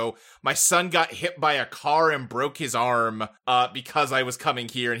to go. My son got hit by a car and broke his arm, because I was coming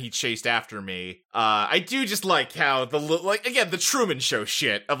here and he chased after me. I do just like how the Truman Show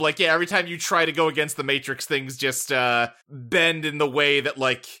shit of every time you try to go against the Matrix, things just, bend in the way that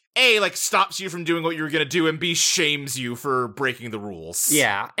A, stops you from doing what you were gonna do, and B, shames you for breaking the rules.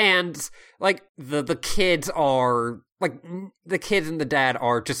 Yeah, and, the kids are, the kids and the dad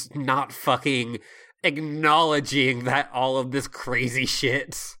are just not fucking acknowledging that all of this crazy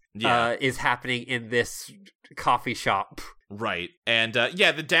shit is happening in this coffee shop. Right. And,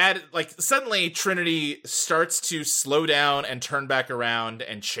 the dad, suddenly Trinity starts to slow down and turn back around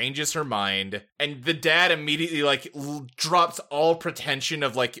and changes her mind. And the dad immediately, drops all pretension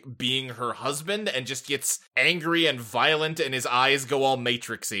of, being her husband and just gets angry and violent, and his eyes go all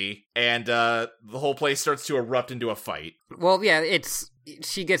Matrixy. And, the whole place starts to erupt into a fight. Well, yeah,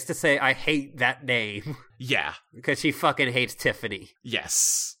 she gets to say, "I hate that name." Yeah. Because she fucking hates Tiffany.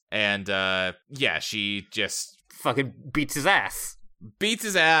 Yes. And, she just fucking beats his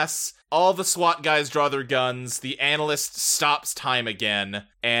ass. All the SWAT guys draw their guns. The analyst stops time again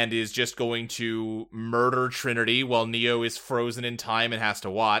and is just going to murder Trinity while Neo is frozen in time and has to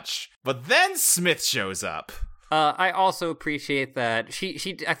watch. But then Smith shows up. I also appreciate that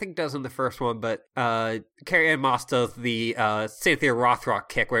she I think does in the first one, but Carrie Ann Moss does the Cynthia Rothrock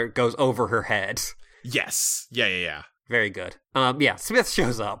kick where it goes over her head. Yes. Yeah. Very good. Yeah, Smith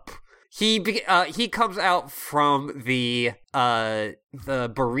shows up. He comes out from the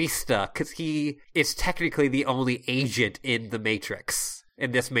barista because he is technically the only agent in the Matrix,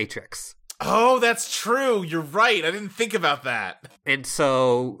 in this Matrix. Oh, that's true. You're right. I didn't think about that. And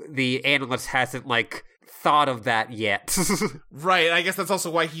so the analyst hasn't, thought of that yet. Right. I guess that's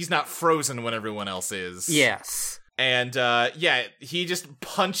also why he's not frozen when everyone else is. Yes. And, he just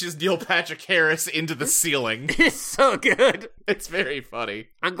punches Neil Patrick Harris into the ceiling. It's so good. It's very funny.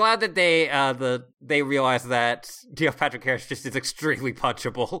 I'm glad that they realize that Neil Patrick Harris just is extremely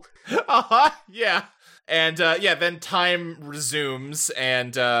punchable. Yeah. And, then time resumes,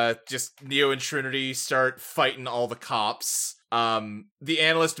 and, just Neo and Trinity start fighting all the cops. The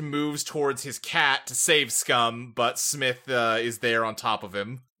analyst moves towards his cat to save Scum, but Smith, is there on top of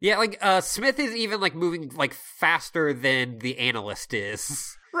him. Yeah, Smith is even, moving, faster than the analyst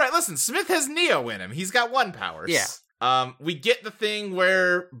is. Right, listen, Smith has Neo in him. He's got one powers. Yeah. We get the thing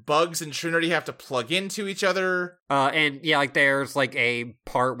where Bugs and Trinity have to plug into each other. There's, a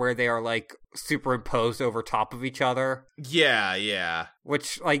part where they are, superimposed over top of each other. Yeah.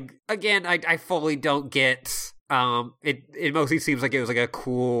 Which, again, I fully don't get. It mostly seems like it was, a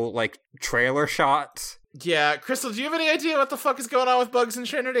cool, trailer shot. Yeah, Crystal, do you have any idea what the fuck is going on with Bugs and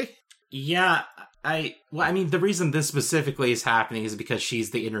Trinity? Yeah, the reason this specifically is happening is because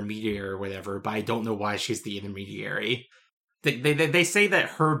she's the intermediary or whatever, but I don't know why she's the intermediary. They say that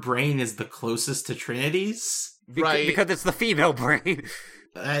her brain is the closest to Trinity's. Right. Because it's the female brain.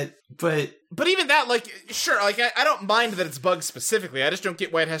 But even that, sure, I don't mind that it's Bugs specifically. I just don't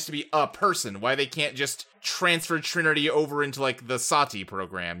get why it has to be a person. Why they can't just transfer Trinity over into, the SATI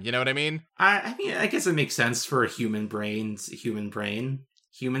program. You know what I mean? I guess it makes sense for a human brain.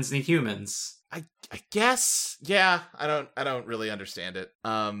 Humans need humans. I guess, yeah. I don't really understand it.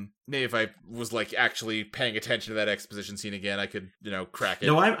 Maybe if I was actually paying attention to that exposition scene again, I could, crack it.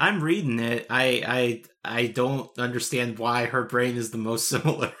 No, I'm reading it. I don't understand why her brain is the most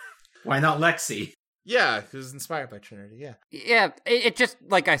similar. Why not Lexi? Yeah, it was inspired by Trinity, yeah. Yeah, it just,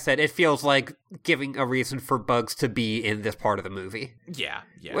 like I said, it feels like giving a reason for Bugs to be in this part of the movie. Yeah.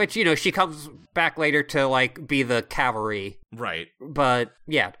 Which, she comes back later to, be the cavalry. Right. But,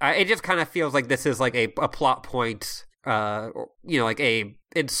 yeah, it just kind of feels like this is, a plot point,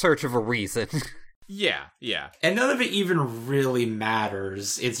 in search of a reason. Yeah. And none of it even really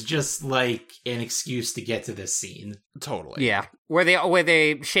matters. It's just, an excuse to get to this scene. Totally. Yeah, where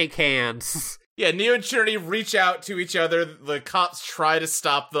they shake hands. Yeah, Neo and Trinity reach out to each other. The cops try to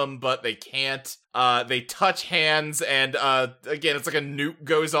stop them, but they can't. They touch hands, and again, it's like a nuke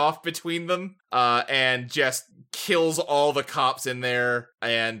goes off between them, and just kills all the cops in there.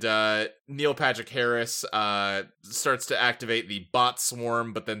 And Neil Patrick Harris starts to activate the bot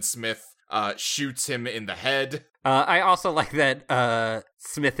swarm, but then Smith shoots him in the head. I also like that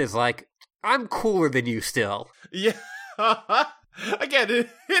Smith is like, I'm cooler than you still. Yeah. Again,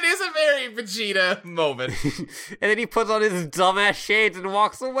 it is a very Vegeta moment. And then he puts on his dumbass shades and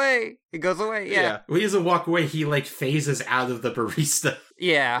walks away. He goes away, yeah. Well, he doesn't walk away, he phases out of the barista.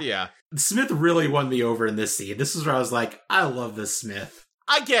 Yeah. Smith really won me over in this scene. This is where I was like, I love this Smith.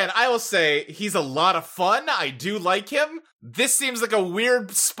 Again, I will say, he's a lot of fun. I do like him. This seems like a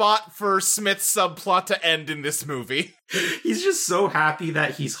weird spot for Smith's subplot to end in this movie. He's just so happy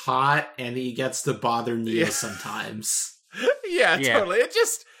that he's hot and he gets to bother Neo sometimes. Yeah, totally. It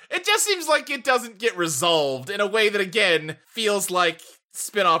just seems like it doesn't get resolved in a way that, again, feels like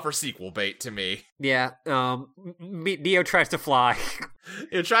spin-off or sequel bait to me. Yeah, Neo tries to fly.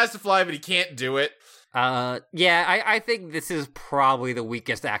 He tries to fly, but he can't do it. I think this is probably the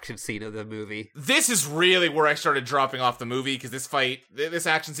weakest action scene of the movie. This is really where I started dropping off the movie, because this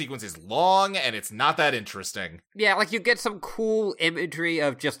action sequence is long, and it's not that interesting. Yeah, you get some cool imagery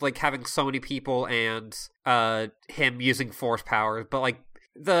of just, having so many people and, him using force powers, but,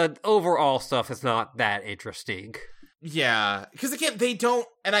 the overall stuff is not that interesting. Yeah, because again, they don't,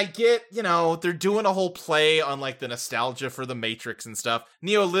 and I get, they're doing a whole play on, the nostalgia for the Matrix and stuff.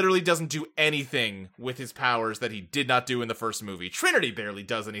 Neo literally doesn't do anything with his powers that he did not do in the first movie. Trinity barely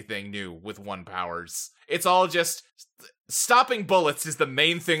does anything new with one powers. It's all just, stopping bullets is the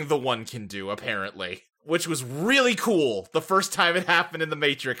main thing the one can do, apparently. Which was really cool the first time it happened in the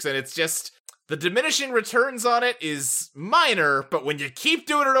Matrix, and it's just, the diminishing returns on it is minor, but when you keep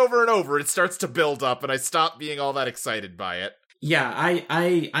doing it over and over, it starts to build up, and I stop being all that excited by it. Yeah,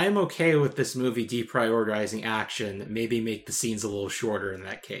 I'm okay with this movie deprioritizing action. Maybe make the scenes a little shorter in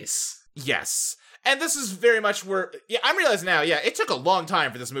that case. Yes. And this is very much where, I'm realizing now, it took a long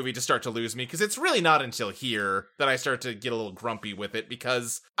time for this movie to start to lose me, because it's really not until here that I start to get a little grumpy with it,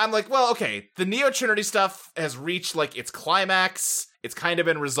 because I'm like, well, okay, the Neo Trinity stuff has reached, like, its climax. It's kind of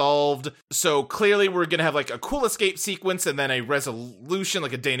been resolved. So clearly we're going to have like a cool escape sequence and then a resolution,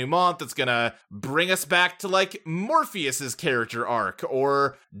 like a denouement that's going to bring us back to like Morpheus's character arc,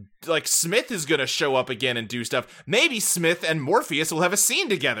 or like Smith is going to show up again and do stuff. Maybe Smith and Morpheus will have a scene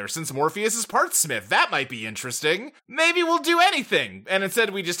together since Morpheus is part Smith. That might be interesting. Maybe we'll do anything. And instead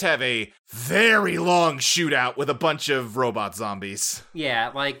we just have a very long shootout with a bunch of robot zombies.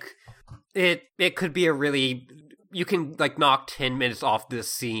 Yeah, like it could be a really... You can, like, knock 10 minutes off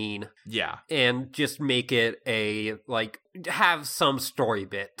this scene. Yeah. And just make it a, like, have some story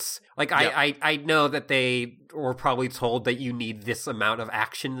bits. Like, I know that they were probably told that you need this amount of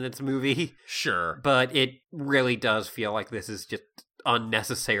action in this movie. Sure. But it really does feel like this is just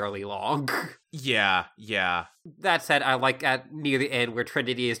unnecessarily long. Yeah. That said, I like at near the end where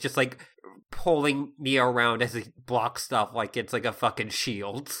Trinity is just, like, pulling Neo around as he blocks stuff like it's like a fucking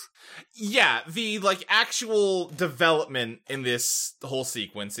shield. Yeah, the like actual development in this whole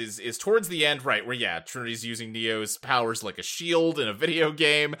sequence is towards the end, right, where Trinity's using Neo's powers like a shield in a video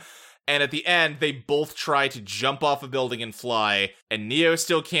game, and at the end they both try to jump off a building and fly, and Neo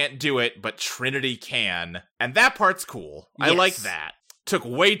still can't do it, but Trinity can. And that part's cool. Yes. I like that. Took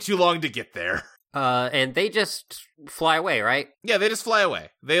way too long to get there. And they just fly away, right? Yeah, they just fly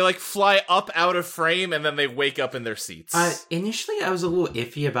away. They, like, fly up out of frame, and then they wake up in their seats. Initially, I was a little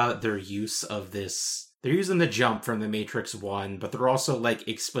iffy about their use of this. They're using the jump from The Matrix 1, but they're also, like,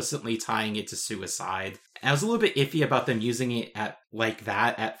 explicitly tying it to suicide. And I was a little bit iffy about them using it like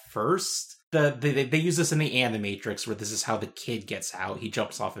that at first. They use this in the Animatrix, where this is how the kid gets out. He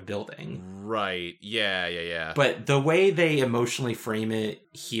jumps off a building. Right. Yeah. But the way they emotionally frame it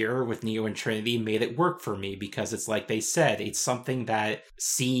here with Neo and Trinity made it work for me, because it's like they said, it's something that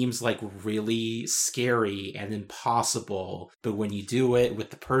seems like really scary and impossible, but when you do it with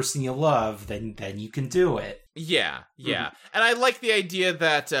the person you love, then you can do it. Yeah. And I like the idea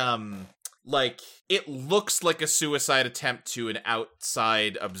that, like, it looks like a suicide attempt to an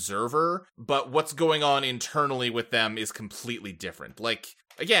outside observer, but what's going on internally with them is completely different. Like,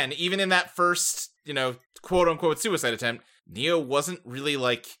 again, even in that first, quote-unquote suicide attempt, Neo wasn't really,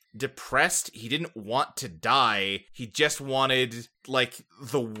 like, depressed. He didn't want to die. He just wanted, like,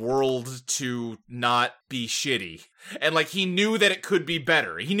 the world to not be shitty. And, like, he knew that it could be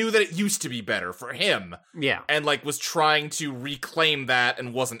better. He knew that it used to be better for him. Yeah. And, like, was trying to reclaim that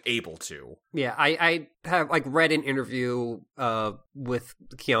and wasn't able to. Yeah, I have, like, read an interview with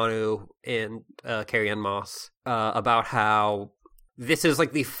Keanu and Carrie-Anne Moss about how this is,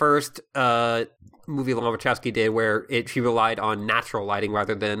 like, the first movie Lana Wachowski did where she relied on natural lighting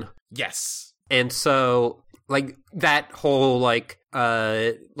rather than... Yes. And so, like, that whole, like,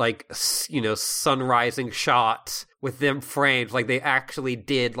 sun rising shots with them framed, like, they actually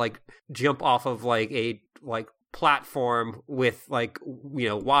did, like, jump off of, like, a, like, platform with, like,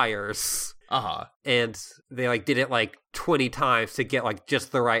 wires. Uh-huh. And they, like, did it, like, 20 times to get, like,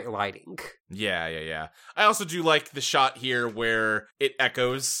 just the right lighting. Yeah. I also do like the shot here where it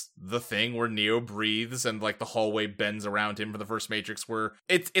echoes the thing where Neo breathes and, like, the hallway bends around him for the first Matrix, where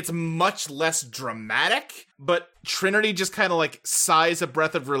it's much less dramatic, but Trinity just kind of, like, sighs a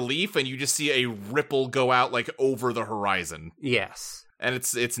breath of relief, and you just see a ripple go out, like, over the horizon. Yes. And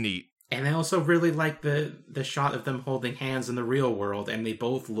it's neat. And I also really like the shot of them holding hands in the real world, and they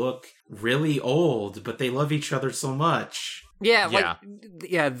both look really old, but they love each other so much. Yeah,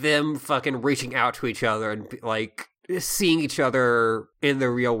 them fucking reaching out to each other and, like, seeing each other in the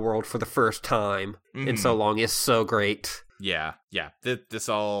real world for the first time in so long is so great. Yeah. This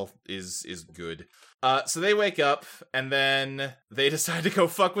all is good. So they wake up, and then they decide to go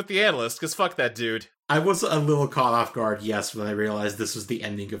fuck with the analyst, because fuck that dude. I was a little caught off guard, yes, when I realized this was the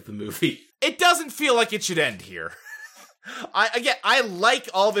ending of the movie. It doesn't feel like it should end here. I like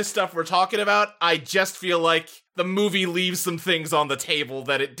all this stuff we're talking about. I just feel like the movie leaves some things on the table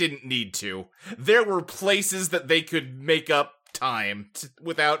that it didn't need to. There were places that they could make up time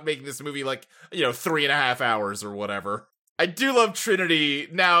without making this movie like, 3.5 hours or whatever. I do love Trinity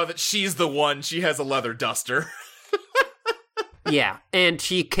now that she's the one. She has a leather duster. Yeah, and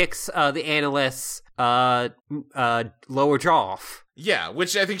she kicks the analyst's lower jaw off. Yeah,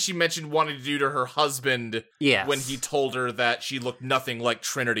 which I think she mentioned wanting to do to her husband when he told her that she looked nothing like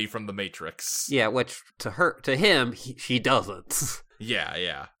Trinity from The Matrix. Yeah, which to him, she doesn't. Yeah,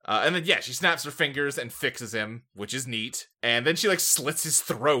 yeah. And then, she snaps her fingers and fixes him, which is neat. And then she, slits his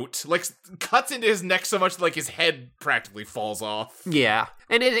throat. Cuts into his neck so much that, his head practically falls off. Yeah.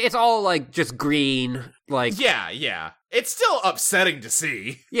 And it's all, just green, Yeah. It's still upsetting to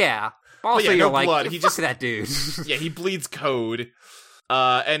see. Yeah. Also, yeah, you're no blood. Fuck He just that dude. Yeah, he bleeds code.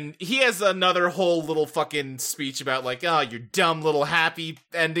 And he has another whole little fucking speech about your dumb little happy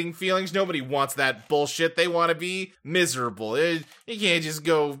ending feelings. Nobody wants that bullshit. They want to be miserable. You can't just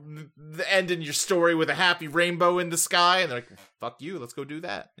go ending your story with a happy rainbow in the sky. And they're like, fuck you, let's go do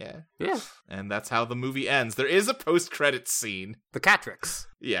that. Yeah. Yeah. And that's how the movie ends. There is a post-credits scene. The Catrix.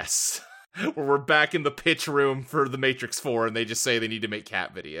 Yes. Where we're back in the pitch room for The Matrix 4 and they just say they need to make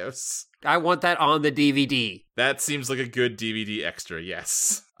cat videos. I want that on the DVD. That seems like a good DVD extra,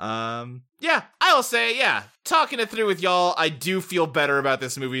 yes. Yeah, I will say, talking it through with y'all, I do feel better about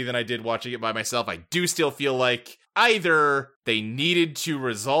this movie than I did watching it by myself. I do still feel like either they needed to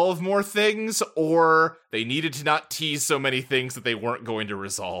resolve more things, or they needed to not tease so many things that they weren't going to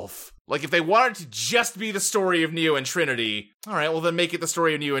resolve. If they wanted to just be the story of Neo and Trinity, alright, well then make it the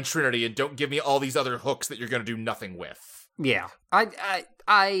story of Neo and Trinity, and don't give me all these other hooks that you're gonna do nothing with. Yeah.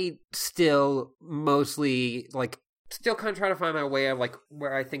 I still mostly, still kind of trying to find my way of,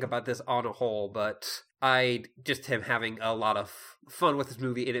 where I think about this on a whole, but I just am having a lot of fun with this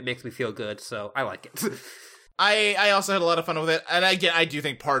movie, and it makes me feel good, so I like it. I also had a lot of fun with it, and again, I do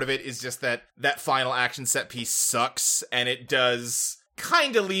think part of it is just that final action set piece sucks, and it does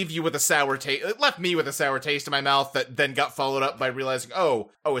kind of leave you with a sour taste. It left me with a sour taste in my mouth that then got followed up by realizing, oh,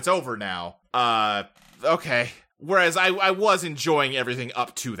 it's over now. Okay. Whereas I was enjoying everything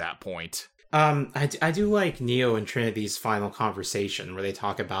up to that point. I do like Neo and Trinity's final conversation where they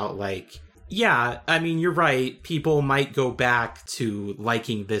talk about, yeah, I mean, you're right. People might go back to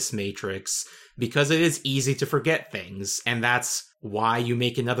liking this Matrix because it is easy to forget things, and that's why you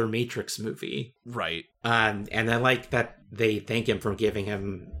make another Matrix movie. Right. And I like that they thank him for giving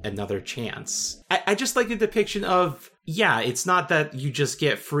him another chance. I just like the depiction of, yeah, it's not that you just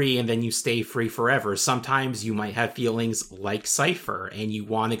get free and then you stay free forever. Sometimes you might have feelings like Cypher and you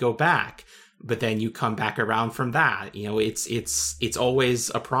want to go back, but then you come back around from that. It's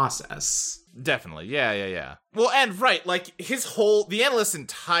always a process. Definitely. Yeah. Well, and right, the Analyst's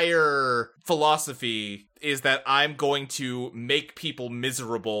entire philosophy is that I'm going to make people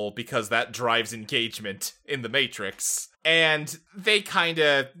miserable because that drives engagement in the Matrix. And they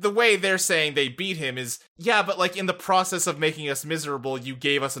the way they're saying they beat him is, yeah, but in the process of making us miserable, you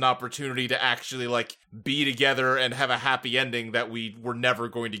gave us an opportunity to actually be together and have a happy ending that we were never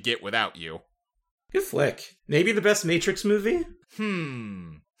going to get without you. Good flick. Maybe the best Matrix movie?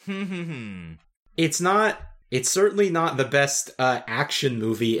 It's certainly not the best action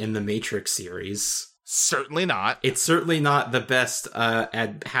movie in the Matrix series. Certainly not. It's certainly not the best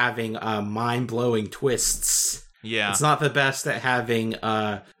at having mind-blowing twists. Yeah. It's not the best at having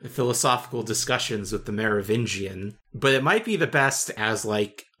philosophical discussions with the Merovingian, but it might be the best as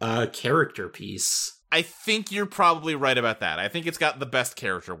a character piece. I think you're probably right about that. I think it's got the best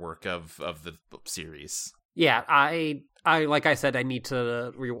character work of the series. Yeah, I like I said, I need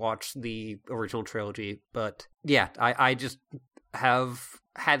to rewatch the original trilogy, but yeah, I just have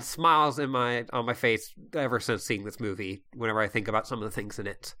had smiles on my face ever since seeing this movie whenever I think about some of the things in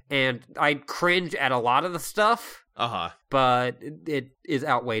it. And I cringe at a lot of the stuff, but it is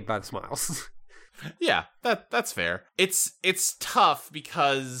outweighed by the smiles. Yeah, that's fair. It's tough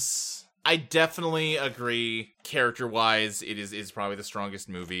because I definitely agree, character-wise, it is probably the strongest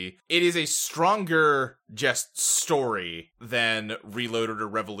movie. It is a stronger just story than Reloaded or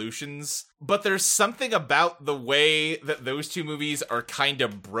Revolutions, but there's something about the way that those two movies are kind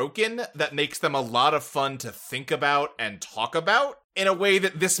of broken that makes them a lot of fun to think about and talk about in a way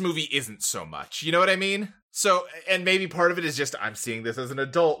that this movie isn't so much. You know what I mean? So, and maybe part of it is just I'm seeing this as an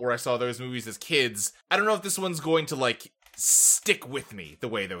adult where I saw those movies as kids. I don't know if this one's going to, stick with me the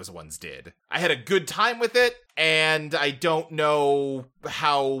way those ones did. I had a good time with it, and I don't know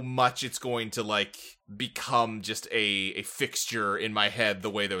how much it's going to become just a fixture in my head the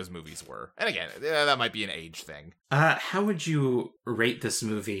way those movies were. And again, that might be an age thing. How would you rate this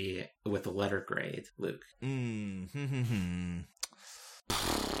movie with a letter grade, Luke?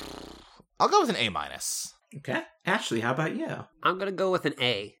 I'll go with an A-. Okay. Ashley, how about you? I'm gonna go with an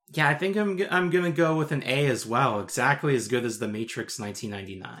A. Yeah, I think I'm gonna go with an A as well. Exactly as good as The Matrix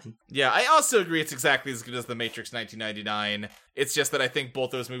 1999. Yeah, I also agree it's exactly as good as The Matrix 1999. It's just that I think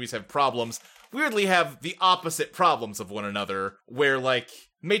both those movies have problems. Weirdly have the opposite problems of one another, where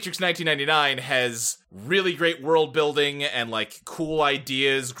Matrix 1999 has really great world building and cool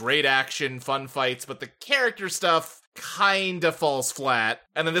ideas, great action, fun fights, but the character stuff kinda falls flat,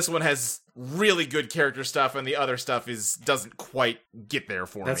 and then this one has really good character stuff, and the other stuff doesn't quite get there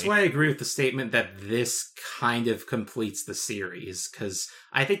for me. That's why I agree with the statement that this kind of completes the series, because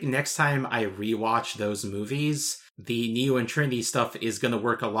I think next time I rewatch those movies, the Neo and Trinity stuff is going to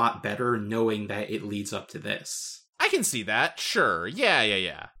work a lot better knowing that it leads up to this. I can see that, sure.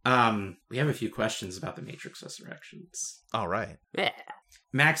 Yeah. We have a few questions about the Matrix Resurrections. All right. Yeah.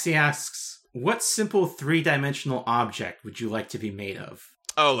 Maxie asks, what simple three-dimensional object would you like to be made of?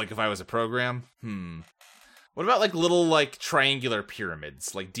 Oh, like if I was a program? What about like little like triangular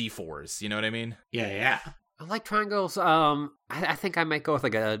pyramids, like D4s, you know what I mean? Yeah. I like triangles. I think I might go with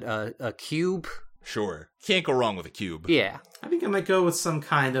like a cube. Sure. Can't go wrong with a cube. Yeah. I think I might go with some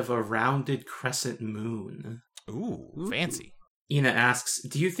kind of a rounded crescent moon. Ooh, fancy. Ina asks,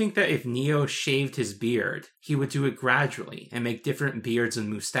 do you think that if Neo shaved his beard, he would do it gradually and make different beards and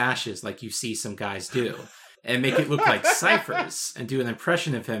mustaches like you see some guys do, and make it look like Cypher's and do an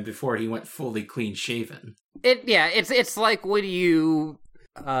impression of him before he went fully clean shaven? It's like when you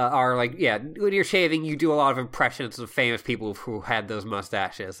when you're shaving, you do a lot of impressions of famous people who had those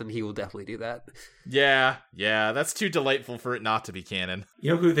mustaches, and he will definitely do that. Yeah, that's too delightful for it not to be canon.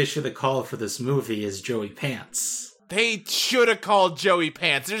 You know who they should have called for this movie is Joey Pants. They should have called Joey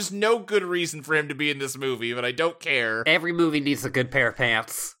Pants. There's no good reason for him to be in this movie, but I don't care. Every movie needs a good pair of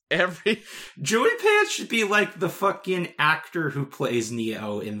pants. Joey Pants should be like the fucking actor who plays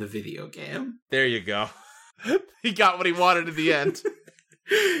Neo in the video game. There you go. He got what he wanted in the end.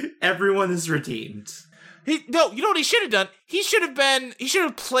 Everyone is redeemed. You know what he should have done? He should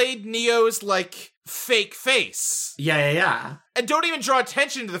have played Neo's, like, fake face. Yeah. And don't even draw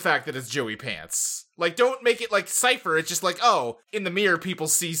attention to the fact that it's Joey Pants. Like, don't make it like Cypher. It's just like, oh, in the mirror, people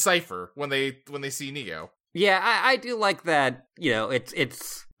see Cypher when they see Neo. Yeah, I do like that,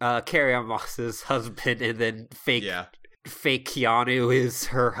 it's Carrie-Anne Moss's husband, and then fake Keanu is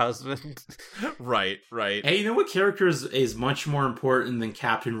her husband. Right. Hey, you know what character is much more important than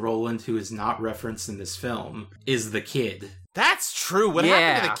Captain Roland, who is not referenced in this film, is the kid. That's true. What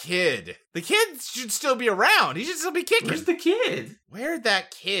happened to the kid? The kid should still be around. He should still be kicking. Where's the kid? Where'd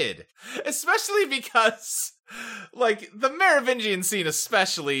that kid? Especially because, like, the Merovingian scene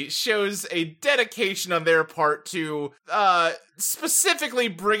especially shows a dedication on their part to, specifically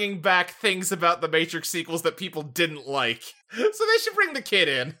bringing back things about the Matrix sequels that people didn't like. So they should bring the kid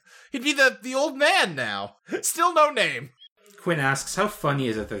in. He'd be the old man now. Still no name. Quinn asks, how funny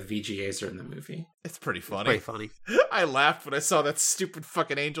is it that VGAs are in the movie? It's pretty funny. Pretty funny. I laughed when I saw that stupid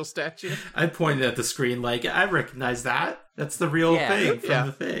fucking angel statue. I pointed at the screen like, I recognize that. That's the real thing from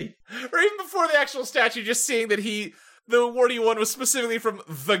the thing. Or even before the actual statue, just seeing that the award he won was specifically from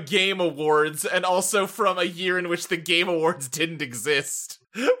the Game Awards, and also from a year in which the Game Awards didn't exist.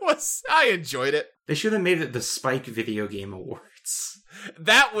 I enjoyed it. They should have made it the Spike Video Game Awards.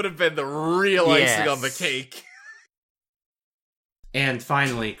 That would have been the real icing on the cake. And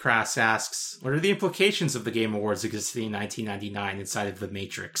finally, Crass asks, what are the implications of the Game Awards existing in 1999 inside of The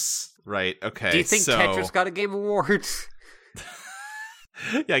Matrix? Right, okay. Do you think Tetris got a Game Award?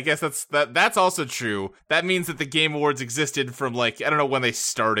 Yeah, I guess that's also true. That means that the Game Awards existed from, like, I don't know when they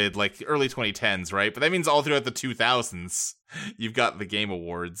started, like, early 2010s, right? But that means all throughout the 2000s, you've got the Game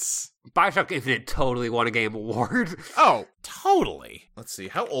Awards. Bioshock Infinite totally won a Game Award. Oh, totally. Let's see,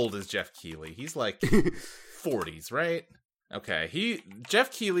 how old is Jeff Keighley? He's, like, 40s, right? Okay,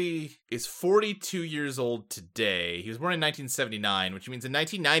 Jeff Keighley is 42 years old today. He was born in 1979, which means in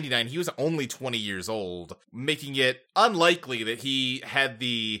 1999 he was only 20 years old, making it unlikely that he had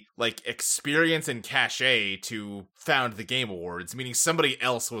the, like, experience and cachet to found the Game Awards, meaning somebody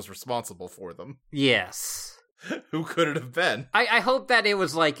else was responsible for them. Yes. Who could it have been? I hope that it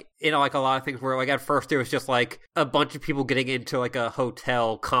was like, like a lot of things where, like, at first it was just like a bunch of people getting into like a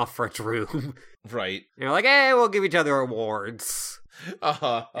hotel conference room. Right. You're like, hey, we'll give each other awards.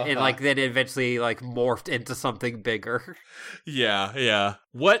 And like then it eventually like morphed into something bigger. Yeah.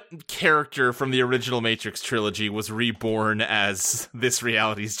 What character from the original Matrix trilogy was reborn as this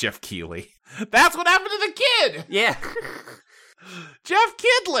reality's Jeff Keighley? That's what happened to the kid! Yeah. Jeff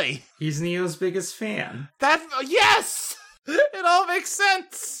Keighley! He's Neo's biggest fan. Yes! It all makes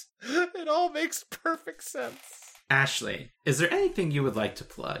sense! It all makes perfect sense. Ashley, is there anything you would like to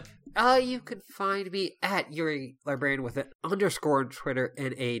plug? You can find me at Yuri Librarian with an _on Twitter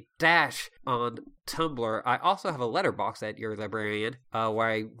and a dash on Tumblr. I also have a letterbox at Yuri Librarian, where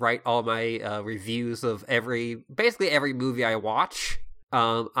I write all my reviews of basically every movie I watch.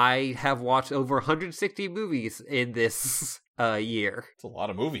 I have watched over 160 movies in this a year. It's a lot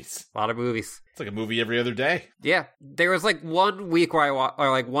of movies. A lot of movies. It's like a movie every other day. Yeah, there was like 1 week where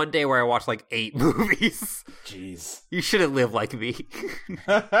one day where I watched like 8 movies. Jeez. You shouldn't live like me.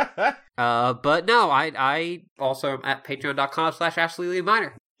 But no, I also am at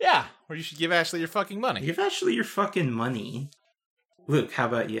patreon.com/AshleyLeeMiner. Yeah, or you should give Ashley your fucking money. Give Ashley your fucking money. Luke, how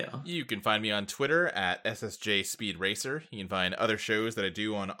about you? You can find me on Twitter at SSJ Speed Racer. You can find other shows that I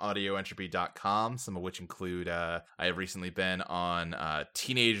do on audioentropy.com, some of which include, I have recently been on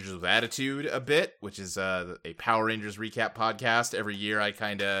Teenagers with Attitude a bit, which is a Power Rangers recap podcast. Every year I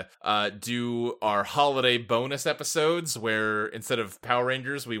kind of do our holiday bonus episodes where instead of Power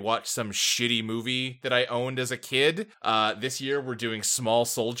Rangers, we watch some shitty movie that I owned as a kid. This year we're doing Small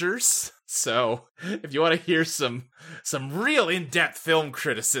Soldiers. So, if you want to hear some real in-depth film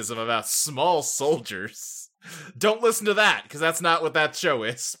criticism about Small Soldiers, don't listen to that, because that's not what that show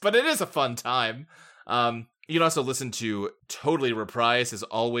is. But it is a fun time. You can also listen to Totally Reprise Has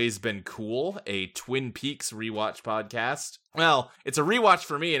Always Been Cool, a Twin Peaks rewatch podcast. Well, it's a rewatch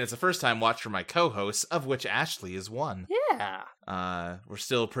for me, and it's a first-time watch for my co-hosts, of which Ashley is one. Yeah. We're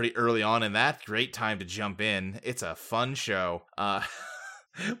still pretty early on in that. Great time to jump in. It's a fun show.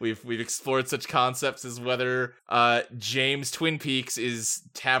 We've explored such concepts as whether James Twin Peaks is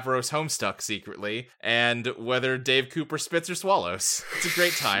Tavros Homestuck secretly, and whether Dave Cooper spits or swallows. It's a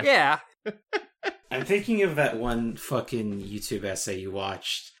great time. Yeah. I'm thinking of that one fucking YouTube essay you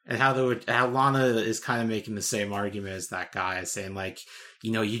watched, and how Lana is kind of making the same argument as that guy, saying like,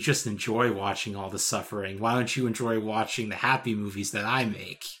 you know, you just enjoy watching all the suffering. Why don't you enjoy watching the happy movies that I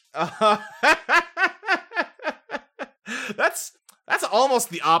make? That's almost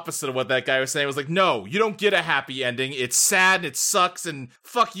the opposite of what that guy was saying. It was like, no, you don't get a happy ending. It's sad and it sucks, and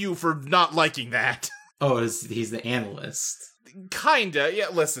fuck you for not liking that. Oh, he's the analyst. Kinda. Yeah,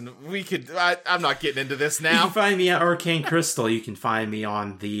 listen, I'm not getting into this You now. can find me at Arcane Crystal. You can find me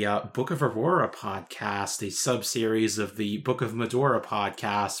on the Book of Aurora podcast, a sub-series of the Book of Medora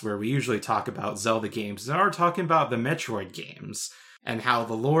podcast, where we usually talk about Zelda games. And we're talking about the Metroid games, and how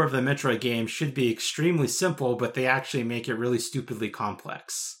the lore of the Metroid game should be extremely simple, but they actually make it really stupidly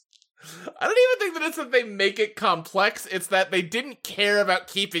complex. I don't even think that it's that they make it complex. It's that they didn't care about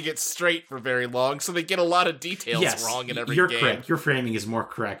keeping it straight for very long, so they get a lot of details wrong in every you're game. Correct. Your framing is more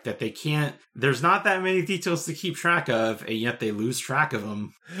correct, that they can't... There's not that many details to keep track of, and yet they lose track of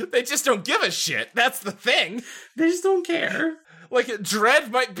them. They just don't give a shit. That's the thing. They just don't care. Like,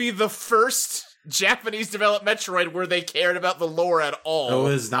 Dread might be the first Japanese-developed Metroid where they cared about the lore at all. It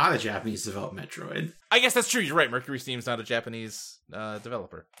was not a Japanese-developed Metroid. I guess that's true. You're right. Mercury Steam's not a Japanese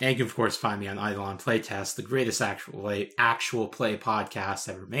developer. And you can, of course, find me on Eidolon Playtest, the greatest actual play podcast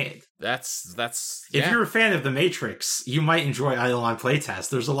ever made. That's If you're a fan of The Matrix, you might enjoy Eidolon Playtest.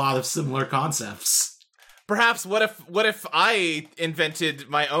 There's a lot of similar concepts. Perhaps what if I invented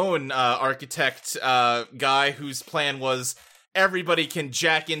my own architect guy whose plan was everybody can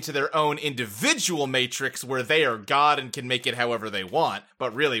jack into their own individual matrix where they are God and can make it however they want,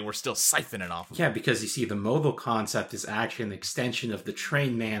 but really we're still siphoning off of it. Yeah, because you see, the mobile concept is actually an extension of the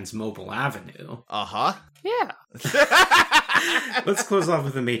Train Man's mobile avenue. Uh-huh. Yeah. Let's close off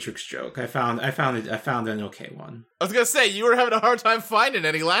with a Matrix joke. I found an okay one. I was gonna say, you were having a hard time finding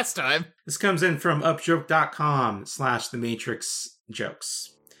any last time. This comes in from upjoke.com/TheMatrixJokes.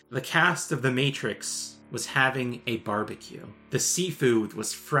 The cast of The Matrix was having a barbecue. The seafood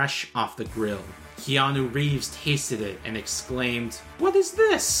was fresh off the grill. Keanu Reeves tasted it and exclaimed, "What is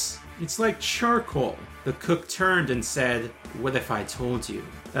this? It's like charcoal." The cook turned and said, "What if I told you?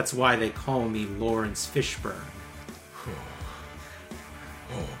 That's why they call me Lawrence Fishburne."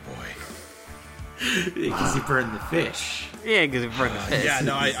 Oh boy. Because he burned the fish. Yeah, because it burned the fish. Yeah,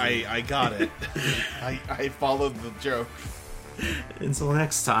 no, I got it. I followed the joke. Until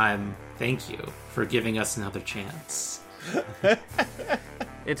next time, thank you for giving us another chance.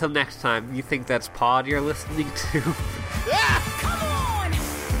 Until next time, you think that's Pod you're listening to?